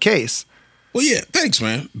solid case. Well, yeah, thanks,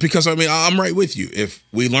 man. Because, I mean, I'm right with you. If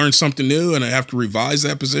we learn something new and I have to revise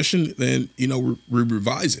that position, then, we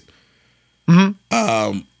revise it.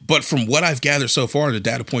 Mm-hmm. But from what I've gathered so far and the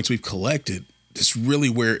data points we've collected, it's really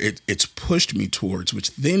where it's pushed me towards,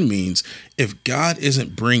 which then means if God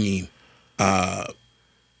isn't bringing the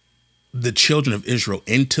children of Israel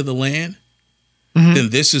into the land, then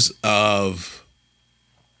this is of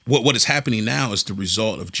what is happening now is the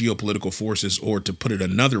result of geopolitical forces, or to put it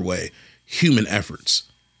another way, human efforts.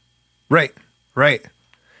 Right.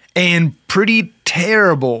 And pretty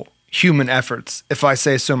terrible human efforts, if I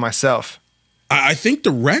say so myself. I think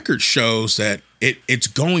the record shows that it's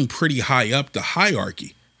going pretty high up the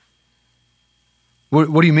hierarchy. What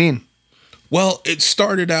do you mean? Well, it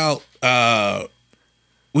started out,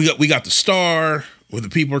 we got the star where the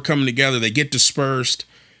people are coming together. They get dispersed.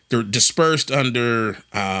 They're dispersed under,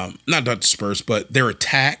 not dispersed, but they're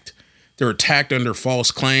attacked. They're attacked under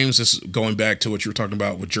false claims. This is going back to what you were talking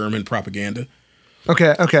about with German propaganda.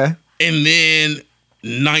 Okay. And then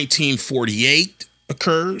 1948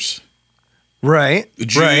 occurs. Right.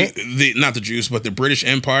 Not the Jews, but the British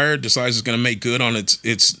Empire decides it's going to make good on its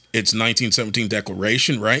 1917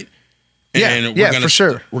 declaration, right? And for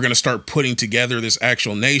sure. We're going to start putting together this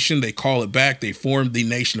actual nation. They call it back. They formed the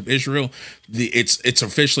nation of Israel. It's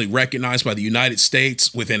officially recognized by the United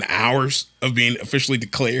States within hours of being officially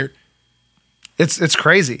declared. It's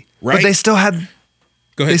crazy, right? But they still had.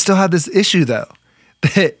 Go ahead. They still had this issue though,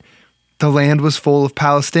 that the land was full of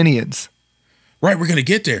Palestinians. Right, we're going to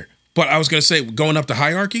get there. But I was going to say, going up the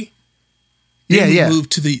hierarchy. We move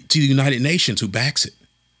to the United Nations, who backs it.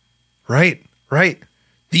 Right.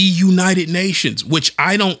 The United Nations, which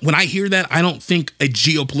when I hear that, I don't think a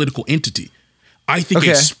geopolitical entity. I think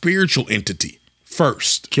a spiritual entity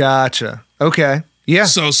first. Gotcha. Okay. Yeah.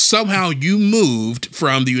 So somehow you moved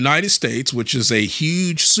from the United States, which is a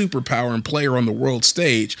huge superpower and player on the world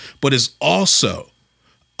stage, but is also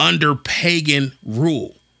under pagan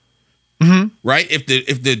rule. Mm-hmm. Right? If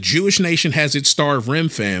the Jewish nation has its star of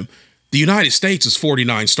Remphan, the United States is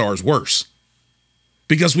 49 stars worse.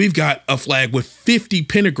 Because we've got a flag with 50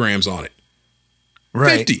 pentagrams on it.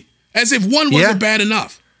 Right. 50. As if one wasn't bad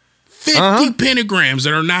enough. 50 pentagrams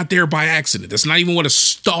that are not there by accident. That's not even what a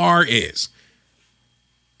star is.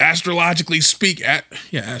 Astrologically speak,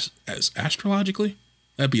 as astrologically?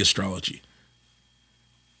 That'd be astrology.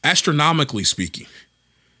 Astronomically speaking.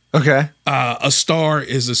 Okay. A star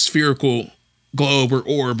is a spherical globe or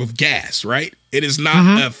orb of gas, right? It is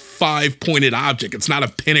not a 5-pointed object. It's not a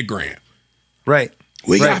pentagram. Right.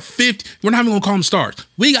 We got 50. We're not even going to call them stars.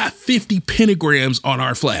 We got 50 pentagrams on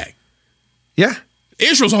our flag. Yeah.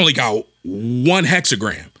 Israel's only got one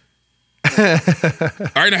hexagram.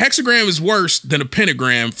 All right, a hexagram is worse than a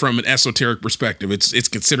pentagram from an esoteric perspective. It's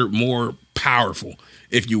considered more powerful,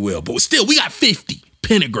 if you will. But still, we got 50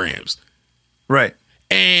 pentagrams. Right.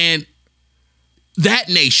 And that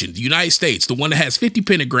nation, the United States, the one that has 50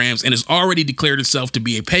 pentagrams and has already declared itself to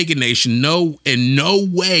be a pagan nation, in no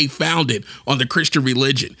way founded on the Christian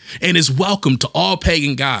religion, and is welcome to all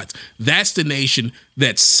pagan gods. That's the nation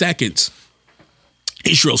that seconds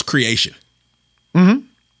Israel's creation. Mm-hmm.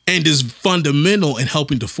 And is fundamental in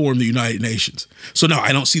helping to form the United Nations. So no,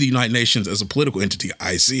 I don't see the United Nations as a political entity.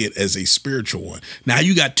 I see it as a spiritual one. Now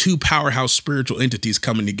you got two powerhouse spiritual entities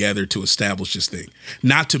coming together to establish this thing.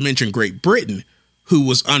 Not to mention Great Britain, who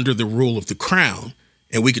was under the rule of the crown,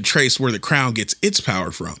 and we could trace where the crown gets its power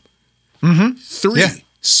from. Mm-hmm. 3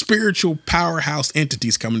 spiritual powerhouse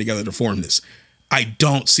entities coming together to form this. I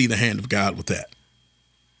don't see the hand of God with that.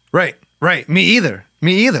 Right. Me either.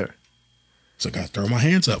 So I got to throw my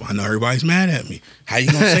hands up. I know everybody's mad at me. How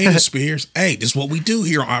you going to say this, Spears? Hey, this is what we do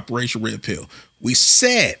here on Operation Red Pill. We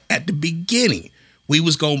said at the beginning we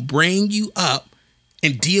was going to bring you up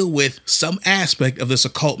and deal with some aspect of this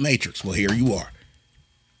occult matrix. Well, here you are.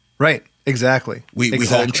 Right. Exactly. We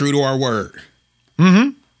hold true to our word.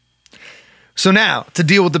 Mm-hmm. So now, to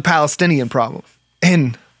deal with the Palestinian problem.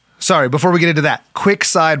 And, sorry, before we get into that, quick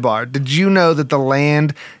sidebar. Did you know that the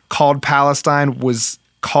land called Palestine was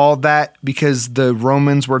called that because the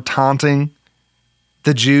Romans were taunting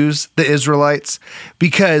the Jews, the Israelites?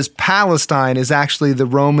 Because Palestine is actually the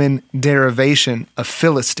Roman derivation of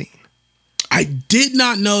Philistine. I did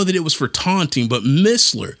not know that it was for taunting, but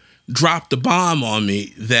Missler dropped the bomb on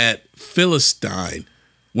me that Philistine,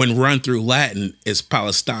 when run through Latin, is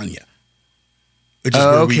Palestina, which is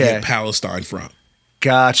where we get Palestine from.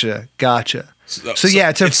 Gotcha. So yeah,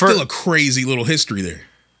 it's still a crazy little history there.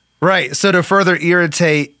 Right. So to further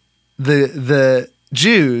irritate the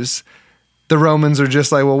Jews, the Romans are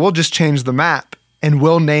just like, well, we'll just change the map and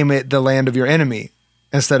we'll name it the land of your enemy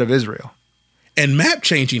instead of Israel. And map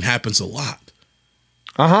changing happens a lot.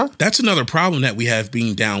 Uh-huh. That's another problem that we have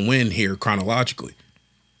being downwind here chronologically.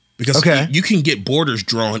 Because you can get borders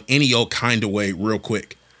drawn any old kind of way real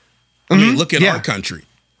quick. I mean, look at our country.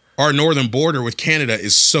 Our northern border with Canada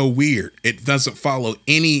is so weird. It doesn't follow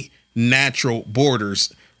any natural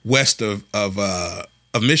borders west of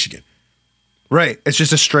Michigan. Right. It's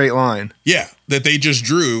just a straight line. Yeah, that they just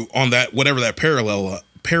drew on that, whatever that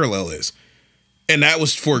parallel is. And that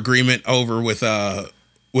was for agreement over with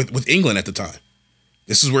England at the time.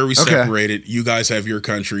 This is where we separated. You guys have your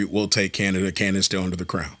country. We'll take Canada. Canada's still under the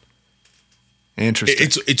crown.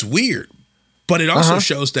 Interesting. It's weird, but it also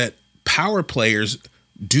shows that power players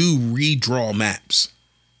do redraw maps.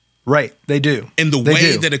 Right, they do. And the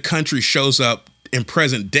way that a country shows up in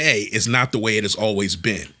present day is not the way it has always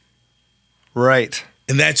been. Right.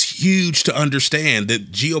 And that's huge to understand,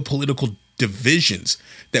 that geopolitical divisions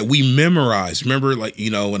that we memorize. Remember, like,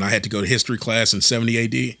 when I had to go to history class in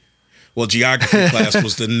 70 AD? Well, geography class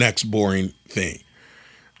was the next boring thing.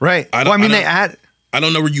 Right. I don't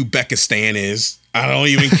know where Uzbekistan is. I don't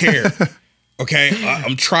even care. Okay?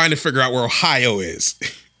 I'm trying to figure out where Ohio is.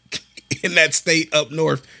 In that state up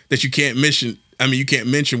north that you can't mention. I mean, you can't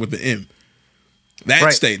mention with the M.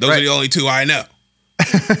 That state. Those are the only two I know.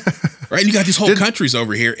 Right? And you got these whole countries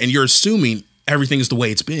over here, and you're assuming everything is the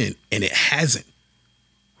way it's been, and it hasn't.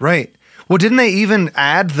 Right. Well, didn't they even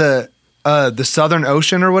add the Southern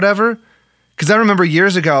Ocean or whatever? Because I remember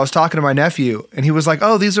years ago I was talking to my nephew, and he was like,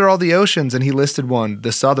 "Oh, these are all the oceans," and he listed one,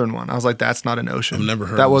 the Southern one. I was like, "That's not an ocean. I've never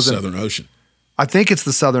heard of the Southern Ocean." I think it's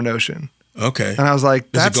the Southern Ocean. Okay. And I was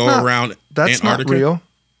like, Does it go around that's Antarctica? Not real.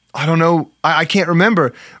 I don't know. I can't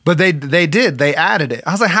remember. But they did. They added it.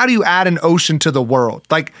 I was like, how do you add an ocean to the world?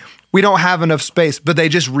 Like, we don't have enough space. But they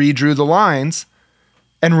just redrew the lines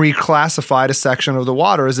and reclassified a section of the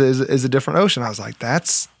water as a different ocean. I was like,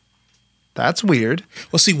 that's weird.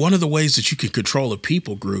 Well, see, one of the ways that you can control a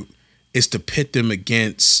people group is to pit them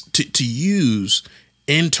against, to use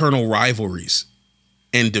internal rivalries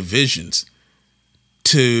and divisions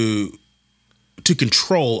to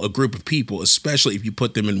control a group of people, especially if you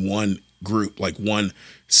put them in one group, like one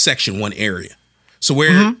section, one area. So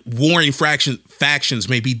where warring factions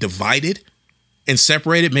may be divided and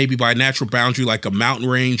separated, maybe by a natural boundary like a mountain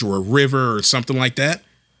range or a river or something like that.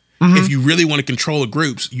 If you really want to control the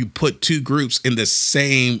groups, you put two groups in the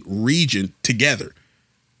same region together.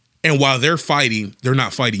 And while they're fighting, they're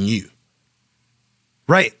not fighting you.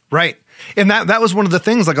 Right. And that was one of the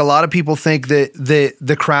things, like, a lot of people think that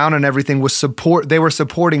the crown and everything was they were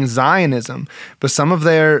supporting Zionism, but some of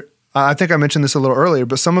their, I think I mentioned this a little earlier,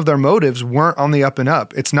 but some of their motives weren't on the up and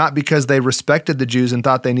up. It's not because they respected the Jews and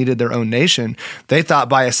thought they needed their own nation. They thought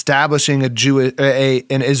by establishing an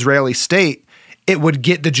Israeli state, it would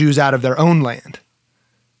get the Jews out of their own land.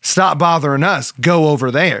 Stop bothering us. Go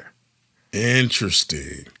over there.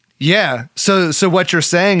 Interesting. Yeah. So what you're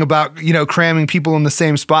saying about, cramming people in the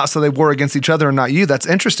same spot so they war against each other and not you, that's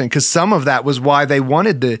interesting, because some of that was why they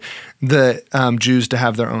wanted the Jews to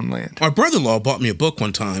have their own land. My brother-in-law bought me a book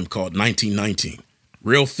one time called 1919.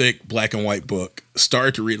 Real thick black and white book.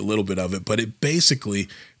 Started to read a little bit of it, but it basically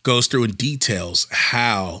goes through and details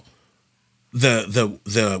how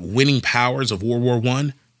the winning powers of World War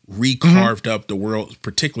I recarved up the world,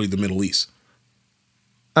 particularly the Middle East.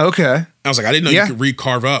 Okay. I was like, I didn't know you could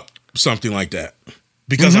recarve up something like that,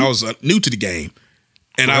 because I was new to the game.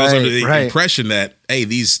 And I was under the impression that, hey,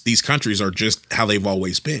 these countries are just how they've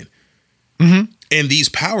always been. Mm-hmm. And these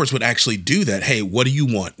powers would actually do that. Hey, what do you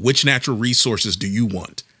want? Which natural resources do you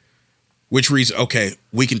want? Which reason? Okay,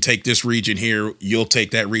 we can take this region here. You'll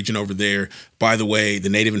take that region over there. By the way, the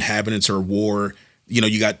native inhabitants are at war.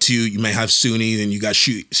 You got two. You may have Sunni and you got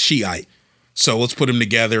Shiite. So let's put them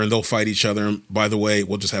together and they'll fight each other. And by the way,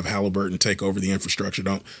 we'll just have Halliburton take over the infrastructure.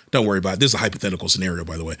 Don't worry about it. This is a hypothetical scenario,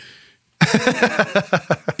 by the way.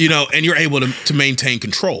 And you're able to maintain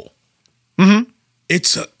control. Mm-hmm.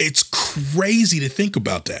 It's crazy to think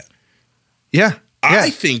about that. Yeah. I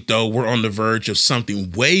think, though, we're on the verge of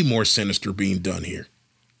something way more sinister being done here.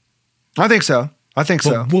 I think so.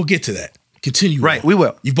 But we'll get to that. Continue. Right, on. we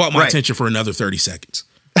will. You bought my attention for another 30 seconds.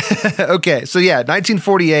 Okay, so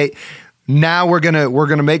 1948. Now we're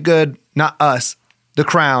gonna make good. Not us, the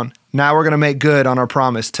crown. Now we're gonna make good on our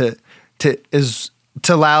promise to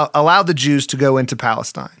allow the Jews to go into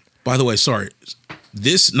Palestine. By the way, sorry,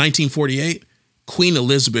 this 1948, Queen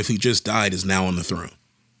Elizabeth, who just died, is now on the throne.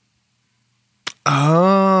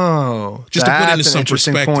 Oh, just to put into some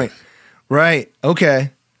perspective. Point. Right.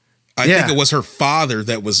 Okay. I think it was her father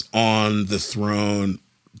that was on the throne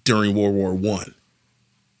during World War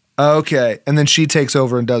I. Okay, and then she takes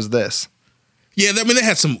over and does this. Yeah, I mean they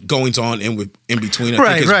had some goings on in between.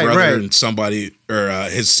 I think his brother and somebody or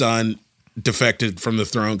his son defected from the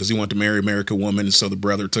throne because he wanted to marry an American woman, and so the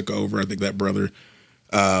brother took over. I think that brother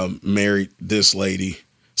married this lady,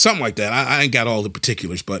 something like that. I ain't got all the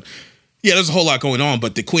particulars, but yeah, there's a whole lot going on.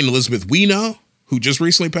 But the Queen Elizabeth we know, who just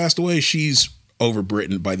recently passed away, she's over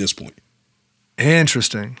Britain by this point.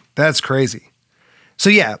 Interesting. That's crazy. So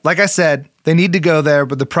yeah, like I said, they need to go there,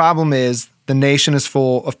 but the problem is the nation is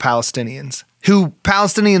full of Palestinians,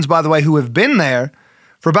 by the way, who have been there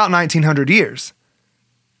for about 1900 years.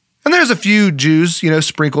 And there's a few Jews,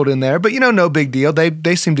 sprinkled in there, but no big deal.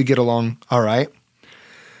 They seem to get along all right.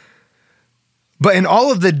 But in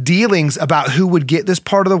all of the dealings about who would get this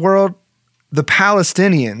part of the world, the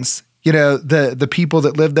Palestinians, the people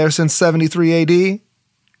that lived there since 73 AD,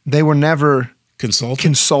 they were never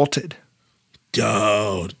consulted.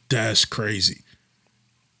 Dude, that's crazy.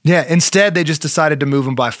 Yeah, instead they just decided to move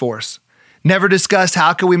them by force. Never discussed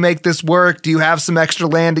how can we make this work? Do you have some extra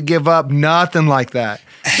land to give up? Nothing like that.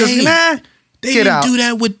 Hey, they didn't do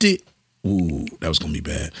that with the... Ooh, that was going to be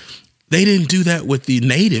bad. They didn't do that with the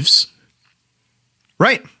natives.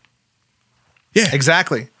 Right. Yeah.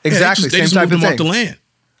 Exactly. They just moved them off the land.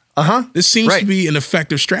 Uh-huh. This seems to be an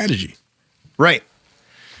effective strategy. Right.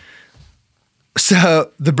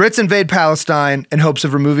 So the Brits invade Palestine in hopes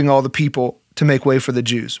of removing all the people to make way for the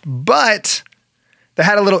Jews. But they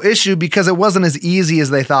had a little issue because it wasn't as easy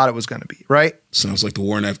as they thought it was going to be, right? Sounds like the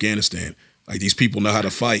war in Afghanistan. Like these people know how to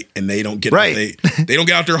fight and they don't get out, they don't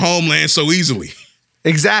get out their homeland so easily.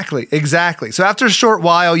 Exactly. So after a short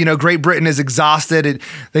while, Great Britain is exhausted.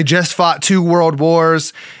 They just fought 2 world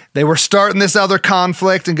wars. They were starting this other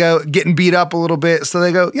conflict and getting beat up a little bit. So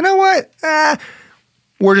they go, you know what?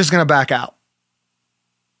 We're just going to back out.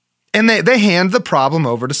 And they hand the problem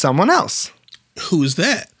over to someone else. Who is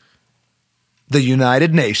that? The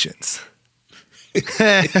United Nations.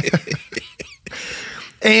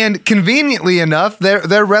 And conveniently enough,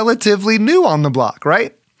 they're relatively new on the block,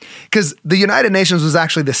 right? Because the United Nations was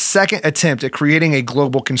actually the second attempt at creating a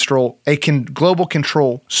global control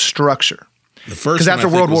structure. The first one, after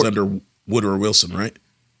World War was under Woodrow Wilson, right?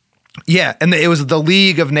 Yeah, and it was the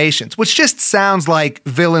League of Nations, which just sounds like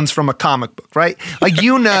villains from a comic book, right? Like,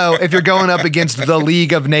 if you're going up against the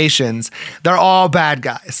League of Nations, they're all bad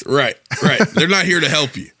guys. Right. They're not here to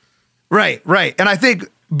help you. Right. And I think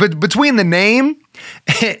between the name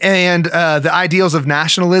and the ideals of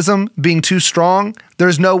nationalism being too strong,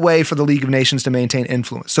 there's no way for the League of Nations to maintain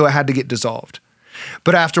influence, so it had to get dissolved.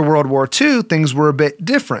 But after World War II, things were a bit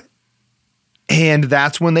different. And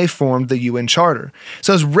that's when they formed the UN Charter.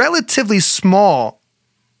 So it's relatively small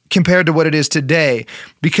compared to what it is today,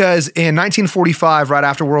 because in 1945, right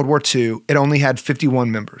after World War II, it only had 51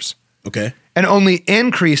 members. Okay. And only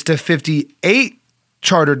increased to 58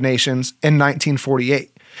 chartered nations in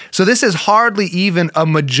 1948. So this is hardly even a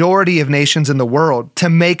majority of nations in the world to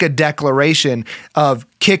make a declaration of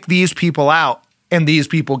kick these people out and these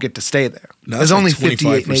people get to stay there. No, there's only 25%.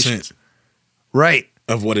 58 nations. Right.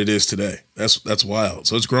 Of what it is today. That's wild.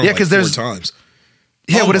 So it's grown like 4 times.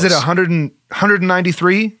 Yeah, almost. What is it,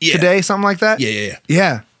 193 today, something like that? Yeah.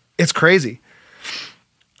 Yeah, it's crazy.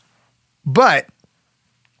 But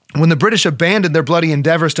when the British abandoned their bloody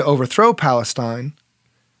endeavors to overthrow Palestine,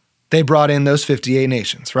 they brought in those 58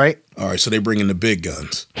 nations, right? All right, so they bring in the big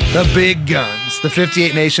guns. The big guns, the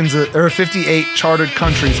 58 nations, or 58 chartered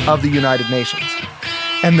countries of the United Nations.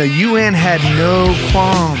 And the UN had no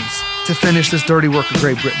qualms to finish this dirty work of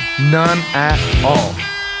Great Britain. None at all.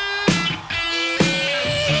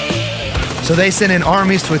 So they sent in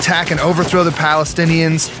armies to attack and overthrow the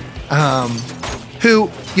Palestinians,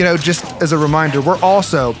 who, just as a reminder, were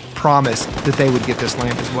also promised that they would get this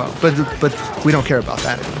land as well. But we don't care about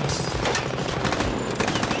that anyways.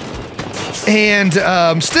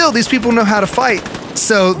 And still, these people know how to fight.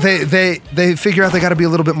 So they figure out they got to be a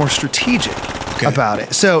little bit more strategic about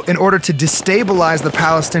it. So in order to destabilize the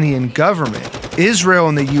Palestinian government, Israel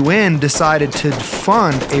and the UN decided to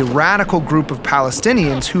fund a radical group of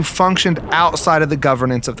Palestinians who functioned outside of the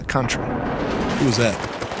governance of the country. Who was that?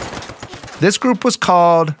 This group was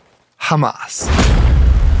called Hamas.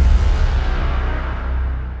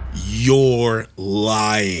 You're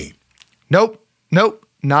lying. Nope,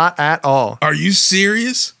 not at all. Are you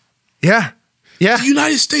serious? Yeah. The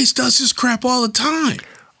United States does this crap all the time.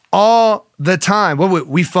 All the time. Well,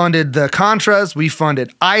 we funded the Contras, we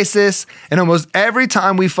funded ISIS, and almost every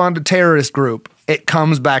time we fund a terrorist group, it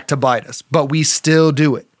comes back to bite us. But we still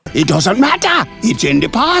do it. It doesn't matter. It's in the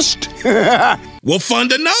past. We'll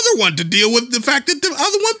fund another one to deal with the fact that the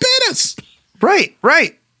other one bit us.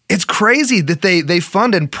 Right. It's crazy that they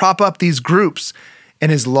fund and prop up these groups.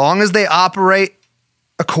 And as long as they operate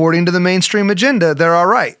according to the mainstream agenda, they're all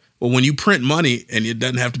right. Well, when you print money and it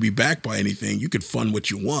doesn't have to be backed by anything, you can fund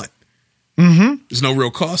what you want. Mm-hmm. There's no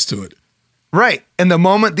real cost to it. Right. And the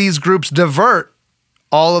moment these groups divert,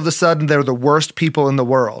 all of a sudden they're the worst people in the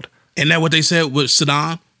world. Isn't that what they said with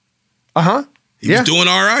Saddam? Uh-huh. He was doing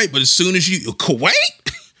all right, but as soon as Kuwait?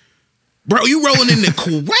 Bro, you rolling into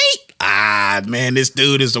Kuwait? Man, this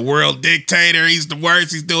dude is the world dictator. He's the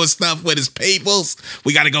worst. He's doing stuff with his peoples.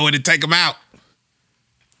 We got to go in and take him out.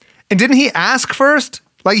 And didn't he ask first?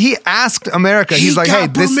 Like, he asked America. He's like, hey,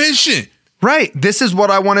 permission. This is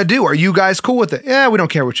what I want to do. Are you guys cool with it? Yeah, we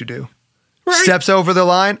don't care what you do. Right. Steps over the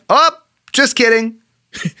line. Oh, just kidding.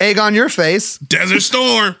 Egg on your face. Desert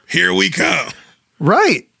Storm. Here we come.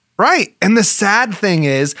 Right. And the sad thing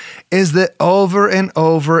is that over and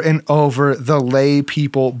over and over, the lay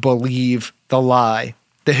people believe the lie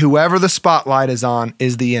that whoever the spotlight is on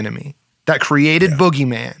is the enemy. That created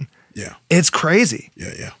boogeyman. Yeah. It's crazy.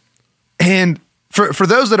 Yeah. And for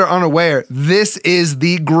those that are unaware, this is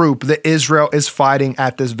the group that Israel is fighting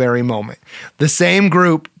at this very moment. The same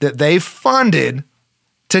group that they funded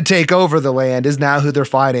to take over the land is now who they're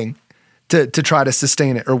fighting to try to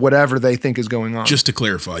sustain it or whatever they think is going on. Just to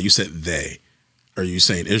clarify, you said they. Are you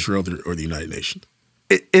saying Israel or the United Nations?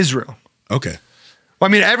 Israel. Okay. Well,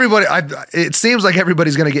 I mean, everybody, it seems like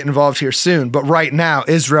everybody's going to get involved here soon, but right now,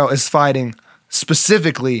 Israel is fighting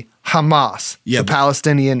specifically Hamas, the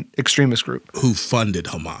Palestinian extremist group. Who funded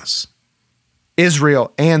Hamas?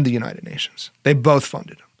 Israel and the United Nations. They both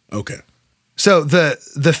funded them. Okay. So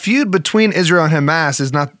the feud between Israel and Hamas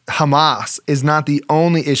is not the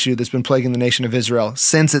only issue that's been plaguing the nation of Israel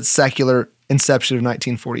since its secular inception of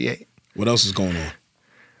 1948. What else is going on?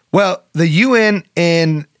 Well, the UN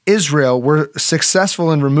and Israel were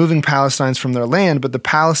successful in removing Palestinians from their land, but the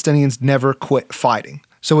Palestinians never quit fighting.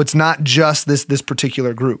 So it's not just this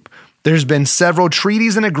particular group. There's been several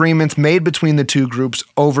treaties and agreements made between the two groups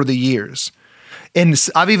over the years. And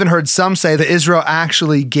I've even heard some say that Israel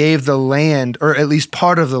actually gave the land, or at least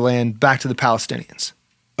part of the land, back to the Palestinians.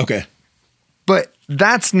 Okay. But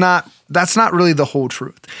that's not really the whole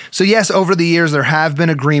truth. So yes, over the years, there have been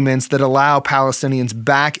agreements that allow Palestinians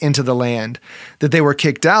back into the land that they were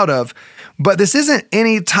kicked out of. But this isn't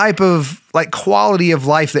any type of like quality of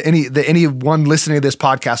life that anyone listening to this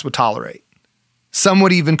podcast would tolerate. Some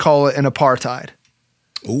would even call it an apartheid.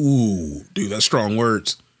 Ooh, dude, that's strong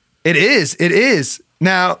words. It is.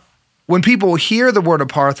 Now, when people hear the word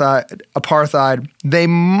apartheid, they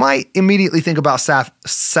might immediately think about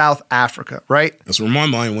South Africa, right? That's where my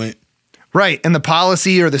mind went. Right, and the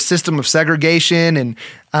policy or the system of segregation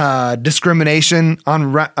and discrimination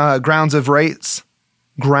on grounds of race.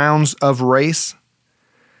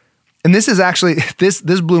 And this is actually, this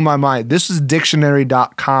blew my mind. This is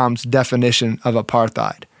dictionary.com's definition of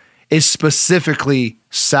apartheid. Is specifically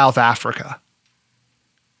South Africa.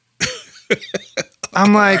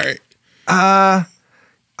 I'm like, I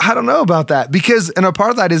don't know about that, because an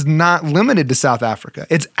apartheid is not limited to South Africa.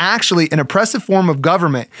 It's actually an oppressive form of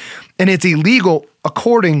government, and it's illegal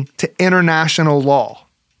according to international law.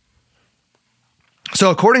 So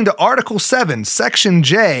according to Article 7, Section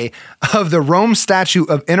J of the Rome Statute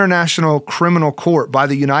of International Criminal Court by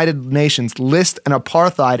the United Nations lists an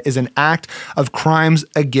apartheid as an act of crimes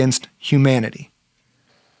against humanity.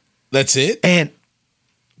 That's it? And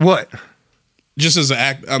what? Just as an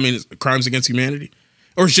act, I mean, crimes against humanity?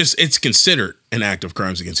 Or it's considered an act of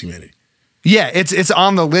crimes against humanity. Yeah, it's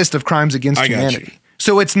on the list of crimes against humanity.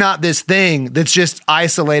 So it's not this thing that's just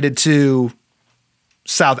isolated to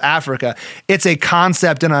South Africa. It's a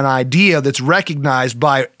concept and an idea that's recognized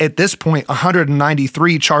by, at this point,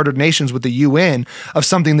 193 chartered nations with the UN of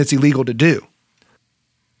something that's illegal to do.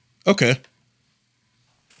 Okay.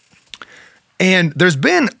 And there's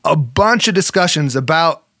been a bunch of discussions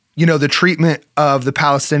about, the treatment of the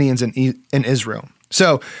Palestinians in Israel.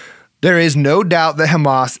 So there is no doubt that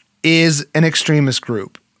Hamas is an extremist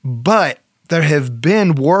group, but there have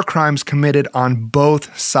been war crimes committed on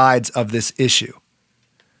both sides of this issue.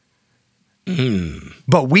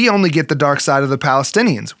 But we only get the dark side of the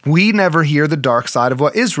Palestinians. We never hear the dark side of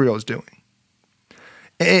what Israel is doing.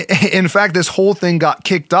 In fact, this whole thing got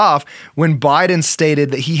kicked off when Biden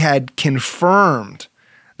stated that he had confirmed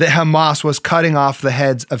that Hamas was cutting off the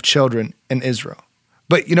heads of children in Israel.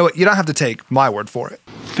 But you know what? You don't have to take my word for it.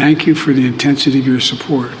 Thank you for the intensity of your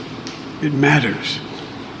support. It matters.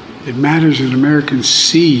 It matters that Americans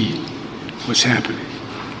see what's happening.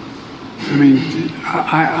 I mean,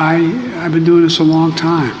 I've been doing this a long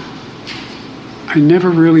time. I never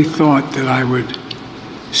really thought that I would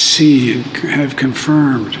see and have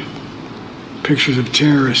confirmed pictures of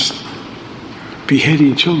terrorists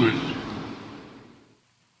beheading children.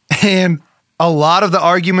 And a lot of the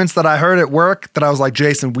arguments that I heard at work that I was like,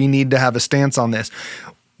 Jason, we need to have a stance on this,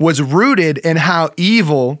 was rooted in how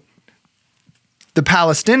evil the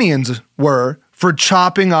Palestinians were for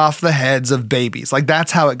chopping off the heads of babies. Like,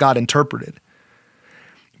 that's how it got interpreted.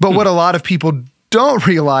 But what a lot of people don't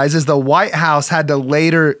realize is the White House had to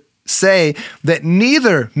later say that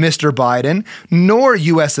neither Mr. Biden nor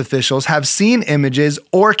U.S. officials have seen images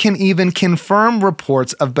or can even confirm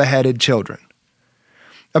reports of beheaded children.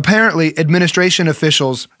 Apparently, administration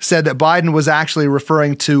officials said that Biden was actually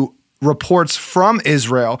referring to reports from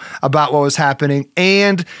Israel about what was happening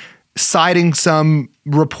and citing some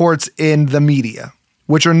reports in the media,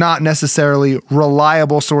 which are not necessarily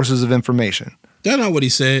reliable sources of information. That's not what he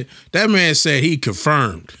said. That man said he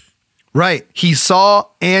confirmed. Right. He saw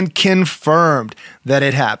and confirmed that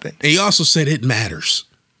it happened. And he also said it matters.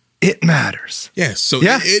 It matters. Yes. So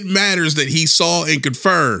yeah. It matters that he saw and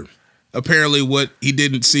confirmed. Apparently what he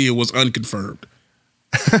didn't see was unconfirmed.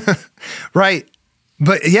 Right.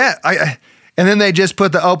 But yeah, and then they just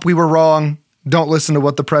put we were wrong. Don't listen to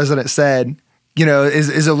what the president said,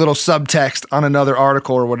 is a little subtext on another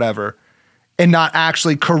article or whatever, and not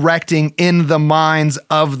actually correcting in the minds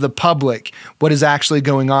of the public what is actually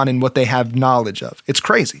going on and what they have knowledge of. It's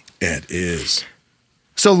crazy. It is.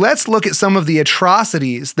 So let's look at some of the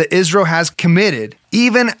atrocities that Israel has committed,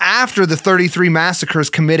 even after the 33 massacres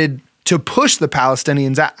committed to push the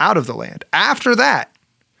Palestinians out of the land. After that,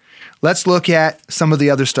 let's look at some of the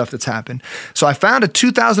other stuff that's happened. So I found a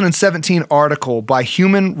 2017 article by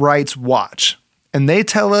Human Rights Watch, and they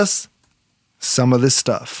tell us some of this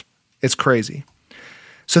stuff. It's crazy.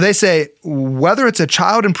 So they say, whether it's a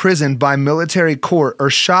child imprisoned by military court or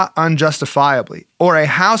shot unjustifiably, or a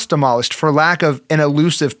house demolished for lack of an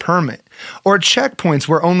elusive permit, or checkpoints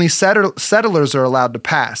where only settlers are allowed to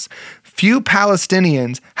pass, few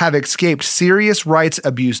Palestinians have escaped serious rights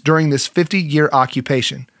abuse during this 50-year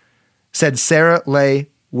occupation, said Sarah Leigh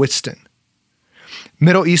Whitston,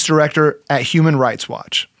 Middle East director at Human Rights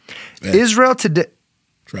Watch. Yeah. Israel today.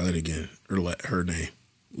 Try that again. Her name,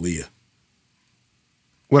 Leah.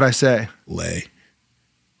 What'd I say? Lay.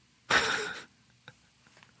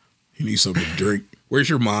 You need something to drink. Where's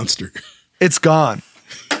your monster? It's gone.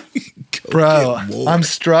 Bro, I'm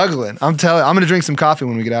struggling. I'm going to drink some coffee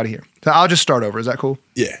when we get out of here. So I'll just start over. Is that cool?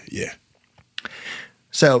 Yeah.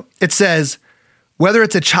 So it says, whether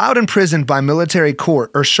it's a child imprisoned by military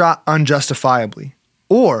court or shot unjustifiably,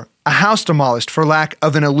 or a house demolished for lack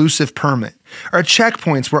of an elusive permit, or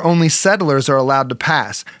checkpoints where only settlers are allowed to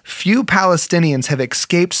pass, few Palestinians have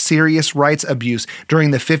escaped serious rights abuse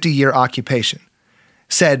during the 50-year occupation,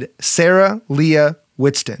 said Sarah Leigh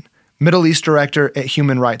Whitston, Middle East director at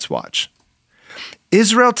Human Rights Watch.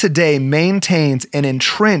 Israel today maintains an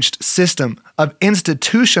entrenched system of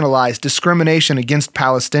institutionalized discrimination against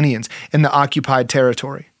Palestinians in the occupied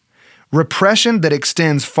territory. Repression that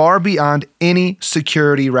extends far beyond any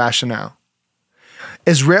security rationale.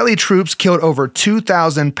 Israeli troops killed over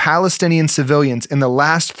 2,000 Palestinian civilians in the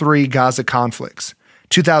last 3 Gaza conflicts,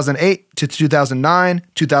 2008 to 2009,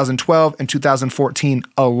 2012, and 2014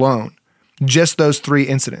 alone. Just those 3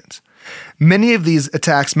 incidents. Many of these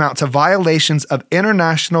attacks mount to violations of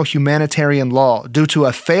international humanitarian law due to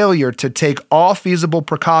a failure to take all feasible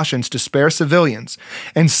precautions to spare civilians,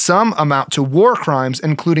 and some amount to war crimes,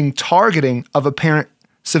 including targeting of apparent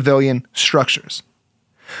civilian structures.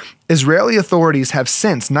 Israeli authorities have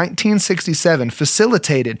since 1967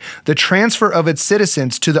 facilitated the transfer of its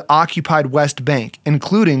citizens to the occupied West Bank,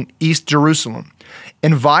 including East Jerusalem,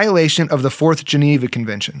 in violation of the Fourth Geneva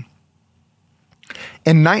Convention.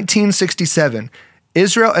 In 1967,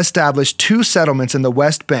 Israel established two settlements in the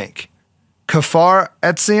West Bank, Kfar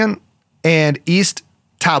Etzion and East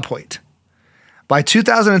Talpoit. By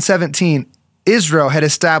 2017, Israel had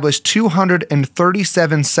established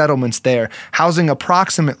 237 settlements there, housing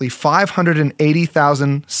approximately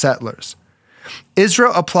 580,000 settlers.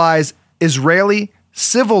 Israel applies Israeli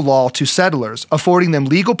civil law to settlers, affording them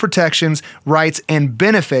legal protections, rights, and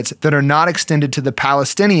benefits that are not extended to the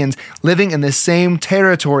Palestinians living in the same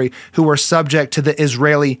territory who are subject to the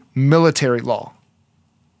Israeli military law.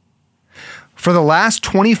 For the last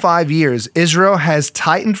 25 years, Israel has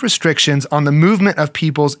tightened restrictions on the movement of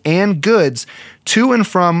peoples and goods to and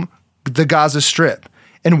from the Gaza Strip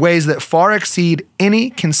in ways that far exceed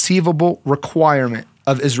any conceivable requirement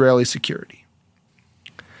of Israeli security.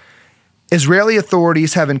 Israeli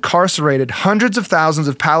authorities have incarcerated hundreds of thousands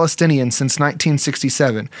of Palestinians since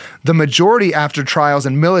 1967, the majority after trials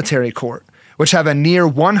in military court, which have a near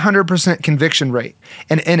 100% conviction rate.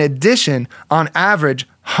 And in addition, on average,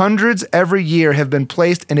 hundreds every year have been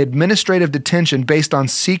placed in administrative detention based on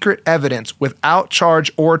secret evidence without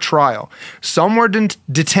charge or trial. Some were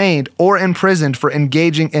detained or imprisoned for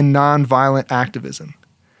engaging in nonviolent activism.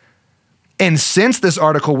 And since this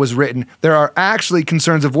article was written, there are actually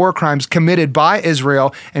concerns of war crimes committed by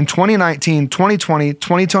Israel in 2019, 2020,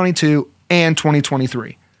 2022, and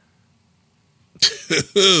 2023.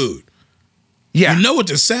 Dude. Yeah. You know what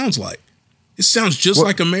this sounds like? It sounds just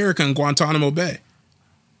like America and Guantanamo Bay.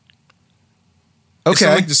 Okay. It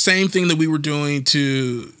sounds like the same thing that we were doing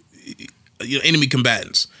to enemy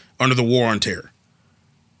combatants under the War on Terror.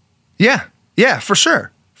 Yeah. Yeah, for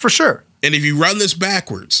sure. For sure. And if you run this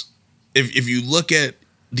backwards, if you look at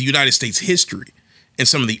the United States history and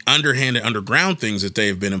some of the underhanded, underground things that they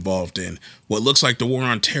have been involved in, what looks like the War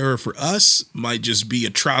on Terror for us might just be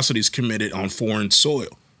atrocities committed on foreign soil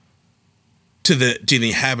to the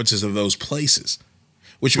inhabitants of those places,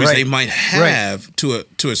 which means they might have to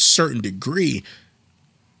a certain degree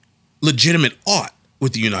legitimate ought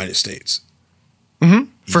with the United States.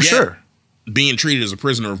 Mm-hmm. For Yet, sure. Being treated as a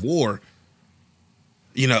prisoner of war,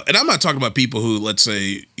 and I'm not talking about people who, let's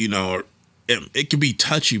say, it can be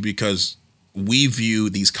touchy because we view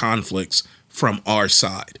these conflicts from our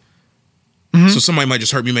side. Mm-hmm. So somebody might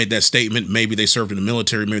just heard me make that statement. Maybe they served in the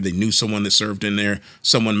military. Maybe they knew someone that served in there.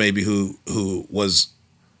 Someone maybe who was,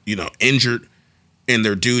 injured in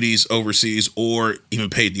their duties overseas or even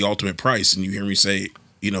paid the ultimate price. And you hear me say,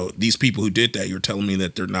 these people who did that, you're telling me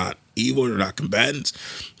that they're not evil, they're not combatants.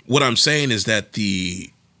 What I'm saying is that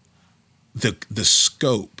the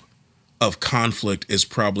scope of conflict is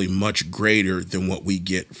probably much greater than what we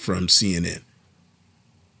get from CNN.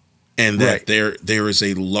 And that there is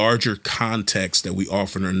a larger context that we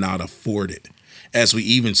often are not afforded, as we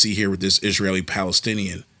even see here with this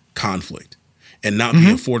Israeli-Palestinian conflict. And not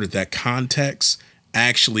being afforded that context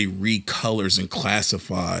actually recolors and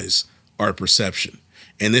classifies our perception.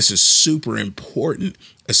 And this is super important,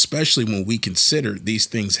 especially when we consider these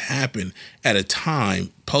things happen at a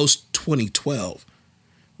time post-2012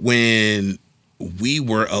 when we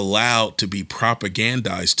were allowed to be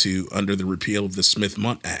propagandized to under the repeal of the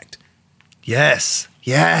Smith-Mundt Act. Yes.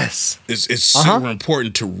 It's super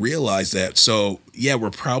important to realize that. So, yeah, we're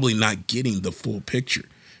probably not getting the full picture.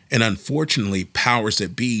 And unfortunately, powers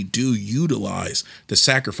that be do utilize the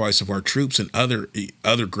sacrifice of our troops and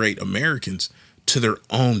other great Americans to their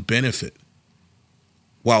own benefit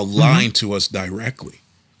while lying to us directly.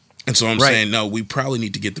 And so I'm saying, no, we probably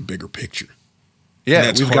need to get the bigger picture. Yeah, and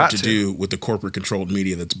that's we've hard got to do with the corporate controlled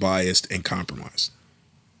media that's biased and compromised.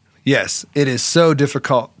 Yes, it is so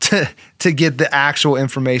difficult to get the actual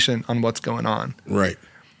information on what's going on. Right.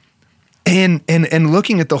 And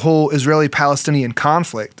looking at the whole Israeli-Palestinian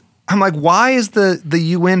conflict, I'm like, why is the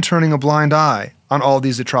UN turning a blind eye on all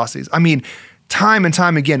these atrocities? I mean, time and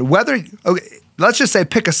time again, let's just say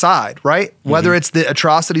pick a side, right? Whether it's the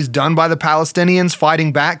atrocities done by the Palestinians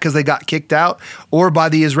fighting back because they got kicked out or by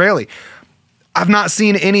the Israeli. I've not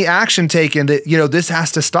seen any action taken that, this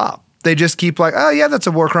has to stop. They just keep like, oh yeah, that's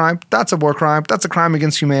a war crime. That's a war crime. That's a crime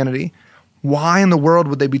against humanity. Why in the world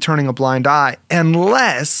would they be turning a blind eye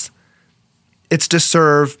unless it's to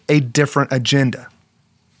serve a different agenda?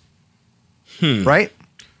 Right?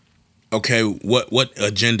 Okay, what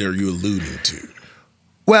agenda are you alluding to?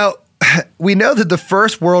 Well, we know that the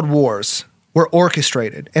first world wars were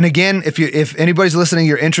orchestrated. And again, if anybody's listening,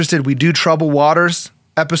 you're interested, we do Troubled Waters,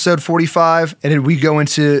 episode 45, and then we go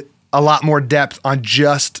into a lot more depth on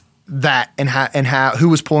just that and how who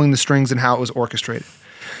was pulling the strings and how it was orchestrated.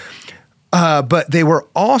 But they were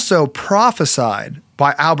also prophesied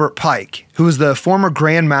by Albert Pike, who was the former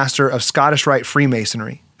Grand Master of Scottish Rite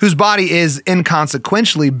Freemasonry, whose body is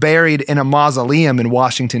inconsequentially buried in a mausoleum in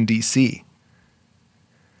Washington, D.C.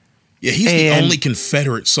 Yeah, he's the only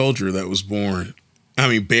Confederate soldier that was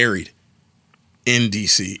buried in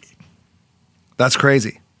D.C. That's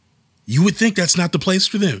crazy. You would think that's not the place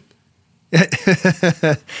for them.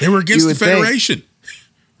 They were against the Federation.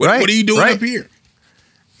 What are you doing up here?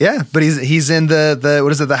 Yeah, but he's in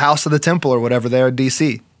the House of the Temple or whatever there in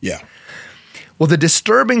D.C. Yeah. Well, the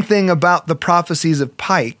disturbing thing about the prophecies of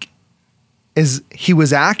Pike is he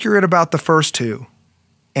was accurate about the first two,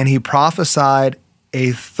 and he prophesied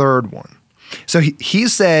a third one. So he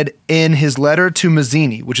said in his letter to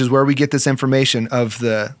Mazzini, which is where we get this information of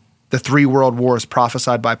the three world wars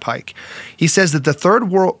prophesied by Pike, he says that the third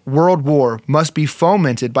world war must be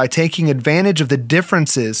fomented by taking advantage of the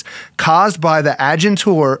differences caused by the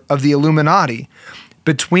agentur of the Illuminati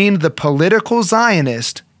between the political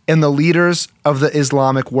Zionist and the leaders of the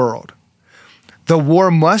Islamic world. The war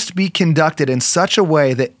must be conducted in such a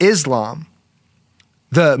way that Islam,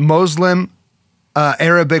 the Muslim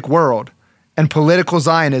Arabic world, and political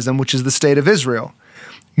Zionism, which is the state of Israel,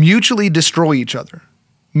 mutually destroy each other.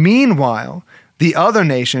 Meanwhile, the other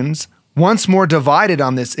nations, once more divided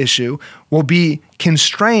on this issue, will be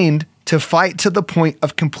constrained to fight to the point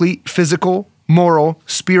of complete physical, moral,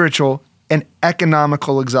 spiritual, and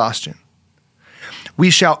economical exhaustion. We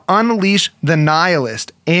shall unleash the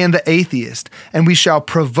nihilist and the atheist, and we shall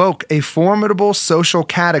provoke a formidable social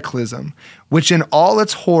cataclysm, which in all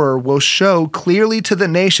its horror will show clearly to the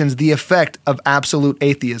nations the effect of absolute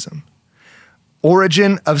atheism,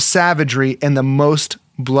 origin of savagery and the most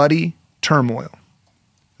bloody turmoil.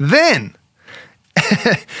 Then,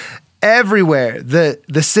 everywhere,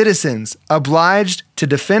 the citizens obliged to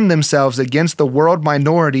defend themselves against the world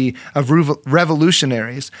minority of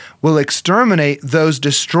revolutionaries will exterminate those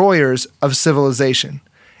destroyers of civilization,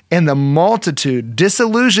 and the multitude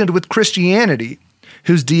disillusioned with Christianity,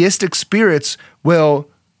 whose deistic spirits will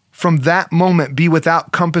from that moment be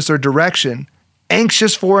without compass or direction,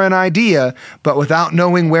 anxious for an idea, but without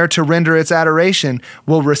knowing where to render its adoration,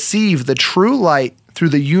 will receive the true light through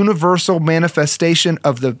the universal manifestation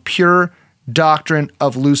of the pure doctrine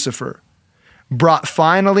of Lucifer, brought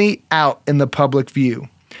finally out in the public view.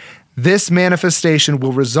 This manifestation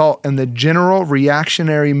will result in the general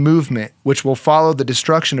reactionary movement, which will follow the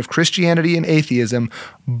destruction of Christianity and atheism,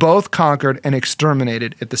 both conquered and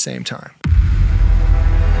exterminated at the same time.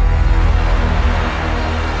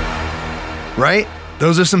 Right?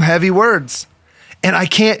 Those are some heavy words. And I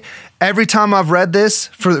can't, every time I've read this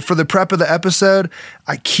for the prep of the episode,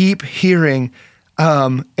 I keep hearing,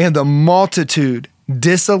 and the multitude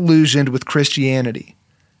disillusioned with Christianity.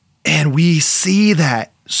 And we see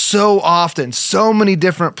that so often, so many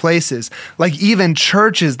different places, like even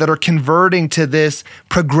churches that are converting to this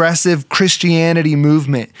progressive Christianity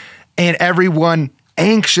movement, and everyone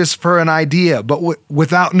anxious for an idea, but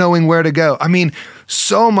without knowing where to go. I mean,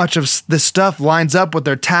 so much of this stuff lines up with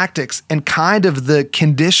their tactics and kind of the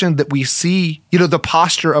condition that we see, the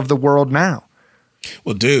posture of the world now.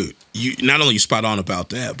 Well, dude, you not only you spot on about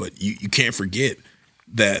that, but you can't forget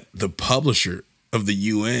that the publisher of the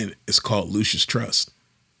UN is called Lucis Trust.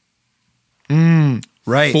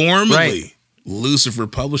 Right. Formerly Lucifer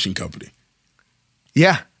Publishing Company.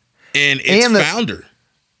 Yeah. And its founder,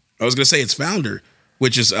 I was going to say its founder,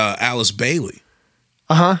 which is Alice Bailey,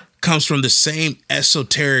 comes from the same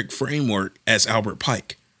esoteric framework as Albert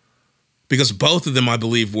Pike, because both of them, I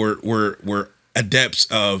believe, were adepts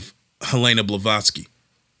of Helena Blavatsky.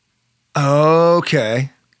 Okay.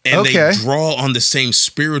 And they draw on the same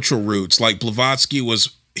spiritual roots. Like Blavatsky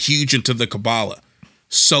was huge into the Kabbalah.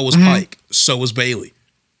 So was Pike. So was Bailey.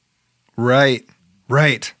 Right.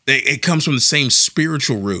 It comes from the same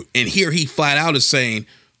spiritual root. And here he flat out is saying,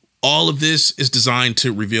 all of this is designed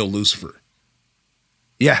to reveal Lucifer.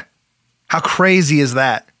 Yeah. How crazy is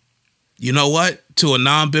that? You know what? To a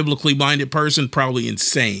non-biblically minded person, probably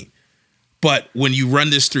insane. But when you run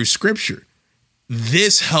this through scripture,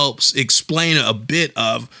 this helps explain a bit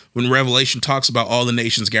of when Revelation talks about all the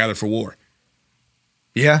nations gathered for war.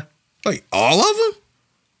 Yeah. Like, all of them?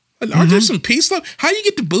 Aren't there some peace love? How do you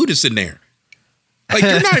get the Buddhists in there? Like,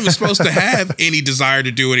 you're not even supposed to have any desire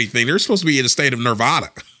to do anything. They're supposed to be in a state of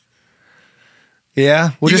nirvana.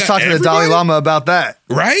 Yeah, we'll just talk to the Dalai Lama about that.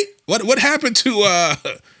 Right? What happened to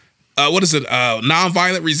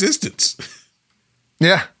nonviolent resistance?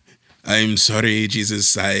 Yeah. I'm sorry,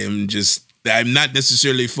 Jesus. I'm not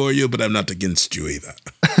necessarily for you, but I'm not against you either.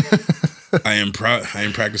 I am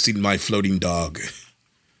practicing my floating dog,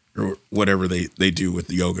 or whatever they do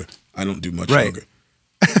with yoga. I don't do much yoga.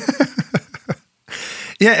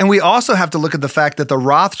 Yeah, and we also have to look at the fact that the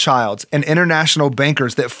Rothschilds and international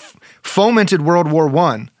bankers that fomented World War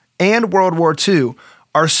I and World War II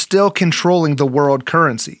are still controlling the world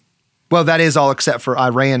currency. Well, that is all except for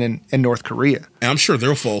Iran and North Korea. And I'm sure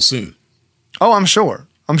they'll fall soon. Oh, I'm sure.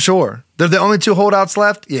 They're the only two holdouts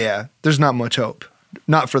left? Yeah, there's not much hope.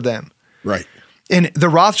 Not for them. Right. And the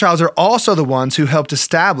Rothschilds are also the ones who helped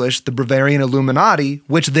establish the Bavarian Illuminati,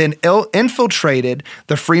 which then infiltrated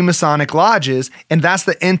the Freemasonic lodges, and that's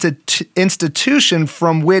the institution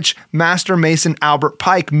from which Master Mason Albert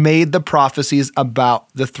Pike made the prophecies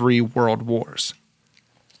about the 3 world wars.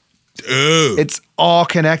 Dude. It's all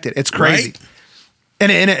connected. It's crazy. Right?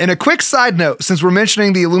 And in a quick side note, since we're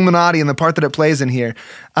mentioning the Illuminati and the part that it plays in here,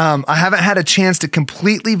 I haven't had a chance to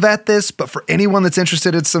completely vet this, but for anyone that's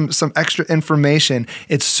interested in some extra information,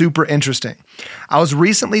 it's super interesting. I was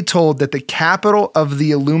recently told that the capital of the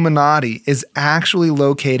Illuminati is actually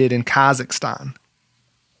located in Kazakhstan.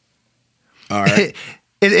 All right.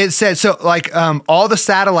 It said, so like all the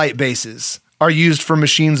satellite bases are used for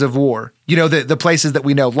machines of war. You know, the places that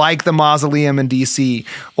we know, like the Mausoleum in DC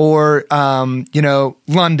or,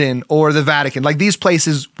 London or the Vatican. Like these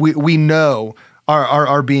places we know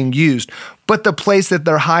are being used. But the place that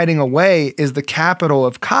they're hiding away is the capital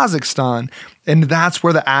of Kazakhstan. And that's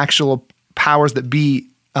where the actual powers that be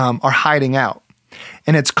are hiding out.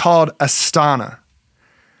 And it's called Astana.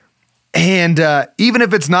 And even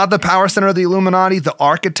if it's not the power center of the Illuminati, the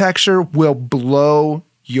architecture will blow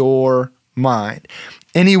your mind.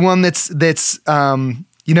 Anyone that's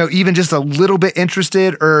even just a little bit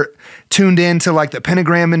interested or tuned in to like the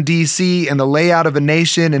pentagram in DC and the layout of a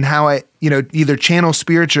nation and how it, either channels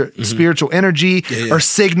spiritual energy or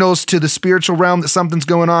signals to the spiritual realm that something's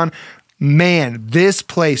going on. Man, this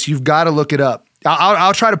place, you've got to look it up.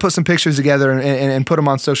 I'll try to put some pictures together and put them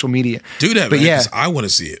on social media. Do that, but man, yeah, 'cause I want to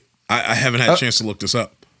see it. I haven't had a chance to look this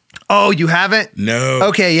up. Oh, you haven't? No.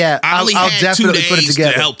 Okay, yeah. I'll definitely put it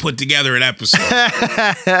together. To help put together an episode.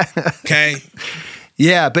 Okay.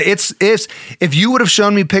 Yeah, but it's if you would have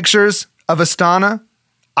shown me pictures of Astana,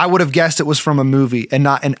 I would have guessed it was from a movie and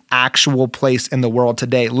not an actual place in the world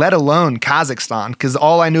today, let alone Kazakhstan, because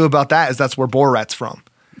all I knew about that is that's where Borat's from.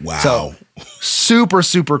 Wow. So super,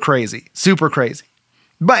 super crazy. Super crazy.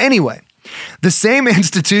 But anyway, the same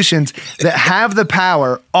institutions that have the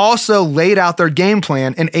power also laid out their game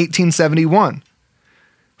plan in 1871,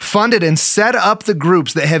 funded and set up the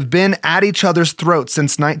groups that have been at each other's throats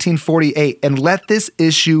since 1948 and let this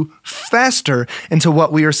issue fester into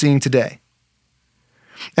what we are seeing today.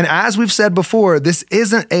 And as we've said before, this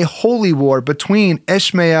isn't a holy war between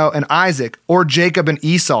Ishmael and Isaac or Jacob and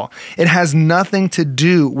Esau. It has nothing to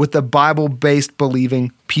do with the Bible-based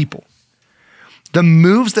believing people. The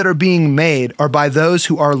moves that are being made are by those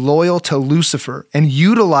who are loyal to Lucifer and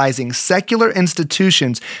utilizing secular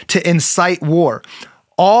institutions to incite war,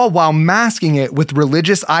 all while masking it with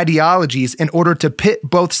religious ideologies in order to pit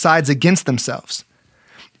both sides against themselves.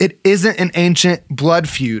 It isn't an ancient blood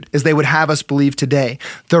feud, as they would have us believe today.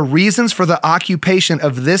 The reasons for the occupation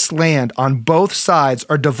of this land on both sides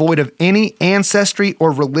are devoid of any ancestry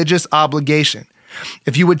or religious obligation.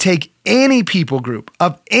 If you would take any people group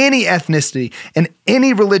of any ethnicity and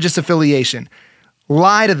any religious affiliation,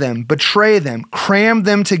 lie to them, betray them, cram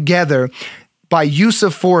them together by use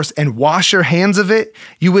of force and wash your hands of it,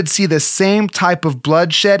 you would see the same type of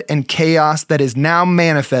bloodshed and chaos that is now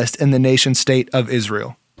manifest in the nation state of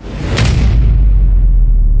Israel.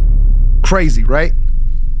 Crazy, right?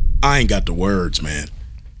 I ain't got the words, man.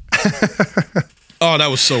 Oh, that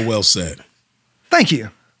was so well said. Thank you.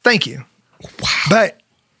 Wow. But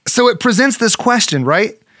so it presents this question,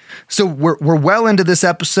 right? So we're well into this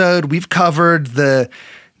episode. We've covered the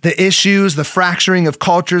issues, the fracturing of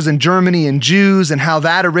cultures in Germany and Jews and how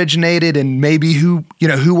that originated and maybe who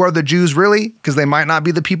are the Jews really? Because they might not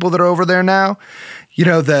be the people that are over there now.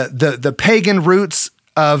 The pagan roots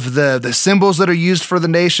of the symbols that are used for the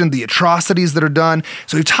nation, the atrocities that are done.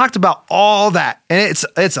 So we've talked about all that, and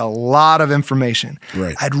it's a lot of information.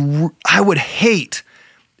 Right. I would hate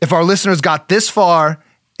if our listeners got this far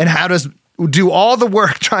and had us do all the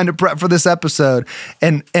work trying to prep for this episode,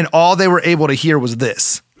 and all they were able to hear was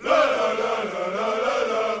this.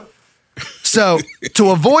 So to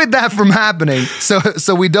avoid that from happening,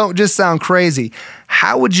 so we don't just sound crazy,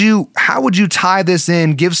 how would you tie this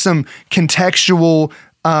in, give some contextual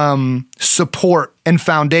support and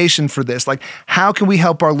foundation for this? Like, how can we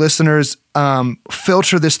help our listeners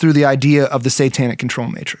filter this through the idea of the satanic control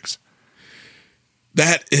matrix?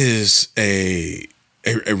 That is a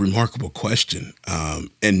a remarkable question,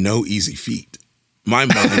 and no easy feat. My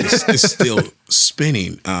mind is still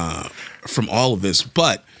spinning from all of this,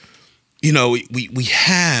 but you know, we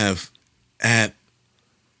have at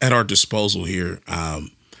our disposal here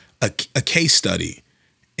a case study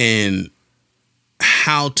in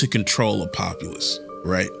how to control a populace,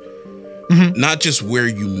 right? Mm-hmm. Not just where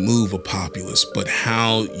you move a populace, but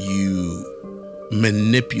how you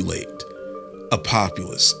manipulate a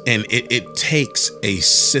populace. And it takes a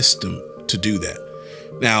system to do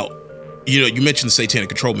that. Now, you know, you mentioned the satanic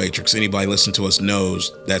control matrix. Anybody listening to us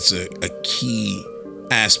knows that's a key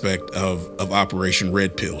aspect of Operation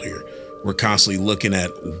Red Pill here. We're constantly looking at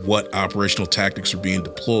what operational tactics are being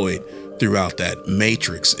deployed throughout that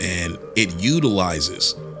matrix, and it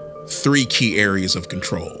utilizes 3 key areas of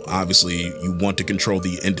control. Obviously, you want to control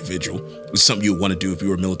the individual. It's something you want to do if you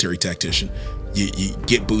were a military tactician. You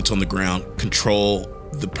get boots on the ground, control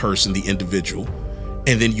the person, the individual,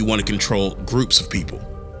 and then you want to control groups of people.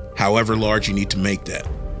 However large you need to make that.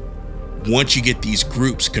 Once you get these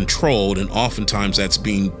groups controlled, and oftentimes that's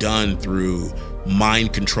being done through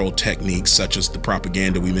mind control techniques such as the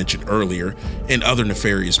propaganda we mentioned earlier and other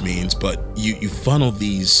nefarious means, but you funnel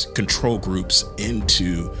these control groups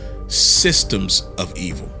into systems of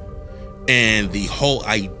evil. And the whole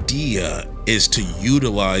idea is to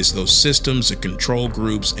utilize those systems and control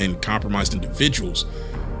groups and compromised individuals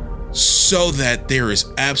so that there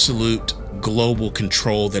is absolute global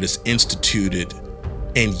control that is instituted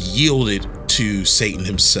and yielded to Satan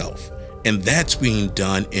himself. And that's being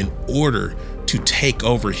done in order to take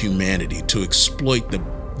over humanity, to exploit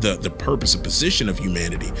the purpose and position of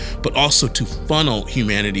humanity, but also to funnel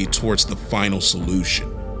humanity towards the final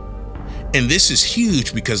solution. And this is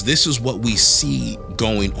huge because this is what we see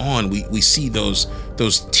going on. We see those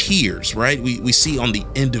tiers, right? We see on the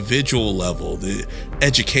individual level, the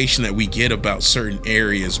education that we get about certain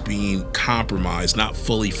areas being compromised, not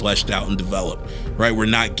fully fleshed out and developed, right? We're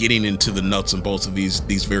not getting into the nuts and bolts of these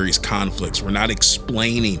various conflicts. We're not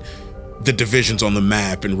explaining the divisions on the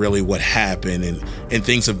map and really what happened and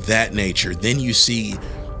things of that nature. Then you see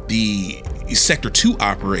the Sector 2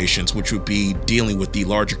 operations, which would be dealing with the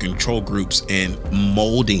larger control groups and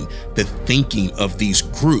molding the thinking of these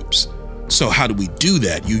groups. So how do we do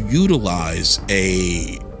that? You utilize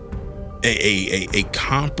a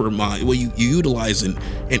compromise. Well, you utilize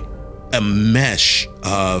a mesh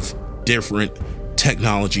of different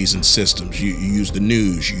technologies and systems. You use the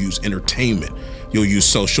news, you use entertainment, you'll use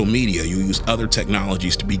social media, you'll use other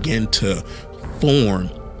technologies to begin to form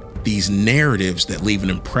these narratives that leave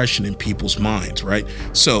an impression in people's minds, right?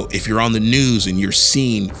 So if you're on the news and you're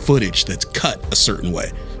seeing footage that's cut a certain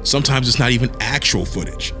way, sometimes it's not even actual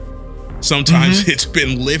footage. Sometimes it's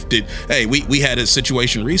been lifted. Hey, we had a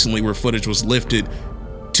situation recently where footage was lifted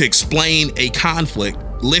to explain a conflict,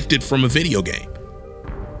 lifted from a video game.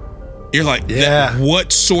 You're like,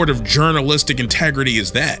 what sort of journalistic integrity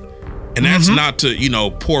is that? And that's not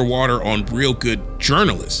to, pour water on real good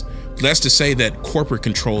journalists. That's to say that corporate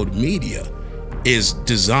controlled media is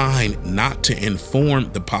designed not to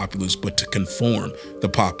inform the populace, but to conform the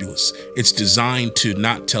populace. It's designed to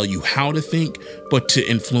not tell you how to think, but to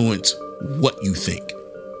influence what you think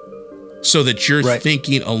so that you're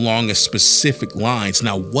thinking along a specific lines.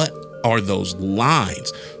 Now, what are those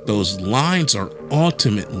lines? Those lines are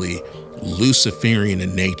ultimately Luciferian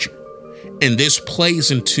in nature. And this plays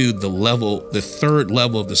into the third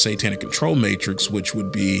level of the satanic control matrix, which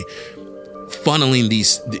would be funneling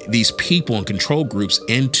these people and control groups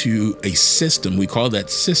into a system. We call that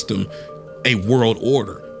system a world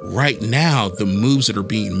order. Right now, the moves that are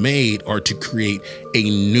being made are to create a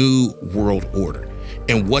new world order.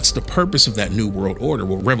 And what's the purpose of that new world order?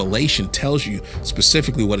 Well, Revelation tells you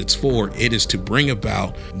specifically what it's for. It is to bring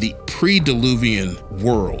about the pre-Diluvian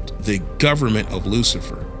world, the government of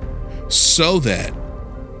Lucifer, so that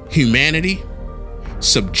humanity,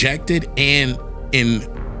 subjected and in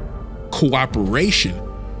cooperation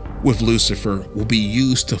with Lucifer, will be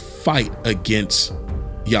used to fight against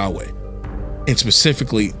Yahweh, and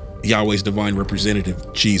specifically Yahweh's divine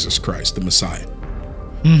representative, Jesus Christ, the Messiah.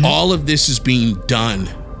 All of this is being done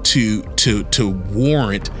to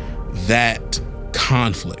warrant that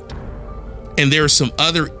conflict. And there are some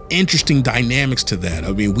other interesting dynamics to that.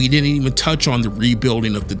 I mean, we didn't even touch on the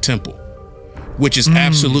rebuilding of the temple, which is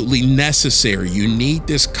absolutely necessary. You need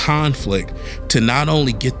this conflict to not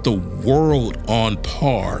only get the world on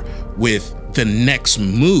par with the next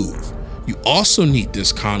move, you also need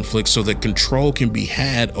this conflict so that control can be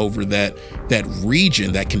had over that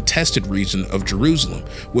region, that contested region of Jerusalem,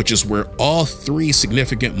 which is where all 3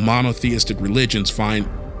 significant monotheistic religions find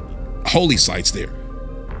holy sites there.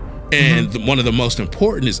 And one of the most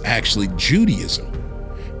important is actually Judaism,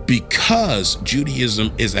 because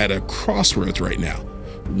Judaism is at a crossroads right now.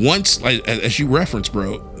 Once, like, as you referenced,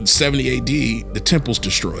 bro, 70 AD, the temple's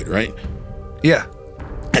destroyed, right? Yeah.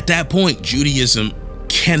 At that point, Judaism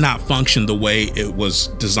cannot function the way it was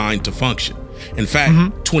designed to function. In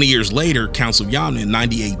fact, 20 years later, Council of Yamna in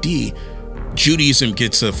 90 AD, Judaism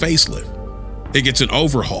gets a facelift. It gets an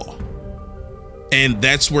overhaul. And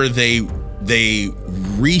that's where they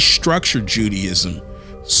restructure Judaism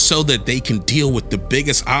so that they can deal with the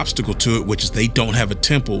biggest obstacle to it, which is they don't have a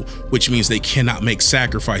temple, which means they cannot make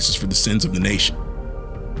sacrifices for the sins of the nation.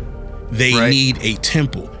 They need a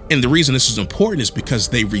temple. And the reason this is important is because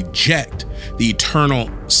they reject the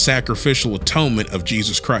eternal sacrificial atonement of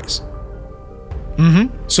Jesus Christ.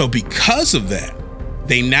 So because of that,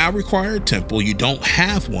 they now require a temple. You don't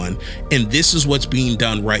have one. And this is what's being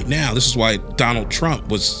done right now. This is why Donald Trump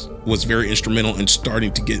was very instrumental in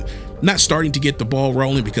not starting to get the ball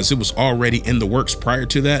rolling, because it was already in the works prior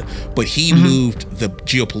to that. But he moved the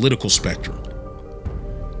geopolitical spectrum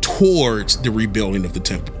towards the rebuilding of the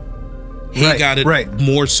temple. He got it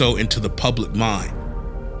more so into the public mind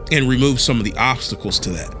and removed some of the obstacles to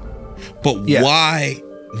that. But why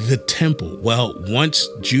the temple? Well, once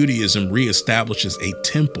Judaism reestablishes a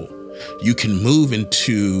temple, you can move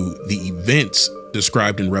into the events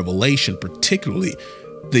described in Revelation, particularly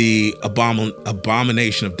the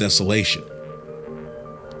abomination of desolation,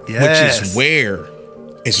 which is where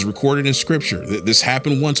it's recorded in scripture. This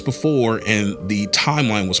happened once before and the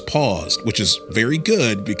timeline was paused, which is very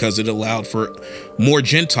good because it allowed for more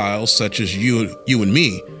Gentiles such as you and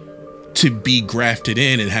me to be grafted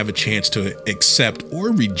in and have a chance to accept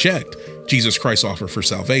or reject Jesus Christ's offer for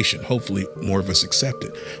salvation. Hopefully more of us accept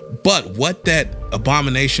it. But what that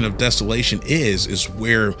abomination of desolation is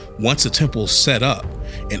where once a temple is set up,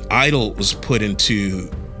 an idol was put into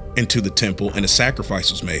the temple and a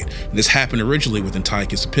sacrifice was made. And this happened originally with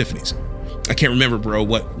Antiochus Epiphanes. I can't remember, bro,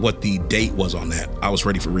 what the date was on that. I was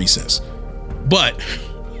ready for recess. But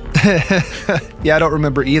yeah, I don't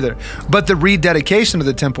remember either. But the rededication of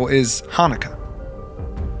the temple is Hanukkah.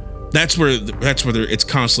 That's where it's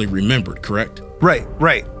constantly remembered, correct?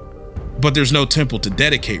 Right. But there's no temple to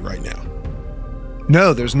dedicate right now.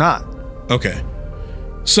 No, there's not. Okay.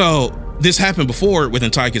 So this happened before with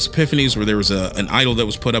Antiochus Epiphanes, where there was an idol that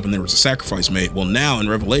was put up and there was a sacrifice made. Well, now in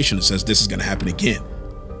Revelation, it says this is going to happen again.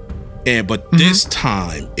 But this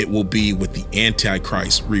time it will be with the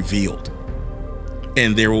Antichrist revealed.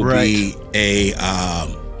 And there will be a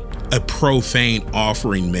profane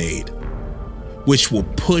offering made, which will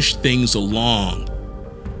push things along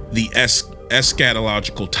the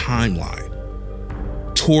eschatological timeline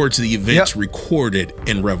towards the events recorded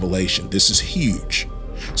in Revelation. This is huge.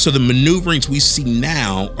 So the maneuverings we see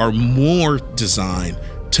now are more designed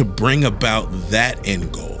to bring about that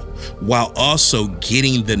end goal, while also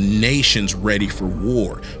getting the nations ready for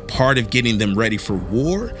war. Part of getting them ready for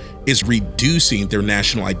war is reducing their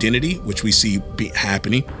national identity, which we see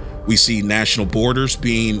happening. We see national borders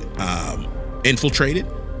being infiltrated.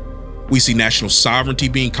 We see national sovereignty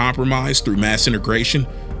being compromised through mass integration.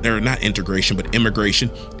 Or not integration, but immigration.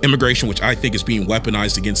 Immigration, which I think is being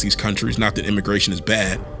weaponized against these countries. Not that immigration is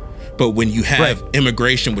bad, but when you have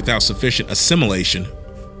immigration without sufficient assimilation,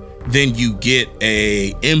 then you get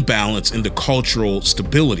a imbalance in the cultural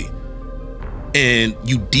stability and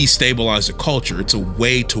you destabilize the culture. It's a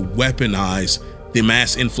way to weaponize the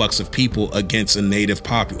mass influx of people against a native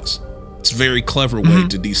populace. It's a very clever way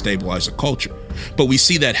to destabilize a culture. But we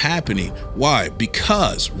see that happening. Why?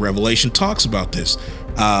 Because Revelation talks about this.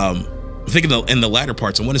 I think in the latter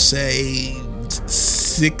parts, I want to say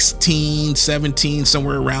 16, 17,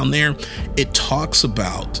 somewhere around there, it talks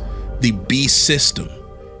about the beast system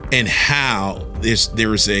and how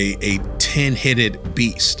there is a 10-headed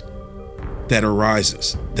beast that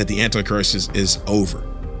arises, that the Antichrist is over.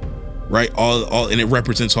 Right, all, and it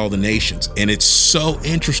represents all the nations. And it's so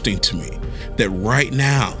interesting to me that right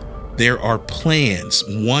now there are plans,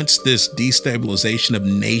 once this destabilization of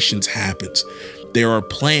nations happens, there are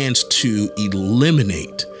plans to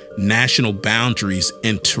eliminate national boundaries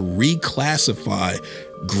and to reclassify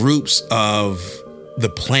groups of the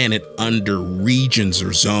planet under regions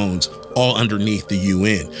or zones, all underneath the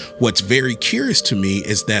UN. What's very curious to me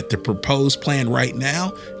is that the proposed plan right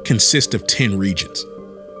now consists of 10 regions.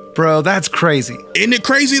 Bro, that's crazy. Isn't it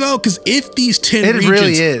crazy though? Because if these 10 regions,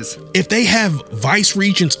 really is. If they have vice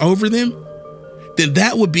regents over them, then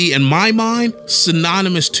that would be, in my mind,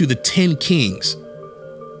 synonymous to the 10 kings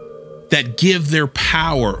that give their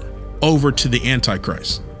power over to the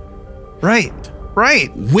Antichrist. Right.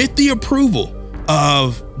 With the approval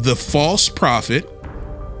of the false prophet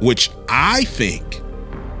which I think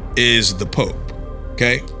is the Pope.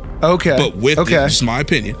 Okay. Okay. But with this is my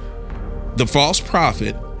opinion, the false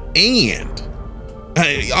prophet, and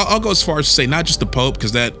I'll go as far as to say not just the Pope,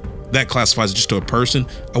 because that classifies it just to a person.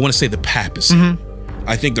 I want to say the papacy.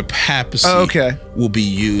 I think the papacy will be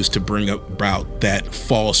used to bring about that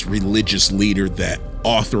false religious leader that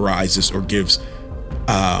authorizes or gives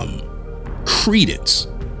credence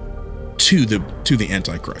to the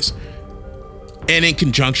Antichrist, and in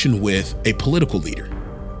conjunction with a political leader.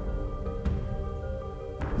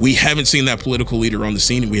 We haven't seen that political leader on the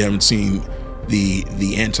scene, and we haven't seen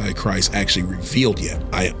the Antichrist actually revealed yet.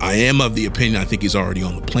 I am of the opinion I think he's already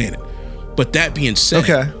on the planet. But that being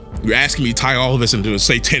said, you're asking me to tie all of this into a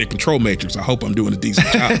satanic control matrix. I hope I'm doing a decent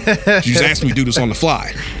job. You just asked me to do this on the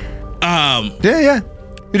fly. Yeah.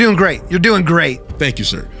 You're doing great. You're doing great. Thank you,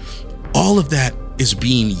 sir. All of that is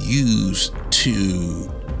being used to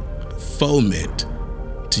foment,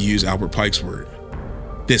 to use Albert Pike's word,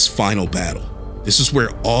 this final battle. This is where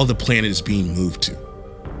all the planet is being moved to.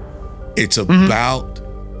 It's about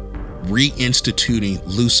reinstituting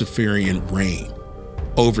Luciferian reign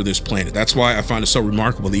over this planet. That's why I find it so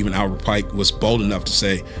remarkable that even Albert Pike was bold enough to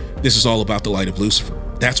say, this is all about the light of Lucifer.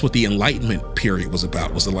 That's what the Enlightenment period was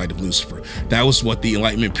about, was the light of Lucifer. That was what the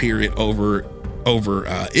Enlightenment period over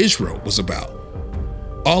Israel was about.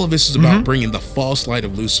 All of this is about bringing the false light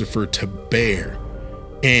of Lucifer to bear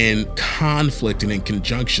in conflict and in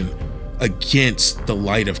conjunction against the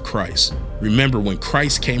light of Christ. Remember, when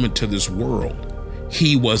Christ came into this world,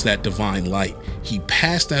 he was that divine light. He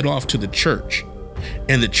passed that off to the church,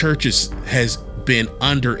 and the church has been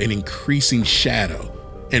under an increasing shadow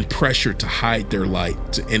and pressure to hide their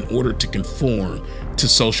light in order to conform to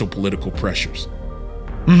social political pressures.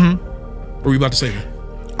 What were you about to say, man?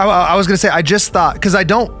 I was going to say, I just thought, because I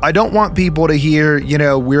don't want people to hear,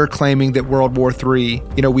 we're claiming that World War III,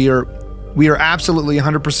 we are absolutely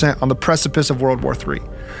 100% on the precipice of World War III.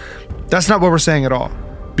 That's not what we're saying at all.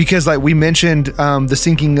 Because like we mentioned the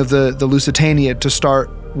sinking of the Lusitania to start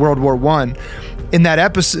World War I. In that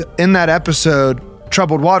episode,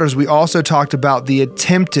 Troubled Waters, we also talked about the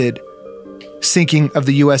attempted sinking of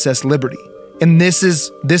the USS Liberty. And this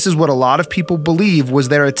is what a lot of people believe was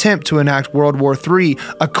their attempt to enact World War III,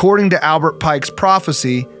 according to Albert Pike's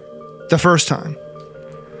prophecy, the first time.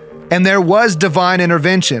 And there was divine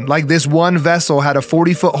intervention. Like, this one vessel had a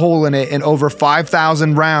 40-foot hole in it and over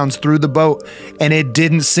 5,000 rounds through the boat, and it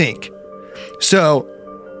didn't sink. So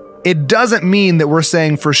it doesn't mean that we're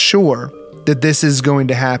saying for sure that this is going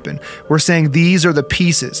to happen. We're saying these are the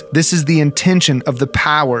pieces. This is the intention of the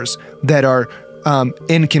powers that are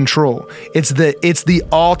in control. It's the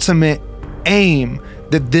ultimate aim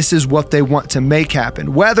that this is what they want to make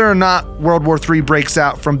happen. Whether or not World War III breaks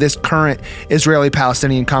out from this current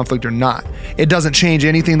Israeli-Palestinian conflict or not, it doesn't change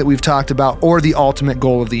anything that we've talked about or the ultimate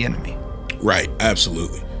goal of the enemy. Right,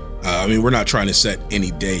 absolutely. We're not trying to set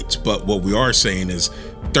any dates, but what we are saying is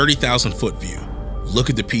 30,000 foot view. Look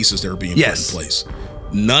at the pieces that are being put in place.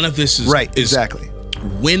 None of this is right. Exactly.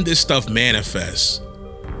 When this stuff manifests,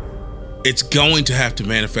 it's going to have to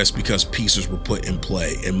manifest because pieces were put in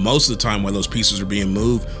play. And most of the time when those pieces are being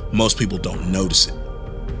moved, most people don't notice it.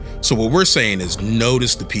 So what we're saying is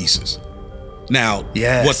notice the pieces. Now,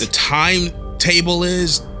 what the timetable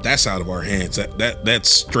is, that's out of our hands. That's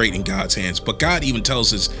straight in God's hands. But God even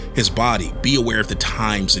tells his body, be aware of the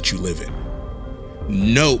times that you live in.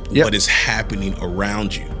 Note what is happening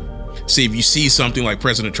around you. See, if you see something like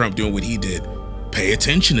President Trump doing what he did, pay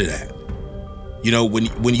attention to that.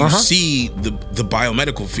 When you see the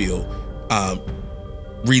biomedical field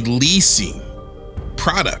releasing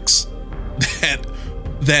products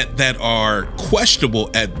that are questionable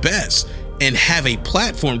at best and have a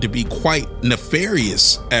platform to be quite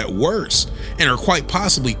nefarious at worst, and are quite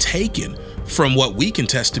possibly taken from what we can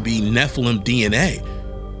test to be Nephilim DNA.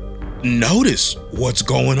 Notice what's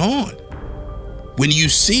going on. When you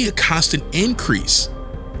see a constant increase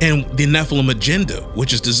in the Nephilim agenda,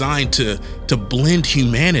 which is designed to blend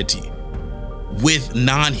humanity with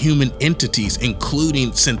non-human entities,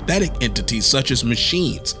 including synthetic entities such as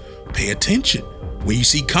machines, pay attention. When you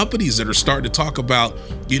see companies that are starting to talk about,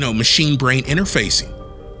 machine brain interfacing,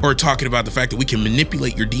 or talking about the fact that we can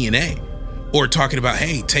manipulate your DNA, or talking about,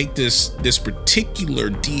 hey, take this particular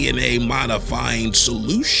DNA modifying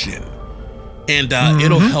solution and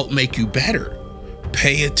it'll help make you better.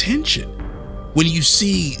 Pay attention. When you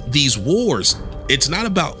see these wars, it's not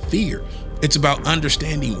about fear. It's about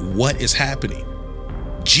understanding what is happening.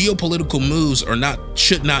 Geopolitical moves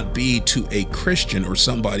should not be to a Christian or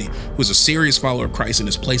somebody who's a serious follower of Christ and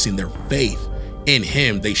is placing their faith in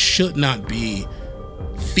him. They should not be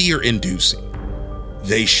fear-inducing.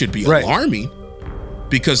 they should be alarming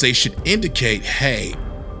because they should indicate, hey,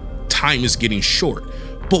 time is getting short.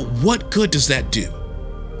 But what good does that do?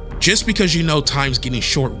 Just because you know time's getting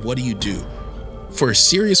short, what do you do? For a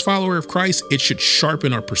serious follower of Christ, it should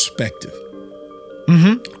sharpen our perspective.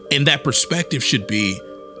 And that perspective should be,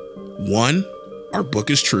 1, our book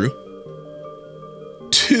is true.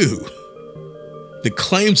 2, the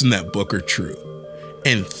claims in that book are true.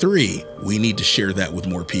 And 3, we need to share that with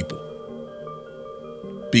more people.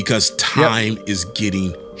 Because time is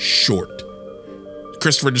getting short.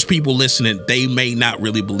 Christopher, there's people listening, they may not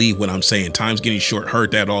really believe what I'm saying. Time's getting short.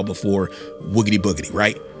 Heard that all before. Woogity boogity,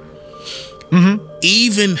 right?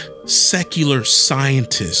 Even secular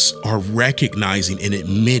scientists are recognizing and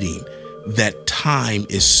admitting that time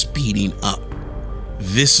is speeding up.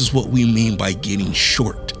 This is what we mean by getting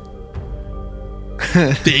short.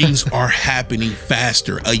 Things are happening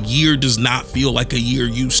faster. A year does not feel like a year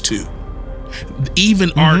used to.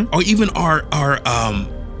 Even our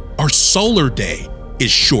solar day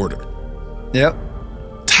is shorter. Yep.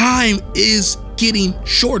 Time is getting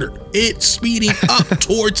shorter. It's speeding up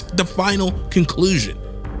towards the final conclusion.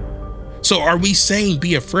 So are we saying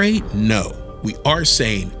be afraid? No. We are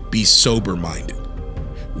saying be sober-minded.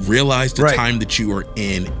 Realize the time that you are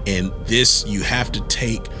in, and this you have to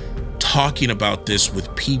take talking about this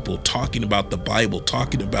with people, talking about the Bible,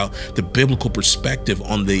 talking about the biblical perspective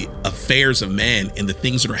on the affairs of man and the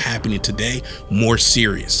things that are happening today more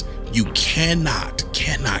serious. You cannot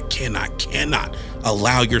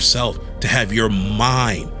allow yourself to have your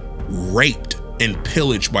mind raped and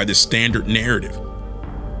pillaged by the standard narrative.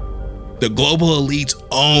 The global elites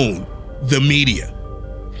own the media.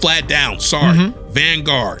 Flat down, sorry.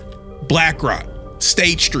 Vanguard, BlackRock,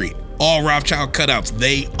 State Street, all Rothschild cutouts,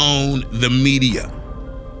 they own the media.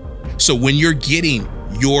 So when you're getting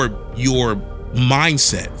your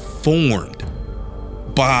mindset formed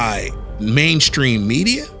by mainstream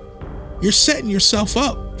media, you're setting yourself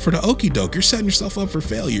up for the okie doke. You're setting yourself up for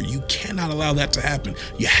failure. You cannot allow that to happen.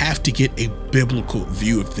 You have to get a biblical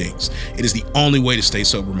view of things. It is the only way to stay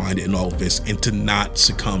sober-minded in all of this and to not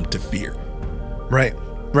succumb to fear. Right.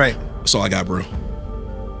 That's all I got, bro.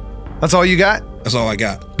 That's all you got? That's all I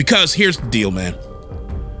got. Because here's the deal, man.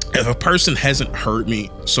 If a person hasn't heard me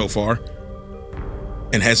so far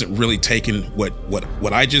and hasn't really taken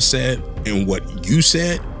what I just said and what you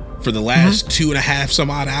said for the last 2.5 some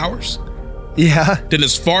odd hours, then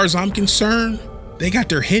as far as I'm concerned, they got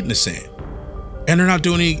their head in the sand. And they're not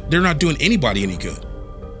doing anybody any good.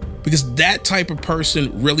 Because that type of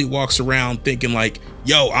person really walks around thinking like,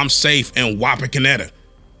 yo, I'm safe in Wapakoneta.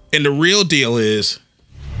 And the real deal is,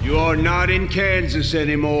 you are not in Kansas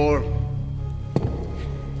anymore.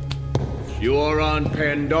 You are on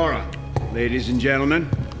Pandora, ladies and gentlemen.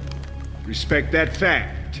 Respect that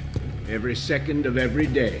fact every second of every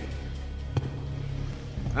day.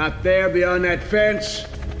 Out there beyond that fence,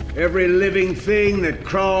 every living thing that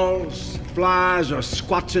crawls, flies, or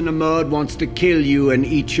squats in the mud wants to kill you and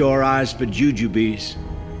eat your eyes for jujubes.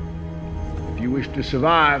 If you wish to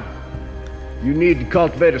survive, you need to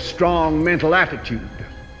cultivate a strong mental attitude.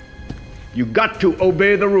 You got to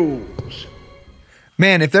obey the rules.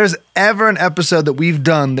 Man, if there's ever an episode that we've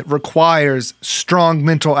done that requires strong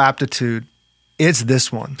mental aptitude, it's this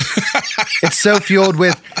one. It's so fueled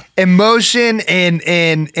with emotion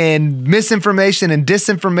and misinformation and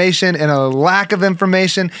disinformation and a lack of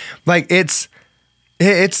information. Like it's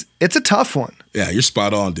a tough one. Yeah, you're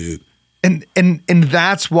spot on, dude. And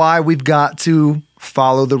that's why we've got to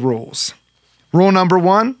follow the rules. Rule number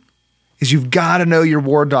 1 is you've got to know your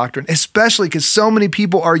war doctrine, especially because so many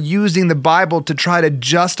people are using the Bible to try to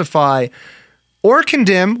justify or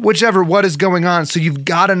condemn whichever what is going on. So you've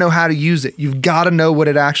got to know how to use it. You've got to know what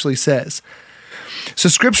it actually says. So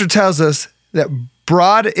Scripture tells us that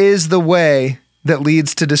broad is the way that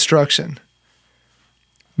leads to destruction.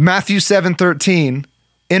 Matthew 7:13,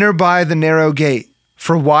 enter by the narrow gate,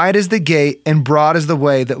 for wide is the gate and broad is the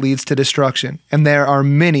way that leads to destruction, and there are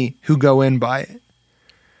many who go in by it.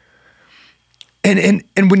 And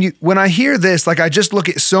when I hear this, like I just look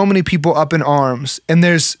at so many people up in arms, and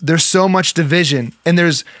there's so much division, and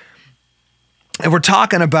we're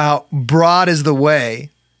talking about broad is the way.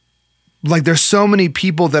 Like there's so many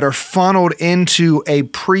people that are funneled into a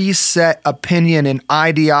preset opinion and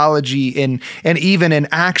ideology and even an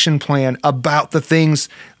action plan about the things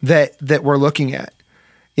that we're looking at.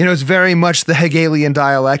 You know, it's very much the Hegelian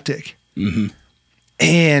dialectic.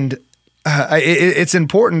 And it's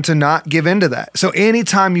important to not give into that. So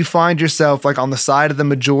anytime you find yourself like on the side of the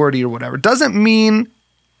majority or whatever, doesn't mean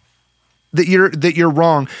that you're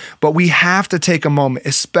wrong, but we have to take a moment,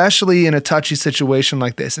 especially in a touchy situation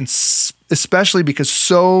like this, and especially because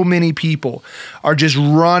so many people are just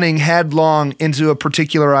running headlong into a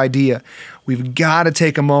particular idea. We've got to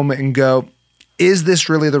take a moment and go, is this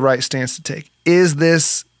really the right stance to take? Is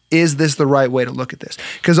this the right way to look at this?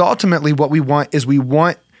 Because ultimately what we want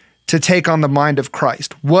to take on the mind of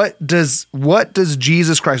Christ. What does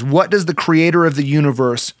Jesus Christ, what does the creator of the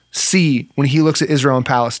universe see when he looks at Israel and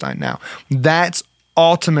Palestine now? That's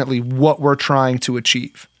ultimately what we're trying to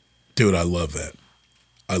achieve. Dude, I love that.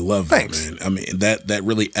 I love Thanks. that, man. I mean, that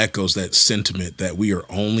really echoes that sentiment that we are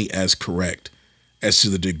only as correct as to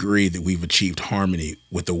the degree that we've achieved harmony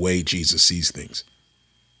with the way Jesus sees things.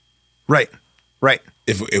 Right.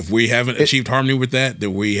 If we haven't achieved harmony with that,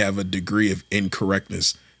 then we have a degree of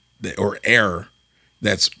incorrectness or error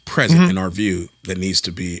that's present in our view that needs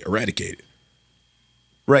to be eradicated.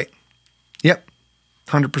 Right. Yep.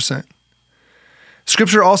 100%.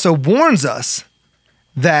 Scripture also warns us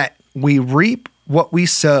that we reap what we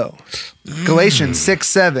sow. Galatians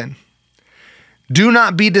 6:7. Do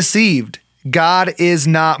not be deceived. God is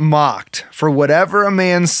not mocked. For whatever a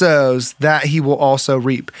man sows, that he will also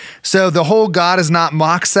reap. So the whole God is not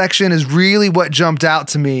mocked section is really what jumped out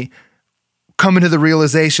to me, coming to the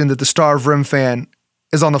realization that the Star of Remphan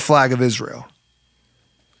is on the flag of Israel.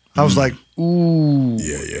 I was like, ooh.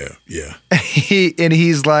 Yeah. And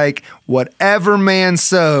he's like, whatever man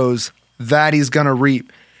sows, that he's going to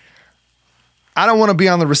reap. I don't want to be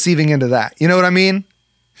on the receiving end of that. You know what I mean?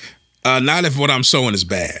 Not if what I'm sowing is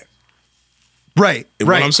bad. Right.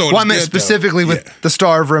 What I'm sowing well, is I meant good, specifically though. with the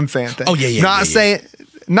Star of Remphan thing. Oh, yeah.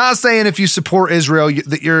 Not saying if you support Israel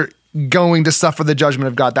that you're going to suffer the judgment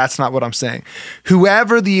of God. That's not what I'm saying.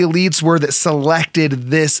 Whoever the elites were that selected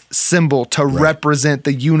this symbol to represent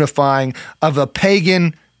the unifying of a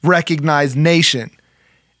pagan recognized nation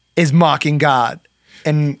is mocking God.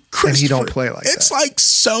 And he don't play like that. It's like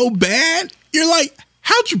so bad. You're like,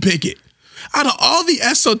 how'd you pick it? Out of all the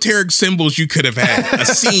esoteric symbols you could have had, a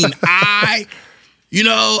seeing eye,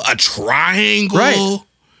 a triangle. Right.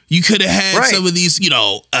 You could have had some of these,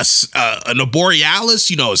 a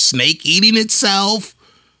borealis, a snake eating itself.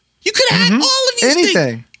 You could have had all of these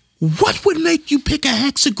anything. Things. What would make you pick a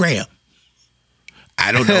hexagram?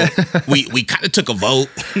 I don't know. we kind of took a vote.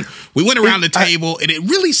 We went around the table, and it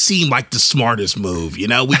really seemed like the smartest move. We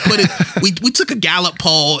put it. We took a Gallup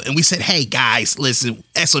poll, and we said, "Hey guys, listen,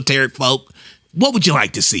 esoteric folk, what would you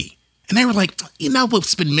like to see?" And they were like, "You know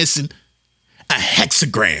what's been missing? A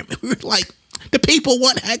hexagram." And we were like, "The people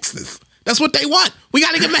want hexes. That's what they want. We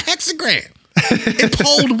got to give them a hexagram." It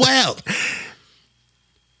polled well.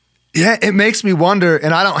 Yeah, it makes me wonder,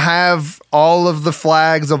 and I don't have all of the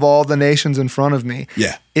flags of all the nations in front of me.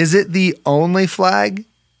 Yeah. Is it the only flag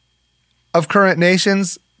of current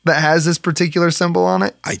nations that has this particular symbol on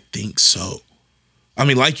it? I think so. I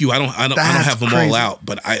mean, like you, I don't That's have them crazy. all out,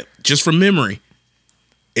 but I just from memory,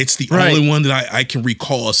 it's the only one that I can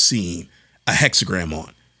recall seeing a hexagram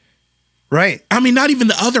on. Right. I mean, not even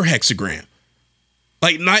the other hexagram.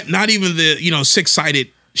 Like not even the, six-sided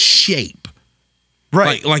shape.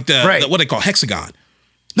 Right. Like the what they call hexagon.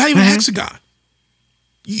 Not even a hexagon.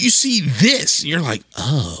 You see this, and you're like,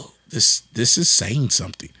 oh, this is saying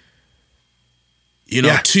something.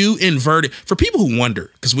 Two inverted. For people who wonder,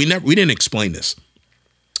 because we didn't explain this.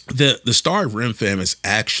 The Star of Remphan is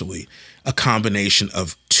actually a combination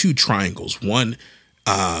of two triangles. One.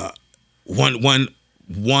 How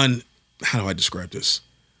do I describe this?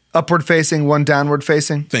 Upward facing, one downward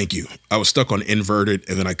facing. Thank you. I was stuck on inverted,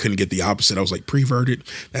 and then I couldn't get the opposite. I was like, preverted?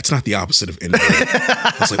 That's not the opposite of inverted.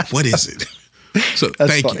 I was like, what is it? So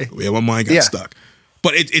thank funny. you. Yeah, my mind got stuck.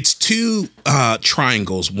 But it's two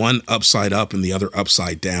triangles, one upside up and the other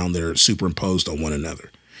upside down, that are superimposed on one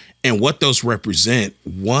another. And what those represent,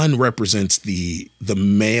 one represents the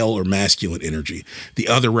male or masculine energy. The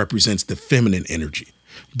other represents the feminine energy.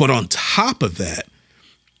 But on top of that,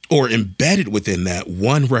 or embedded within that,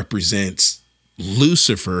 one represents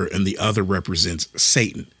Lucifer and the other represents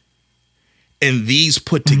Satan. And these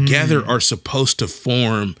put together are supposed to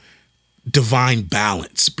form divine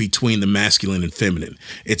balance between the masculine and feminine.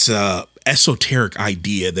 It's a esoteric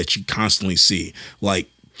idea that you constantly see, like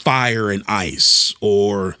fire and ice,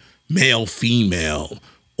 or male, female,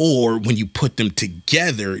 or when you put them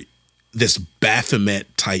together, this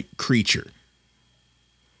Baphomet type creature.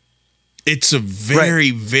 It's a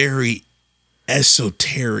very, very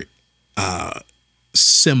esoteric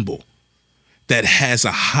symbol that has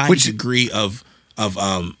a high degree of I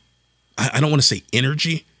don't want to say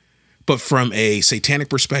energy, but from a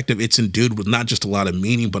satanic perspective, it's endued with not just a lot of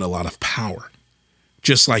meaning, but a lot of power.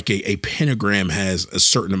 just like a pentagram has a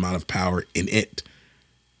certain amount of power in it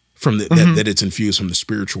from that it's infused from the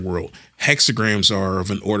spiritual world. Hexagrams are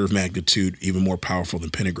of an order of magnitude even more powerful than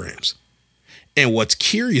pentagrams. And what's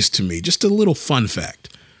curious to me, just a little fun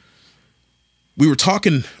fact. We were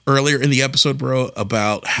talking earlier in the episode, bro,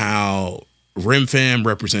 about how Remphan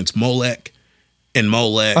represents Molech, and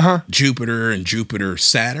Molech, Jupiter, and Jupiter,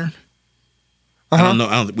 Saturn. I don't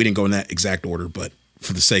know. We didn't go in that exact order, but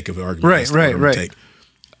for the sake of the argument, right.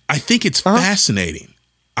 I think it's fascinating.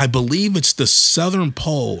 I believe it's the southern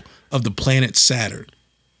pole of the planet Saturn.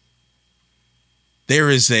 There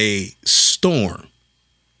is a storm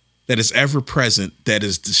that is ever present that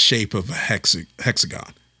is the shape of a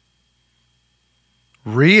hexagon.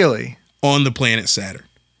 Really? On the planet Saturn.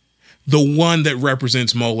 The one that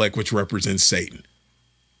represents Molech, which represents Satan.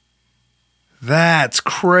 That's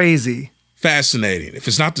crazy. Fascinating. If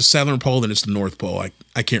it's not the southern pole, then it's the North Pole.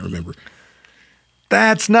 I can't remember.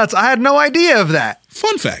 That's nuts. I had no idea of that.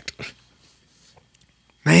 Fun fact.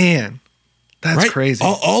 Man, that's crazy.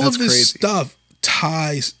 All of this stuff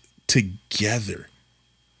ties together.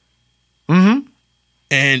 Mm-hmm.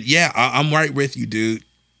 And yeah, I'm right with you, dude.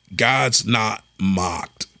 God's not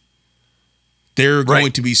mocked. There are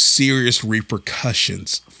going to be serious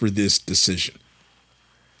repercussions for this decision.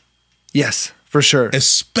 Yes, for sure.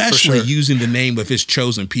 Especially using the name of his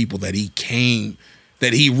chosen people that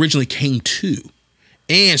he originally came to.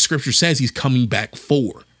 And scripture says he's coming back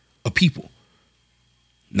for a people.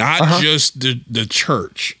 Not just the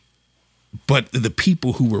church, but the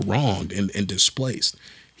people who were wronged and displaced.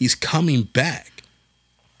 He's coming back.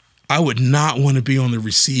 I would not want to be on the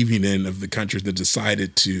receiving end of the countries that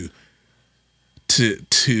decided to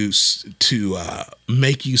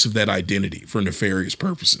make use of that identity for nefarious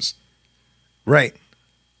purposes. Right.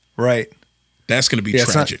 That's going to be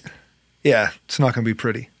tragic. It's not going to be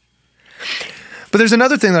pretty. But there's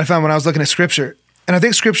another thing that I found when I was looking at scripture, and I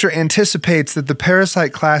think scripture anticipates that the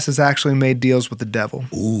parasite class has actually made deals with the devil.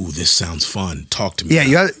 Ooh, this sounds fun. Talk to me.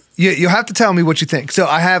 Yeah, you'll have to tell me what you think. So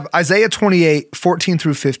I have Isaiah 28, 14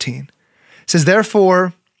 through 15. It says,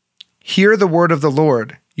 "Therefore, hear the word of the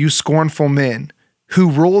Lord, you scornful men,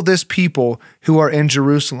 who rule this people who are in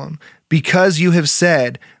Jerusalem, because you have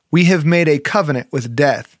said, we have made a covenant with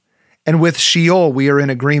death, and with Sheol we are in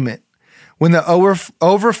agreement. When the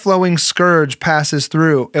overflowing scourge passes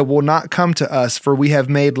through, it will not come to us, for we have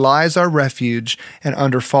made lies our refuge, and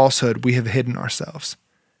under falsehood we have hidden ourselves."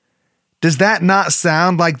 Does that not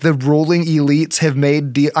sound like the ruling elites have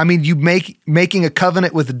made making a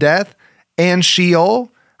covenant with death and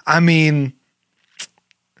Sheol? I mean,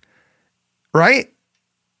 right?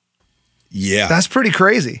 Yeah. That's pretty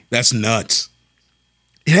crazy. That's nuts.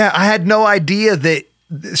 Yeah, I had no idea that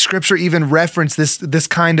scripture even referenced this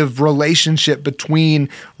kind of relationship between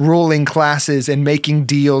ruling classes and making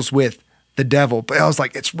deals with the devil. But I was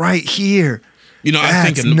like, it's right here. I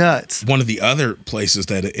think nuts. One of the other places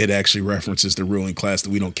that it actually references the ruling class that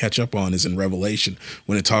we don't catch up on is in Revelation,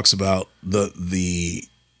 when it talks about the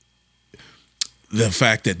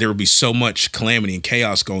fact that there will be so much calamity and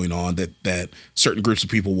chaos going on that certain groups of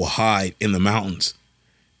people will hide in the mountains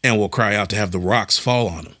and will cry out to have the rocks fall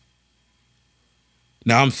on them.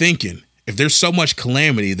 Now I'm thinking, if there's so much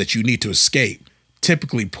calamity that you need to escape,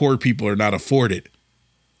 typically poor people are not afforded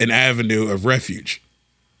an avenue of refuge.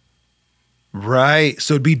 Right.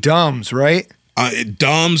 So it'd be dumbs, right?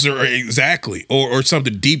 Dumbs or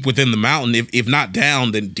something deep within the mountain. If not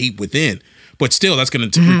down, then deep within. But still, that's going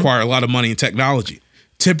to require a lot of money and technology.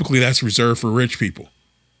 Typically, that's reserved for rich people.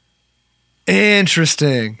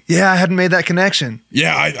 Interesting. Yeah, I hadn't made that connection.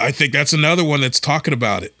 Yeah, I think that's another one that's talking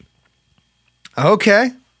about it.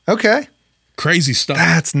 Okay. Crazy stuff.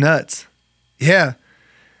 That's nuts. Yeah.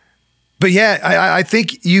 But yeah, I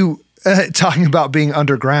think you talking about being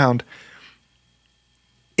underground,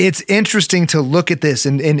 it's interesting to look at this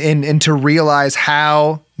and to realize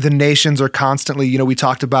how the nations are constantly, we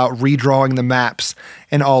talked about redrawing the maps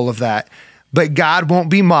and all of that. But God won't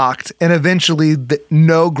be mocked, and eventually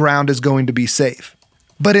no ground is going to be safe.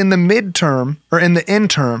 But in the midterm or in the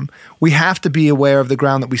interim, we have to be aware of the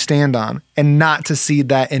ground that we stand on and not to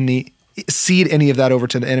cede any of that over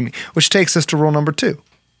to the enemy, which takes us to rule number 2.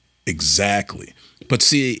 Exactly. But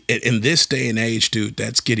see, in this day and age, dude,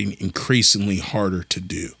 that's getting increasingly harder to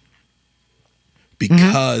do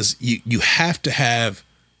because you have to have,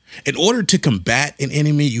 in order to combat an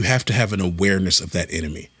enemy, you have to have an awareness of that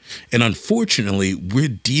enemy. And unfortunately, we're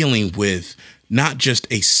dealing with not just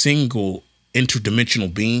a single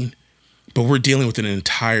interdimensional being, but we're dealing with an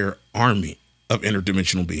entire army of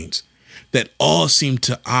interdimensional beings that all seem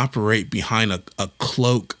to operate behind a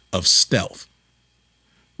cloak of stealth.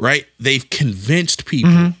 right? They've convinced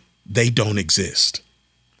people they don't exist.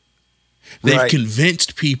 They've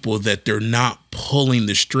convinced people that they're not pulling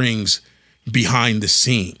the strings behind the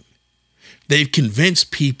scene. They've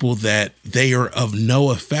convinced people that they are of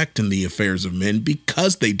no effect in the affairs of men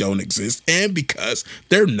because they don't exist and because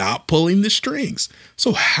they're not pulling the strings.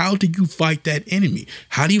 So how do you fight that enemy?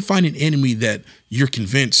 How do you find an enemy that you're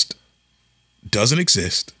convinced doesn't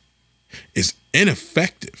exist, is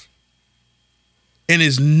ineffective, and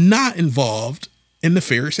is not involved in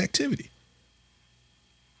nefarious activity?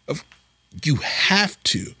 You have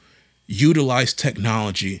to utilize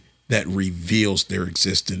technology that reveals their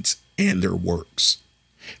existence and their works.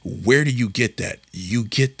 Where do you get that? You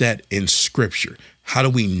get that in Scripture. How do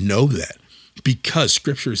we know that? Because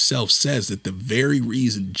Scripture itself says that the very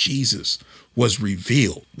reason Jesus was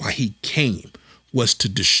revealed, why he came, was to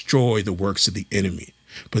destroy the works of the enemy.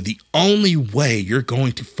 But the only way you're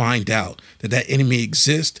going to find out that that enemy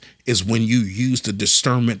exists is when you use the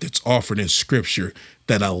discernment that's offered in Scripture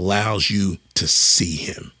that allows you to see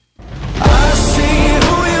him. I see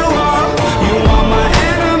who you are. You are my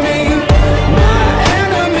enemy, my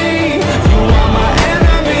enemy. You are my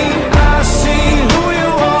enemy. I see who you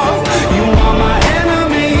are. You are my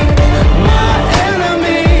enemy, my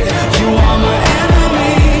enemy. You are my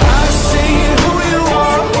enemy. I see who you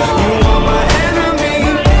are. You are my enemy,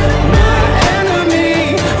 my enemy.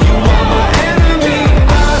 You are my enemy.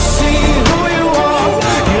 I see who you are.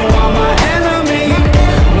 You are my enemy,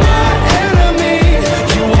 my enemy.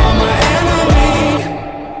 You are my enemy.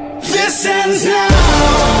 This ends now.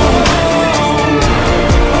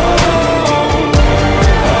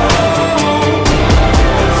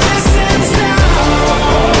 This ends now.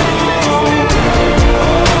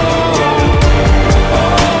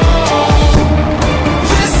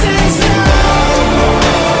 This ends now.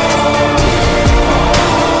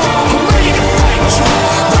 I'm ready to fight you.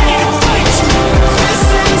 Ready to fight you. This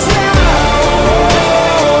ends now.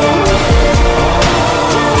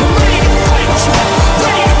 I'm ready to fight you.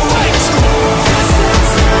 Ready to fight you. This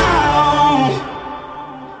ends now.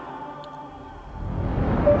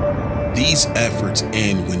 These efforts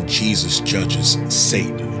end when Jesus judges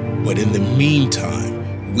Satan. But in the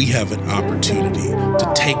meantime, we have an opportunity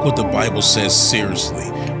to take what the Bible says seriously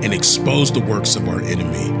and expose the works of our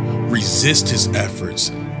enemy, resist his efforts,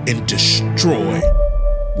 and destroy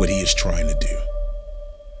what he is trying to do.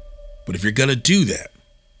 But if you're going to do that,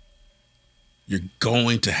 you're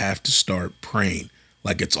going to have to start praying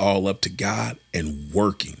like it's all up to God and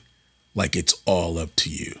working like it's all up to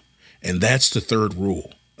you. And that's the third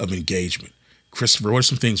rule of engagement. Christopher, what are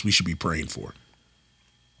some things we should be praying for?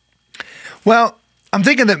 Well, I'm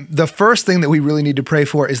thinking that the first thing that we really need to pray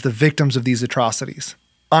for is the victims of these atrocities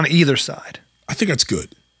on either side. I think that's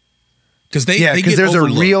good. Because they Yeah, because get there's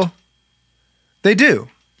overlooked. a real. They do.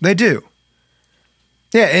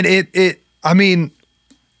 Yeah, and I mean,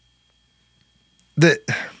 the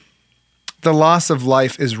loss of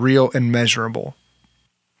life is real and measurable.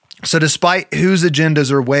 So despite whose agendas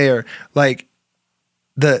are where, like,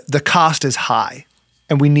 the cost is high,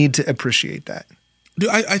 and we need to appreciate that. Dude,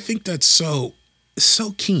 I think that's so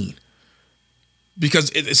keen.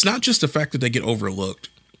 Because it's not just the fact that they get overlooked.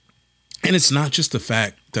 And it's not just the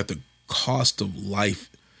fact that the cost of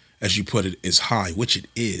life, as you put it, is high, which it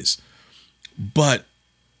is. But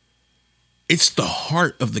it's the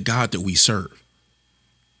heart of the God that we serve.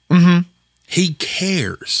 Mm-hmm. He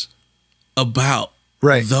cares about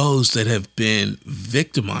those that have been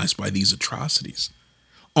victimized by these atrocities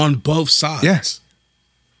on both sides.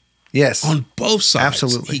 Yes. On both sides,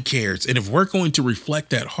 Absolutely. he cares. And if we're going to reflect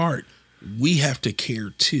that heart, we have to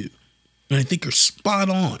care too. And I think you're spot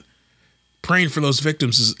on. Praying for those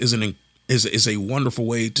victims is a wonderful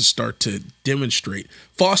way to start to demonstrate,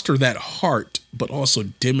 foster that heart, but also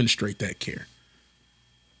demonstrate that care.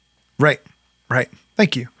 Right.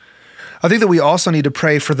 Thank you. I think that we also need to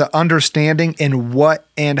pray for the understanding in what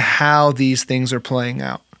and how these things are playing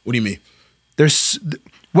out. What do you mean? There's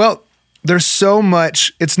so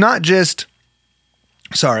much. It's not just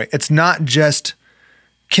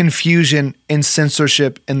confusion and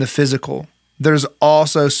censorship in the physical. There's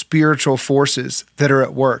also spiritual forces that are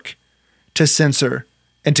at work to censor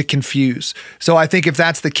and to confuse. So I think if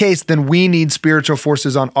that's the case, then we need spiritual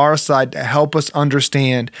forces on our side to help us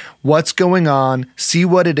understand what's going on, see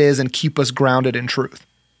what it is, and keep us grounded in truth.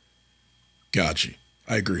 Got you.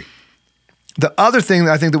 I agree. The other thing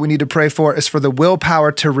that I think that we need to pray for is for the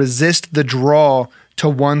willpower to resist the draw to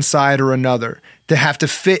one side or another, to have to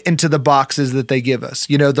fit into the boxes that they give us,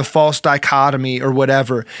 the false dichotomy or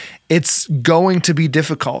whatever. It's going to be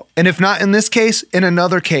difficult. And if not in this case, in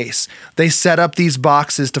another case, they set up these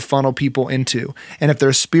boxes to funnel people into. And if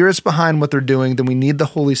there's spirits behind what they're doing, then we need the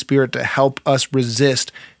Holy Spirit to help us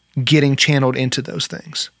resist getting channeled into those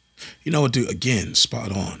things. You know what, dude? Again,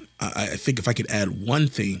 spot on. I think if I could add one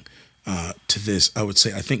thing to this, I would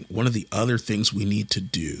say I think one of the other things we need to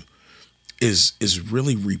do is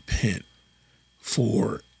really repent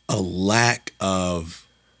for a lack of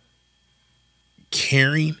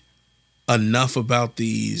caring enough about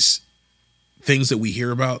these things that we hear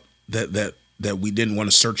about that we didn't want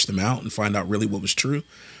to search them out and find out really what was true,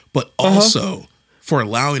 but also for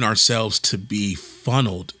allowing ourselves to be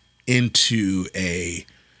funneled into a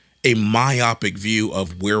myopic view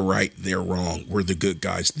of we're right, they're wrong, we're the good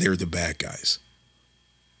guys, they're the bad guys.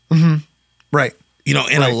 Mm-hmm. Right.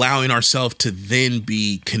 And allowing ourselves to then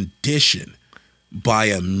be conditioned by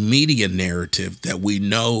a media narrative that we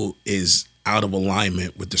know is out of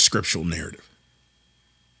alignment with the scriptural narrative.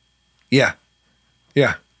 Yeah.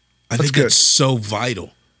 Yeah. I think that's so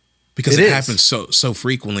vital because it happens so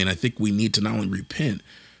frequently. And I think we need to not only repent,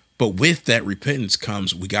 but with that repentance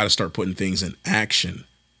comes, we got to start putting things in action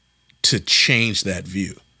to change that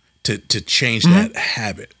view, to change that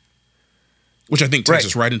habit. Which I think takes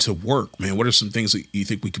us right into work, man. What are some things that you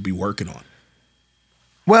think we could be working on?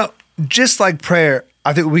 Well, just like prayer,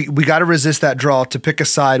 I think we got to resist that draw to pick a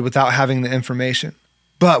side without having the information.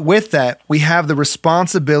 But with that, we have the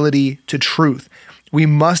responsibility to truth. We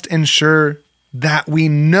must ensure that we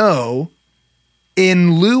know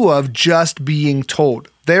in lieu of just being told.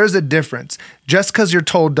 There's a difference. Just because you're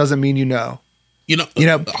told doesn't mean you know. Don't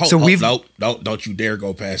you dare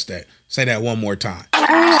go past that. Say that one more time.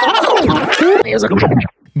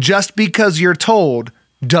 Just because you're told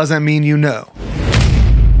doesn't mean you know.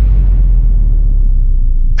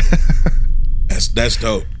 That's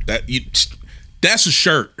dope. That's a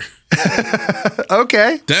shirt.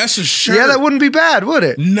 Okay. That's a shirt. Yeah, that wouldn't be bad, would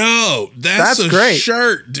it? No, that's a great.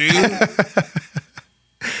 shirt, dude.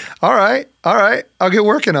 All right. I'll get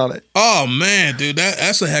working on it. Oh man, dude,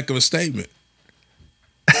 that's a heck of a statement.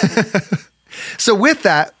 So with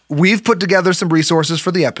that, we've put together some resources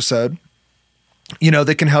for the episode,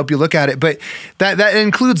 that can help you look at it. But that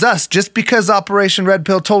includes us. Just because Operation Red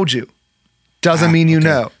Pill told you doesn't mean you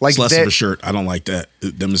know. Like, it's less of a shirt. I don't like that.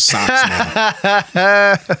 Them is socks now.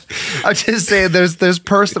 I'm just saying there's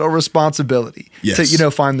personal responsibility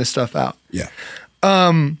to find this stuff out. Yeah.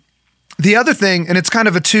 The other thing, and it's kind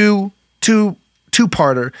of a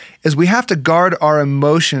two-parter, is we have to guard our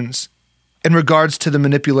emotions in regards to the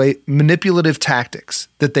manipulative tactics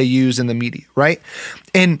that they use in the media, right?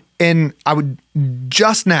 And I would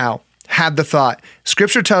just now had the thought,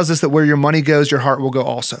 Scripture tells us that where your money goes, your heart will go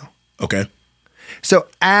also. Okay. So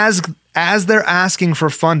as they're asking for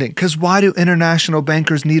funding, because why do international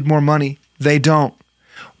bankers need more money? They don't.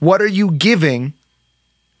 What are you giving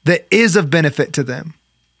that is of benefit to them?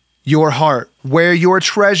 Your heart. Where your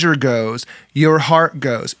treasure goes, your heart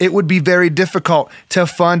goes. It would be very difficult to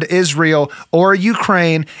fund Israel or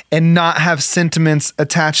Ukraine and not have sentiments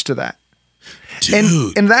attached to that.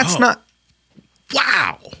 Dude, and that's not...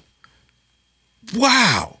 Wow.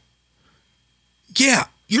 Yeah,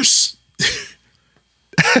 you're...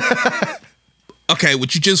 Okay,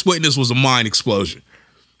 what you just witnessed was a mind explosion.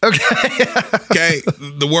 Okay. Okay.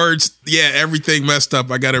 The words, everything messed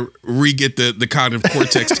up. I got to re-get the cognitive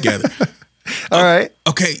cortex together. All right.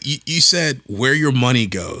 Okay. You said where your money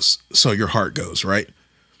goes, so your heart goes, right?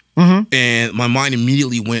 Mm-hmm. And my mind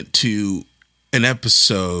immediately went to an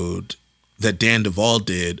episode that Dan Duvall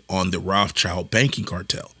did on the Rothschild banking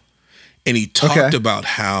cartel. And he talked about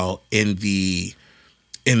how in the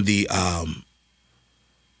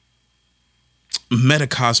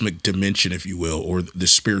metacosmic dimension, if you will, or the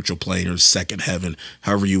spiritual plane or the second heaven,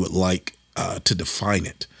 however you would like to define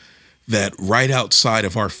it, that right outside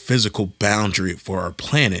of our physical boundary for our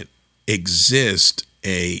planet exists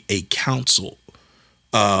a council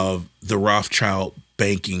of the Rothschild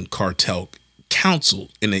banking cartel council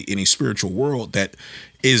in a spiritual world that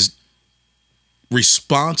is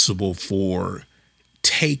responsible for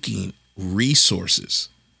taking resources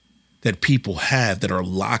that people have that are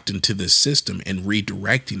locked into this system and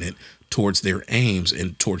redirecting it towards their aims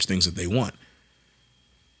and towards things that they want.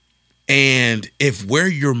 And if where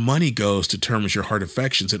your money goes determines your heart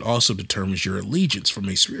affections, it also determines your allegiance from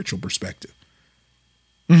a spiritual perspective.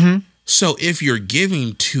 Mm-hmm. So if you're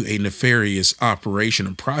giving to a nefarious operation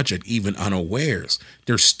and project, even unawares,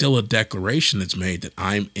 there's still a declaration that's made that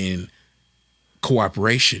I'm in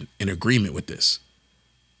cooperation, in agreement with this.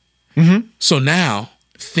 So now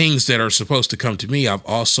things that are supposed to come to me, I've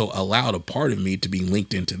also allowed a part of me to be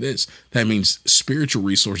linked into this. That means spiritual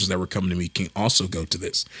resources that were coming to me can also go to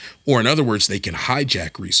this. Or in other words, they can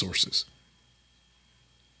hijack resources.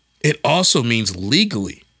 It also means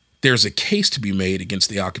legally there's a case to be made against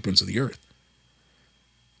the occupants of the earth.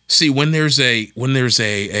 See, when there's a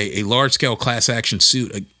large scale class action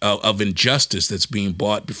suit of injustice that's being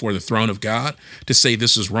brought before the throne of God to say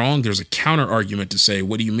this is wrong, there's a counter argument to say,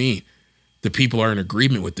 what do you mean? The people are in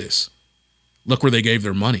agreement with this. Look where they gave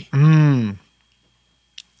their money.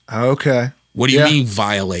 Okay. What do you mean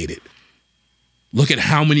violated? Look at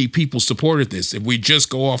how many people supported this. If we just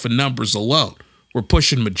go off of numbers alone, we're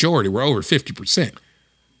pushing majority. We're over 50%.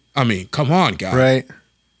 I mean, come on, guys. Right.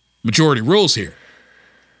 Majority rules here.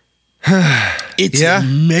 It's a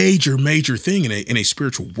major, major thing in a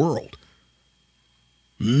spiritual world.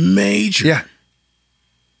 Major. Yeah.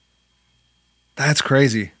 That's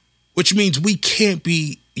crazy. Which means you can't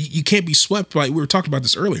be swept by, we were talking about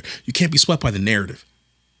this earlier, you can't be swept by the narrative.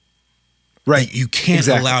 Right. You can't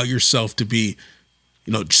allow yourself to be,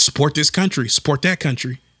 support this country, support that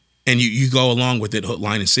country, and you go along with it hook,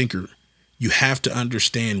 line, and sinker. You have to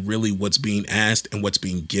understand really what's being asked and what's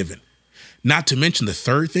being given. Not to mention the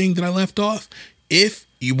third thing that I left off,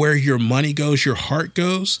 where your money goes, your heart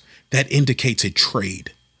goes, that indicates a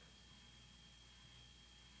trade.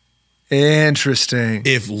 Interesting.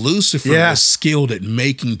 If Lucifer is skilled at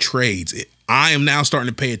making trades, I am now starting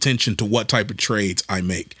to pay attention to what type of trades I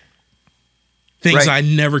make. Things I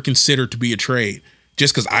never considered to be a trade.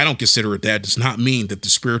 Just because I don't consider it that does not mean that the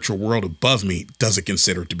spiritual world above me doesn't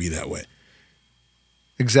consider it to be that way.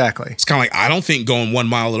 Exactly. It's kind of like, I don't think going 1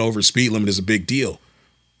 mile and over speed limit is a big deal.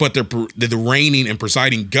 But the reigning and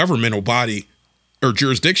presiding governmental body or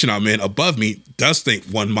jurisdiction I'm in above me does think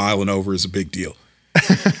 1 mile and over is a big deal.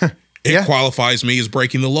 It qualifies me as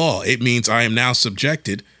breaking the law. It means I am now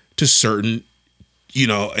subjected to certain,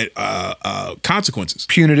 consequences.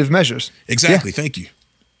 Punitive measures. Exactly. Thank you.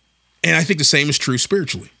 And I think the same is true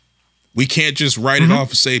spiritually. We can't just write it off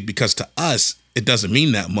and say, because to us, it doesn't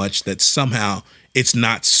mean that much, that somehow it's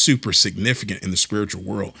not super significant in the spiritual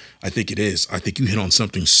world. I think it is. I think you hit on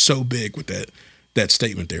something so big with that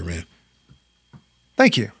statement there, man.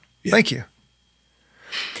 Thank you. Yeah. Thank you.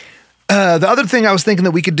 The other thing I was thinking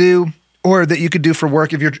that we could do, or that you could do for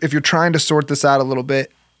work, if you're trying to sort this out a little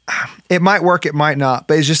bit, it might work, it might not,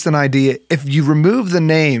 but it's just an idea. If you remove the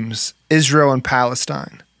names Israel and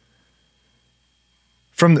Palestine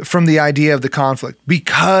from the idea of the conflict,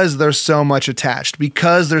 because there's so much attached,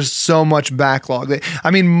 because there's so much backlog.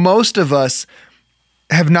 I mean, most of us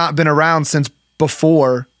have not been around since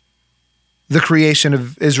before the creation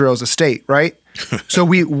of Israel as a state, right? So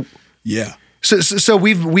So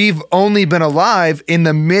we've only been alive in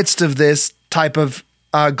the midst of this type of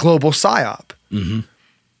global psyop. Mm-hmm.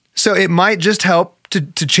 So it might just help to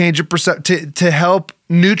change your to help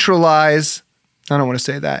neutralize. I don't want to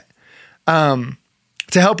say that.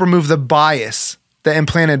 To help remove the bias, the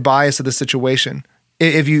implanted bias of the situation,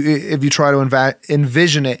 if you try to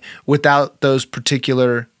envision it without those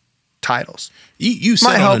particular titles. You said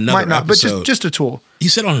might on help, another might not, episode, but just a tool. You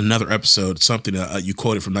said on another episode something you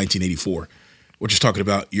quoted from 1984, which is talking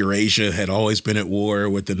about Eurasia had always been at war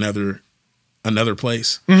with another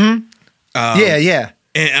place. Mm-hmm. Yeah.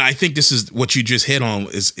 And I think this is what you just hit on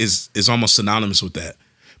is almost synonymous with that.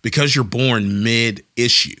 Because you're born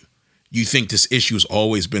mid-issue, you think this issue has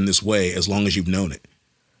always been this way as long as you've known it.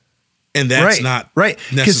 And that's not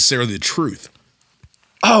necessarily the truth.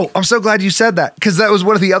 Oh, I'm so glad you said that, because that was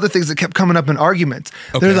one of the other things that kept coming up in arguments.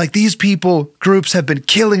 Okay. They're like, these groups have been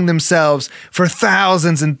killing themselves for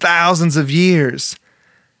thousands and thousands of years.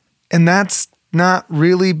 And that's not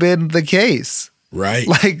really been the case. Right.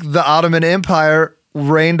 Like the Ottoman Empire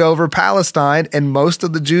reigned over Palestine and most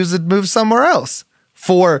of the Jews had moved somewhere else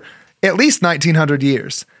for at least 1900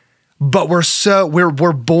 years. But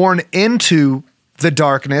we're born into the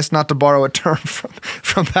darkness, not to borrow a term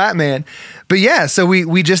from Batman. But yeah, so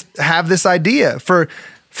we just have this idea for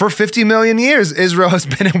 50 million years, Israel has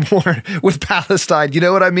been in war with Palestine. You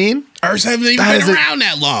know what I mean? Earth hasn't even been around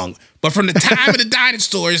that long. But from the time of the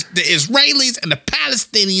dinosaurs, the Israelis and the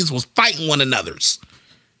Palestinians was fighting one another's.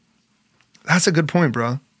 That's a good point,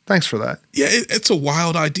 bro. Thanks for that. Yeah, it's a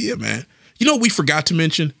wild idea, man. You know what we forgot to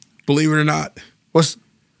mention, believe it or not? What?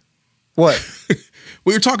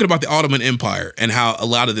 We were talking about the Ottoman Empire and how a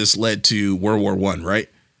lot of this led to World War I, right?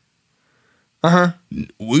 Uh-huh.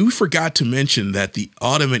 We forgot to mention that the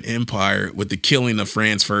Ottoman Empire, with the killing of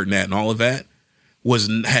Franz Ferdinand and all of that,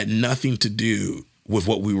 had nothing to do with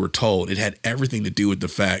what we were told. It had everything to do with the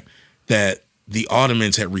fact that the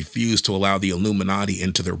Ottomans had refused to allow the Illuminati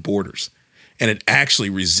into their borders, and it actually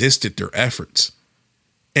resisted their efforts.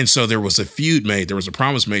 And so there was a feud made. There was a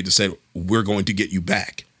promise made to say, we're going to get you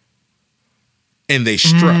back. And they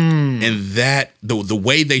struck. And that the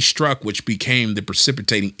way they struck, which became the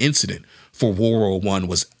precipitating incident for World War I,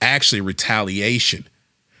 was actually retaliation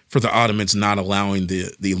for the Ottomans not allowing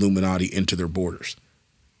the Illuminati into their borders.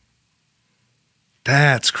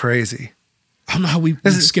 That's crazy. I don't know how we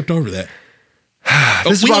skipped over that.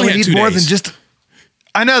 This is why we need more than just...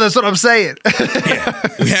 I know, that's what I'm saying. Yeah,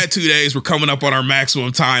 we had 2 days. We're coming up on our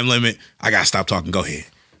maximum time limit. I got to stop talking. Go ahead.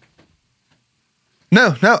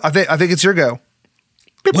 No, I think it's your go.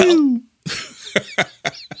 Well,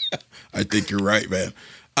 I think you're right, man.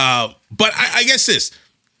 But I guess this,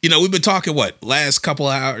 we've been talking, last couple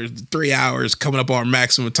hours, 3 hours, coming up on our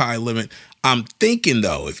maximum time limit. I'm thinking,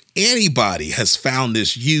 though, if anybody has found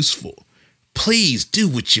this useful, please do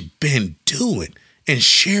what you've been doing and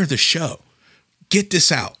share the show. Get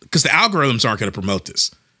this out, because the algorithms aren't going to promote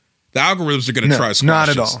this. The algorithms are going to try to squash not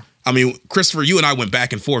at this. all. I mean, Christopher, you and I went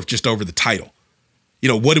back and forth just over the title.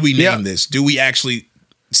 What do we name this? Do we actually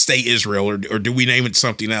say Israel or do we name it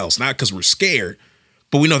something else? Not because we're scared,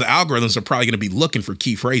 but we know the algorithms are probably going to be looking for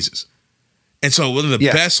key phrases. And so one of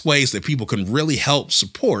the best ways that people can really help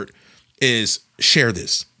support is share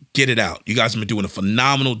this. Get it out. You guys have been doing a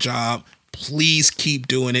phenomenal job. Please keep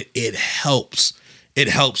doing it. It helps. It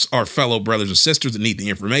helps our fellow brothers and sisters that need the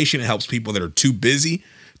information. It helps people that are too busy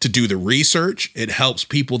to do the research. It helps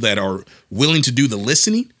people that are willing to do the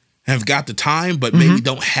listening, have got the time, but maybe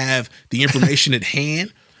don't have the information at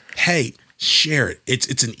hand. Hey, share it.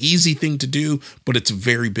 It's an easy thing to do, but it's a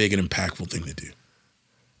very big and impactful thing to do.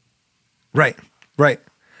 Right.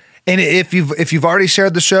 And if you've already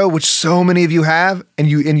shared the show, which so many of you have, and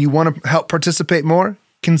you want to help participate more,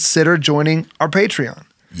 consider joining our Patreon.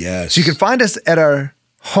 Yes. So you can find us at our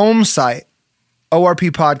home site,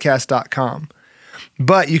 orppodcast.com.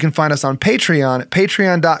 But you can find us on Patreon at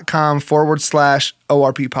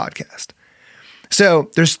patreon.com/ORP podcast. So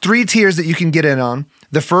there's 3 tiers that you can get in on.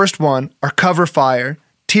 The first one are Cover Fire,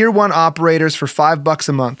 Tier 1 operators for $5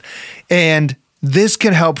 a month. And this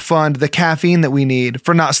can help fund the caffeine that we need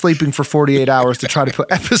for not sleeping for 48 hours to try to put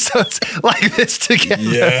episodes like this together.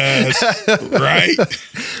 Yes, right.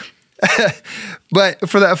 But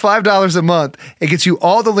for that $5 a month, it gets you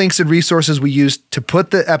all the links and resources we use to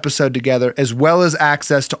put the episode together, as well as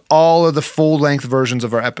access to all of the full-length versions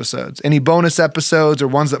of our episodes. Any bonus episodes or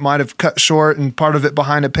ones that might have cut short and part of it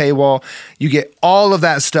behind a paywall, you get all of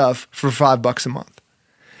that stuff for $5 a month.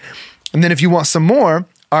 And then if you want some more,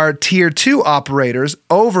 our Tier 2 operators,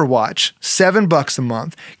 Overwatch, $7 a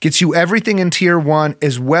month, gets you everything in Tier 1,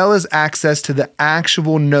 as well as access to the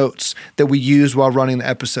actual notes that we use while running the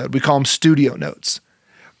episode. We call them studio notes.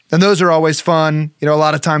 And those are always fun. A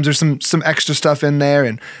lot of times there's some extra stuff in there,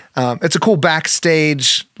 and it's a cool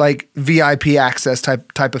backstage, like VIP access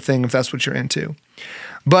type of thing if that's what you're into.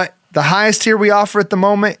 But the highest tier we offer at the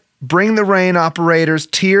moment, Bring the Rain operators,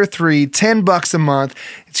 Tier 3, $10 a month.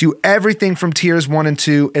 It's you everything from Tiers 1 and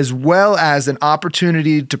 2, as well as an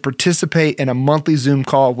opportunity to participate in a monthly Zoom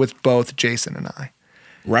call with both Jason and I.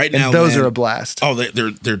 Right now, and those man, are a blast. Oh,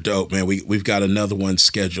 they're dope, man. We've got another one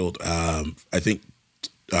scheduled. I think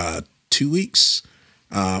 2 weeks.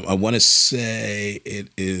 I want to say it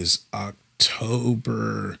is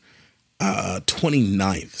October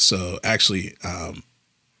 29th. So actually,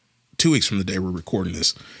 2 weeks from the day we're recording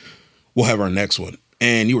this, we'll have our next one.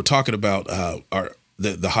 And you were talking about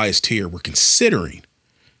the highest tier. We're considering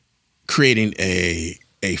creating a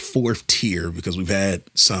 4th tier, because we've had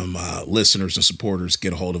some listeners and supporters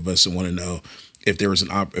get a hold of us and want to know if there was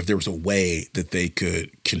a way that they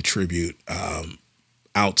could contribute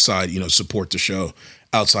outside, support the show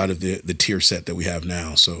outside of the tier set that we have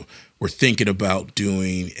now. So we're thinking about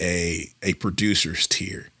doing a producer's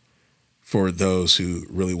tier for those who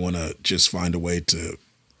really want to just find a way to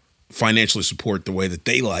financially support the way that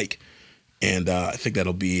they like. And I think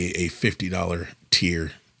that'll be a $50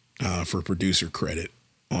 tier for producer credit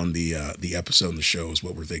on the episode and the show is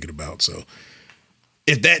what we're thinking about. So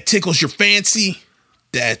if that tickles your fancy,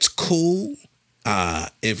 that's cool.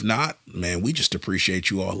 If not, man, we just appreciate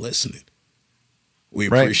you all listening. We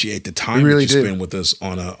appreciate the time that you spend with us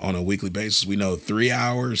on a weekly basis. We know 3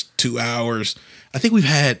 hours, 2 hours. I think we've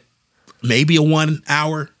had maybe a 1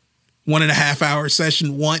 hour, 1.5 hour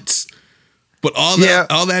session once. But all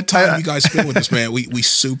that time you guys spend with us, man, we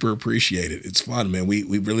super appreciate it. It's fun, man. We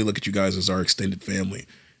really look at you guys as our extended family,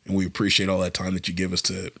 and we appreciate all that time that you give us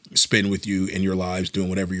to spend with you in your lives, doing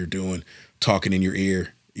whatever you're doing, talking in your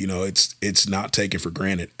ear. It's not taken for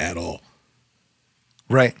granted at all.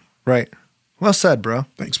 Right. Well said, bro.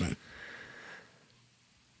 Thanks, man.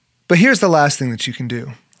 But here's the last thing that you can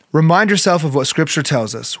do. Remind yourself of what Scripture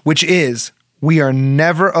tells us, which is we are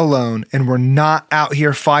never alone and we're not out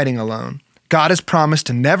here fighting alone. God has promised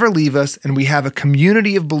to never leave us, and we have a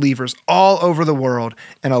community of believers all over the world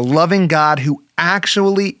and a loving God who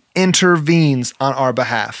actually intervenes on our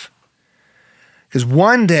behalf. Because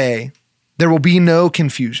one day there will be no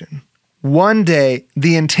confusion. One day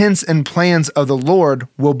the intents and plans of the Lord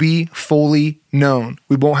will be fully known.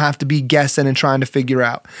 We won't have to be guessing and trying to figure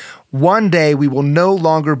out. One day we will no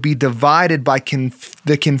longer be divided by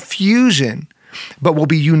the confusion, but will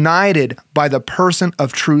be united by the person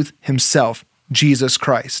of truth himself, Jesus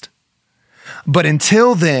Christ. But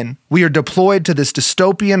until then, we are deployed to this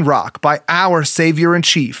dystopian rock by our Savior in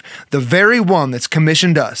Chief, the very one that's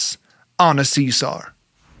commissioned us on a Caesar.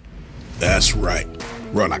 That's right.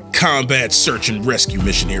 We're on a combat search and rescue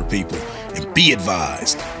mission here, people. And be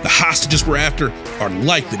advised, the hostages we're after are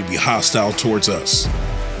likely to be hostile towards us.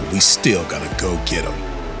 But we still gotta go get them.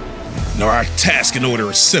 Now, our task and order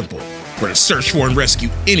is simple. We're to search for and rescue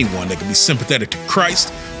anyone that can be sympathetic to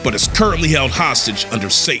Christ, but is currently held hostage under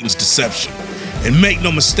Satan's deception. And make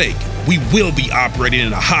no mistake, we will be operating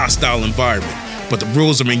in a hostile environment, but the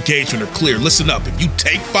rules of engagement are clear. Listen up, if you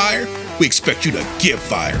take fire, we expect you to give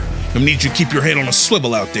fire. We need you to keep your head on a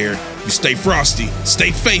swivel out there. You stay frosty,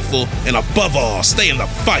 stay faithful, and above all, stay in the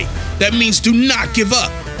fight. That means do not give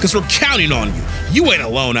up, because we're counting on you. You ain't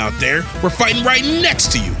alone out there. We're fighting right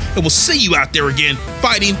next to you, and we'll see you out there again,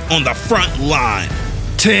 fighting on the front line.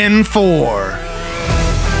 10-4.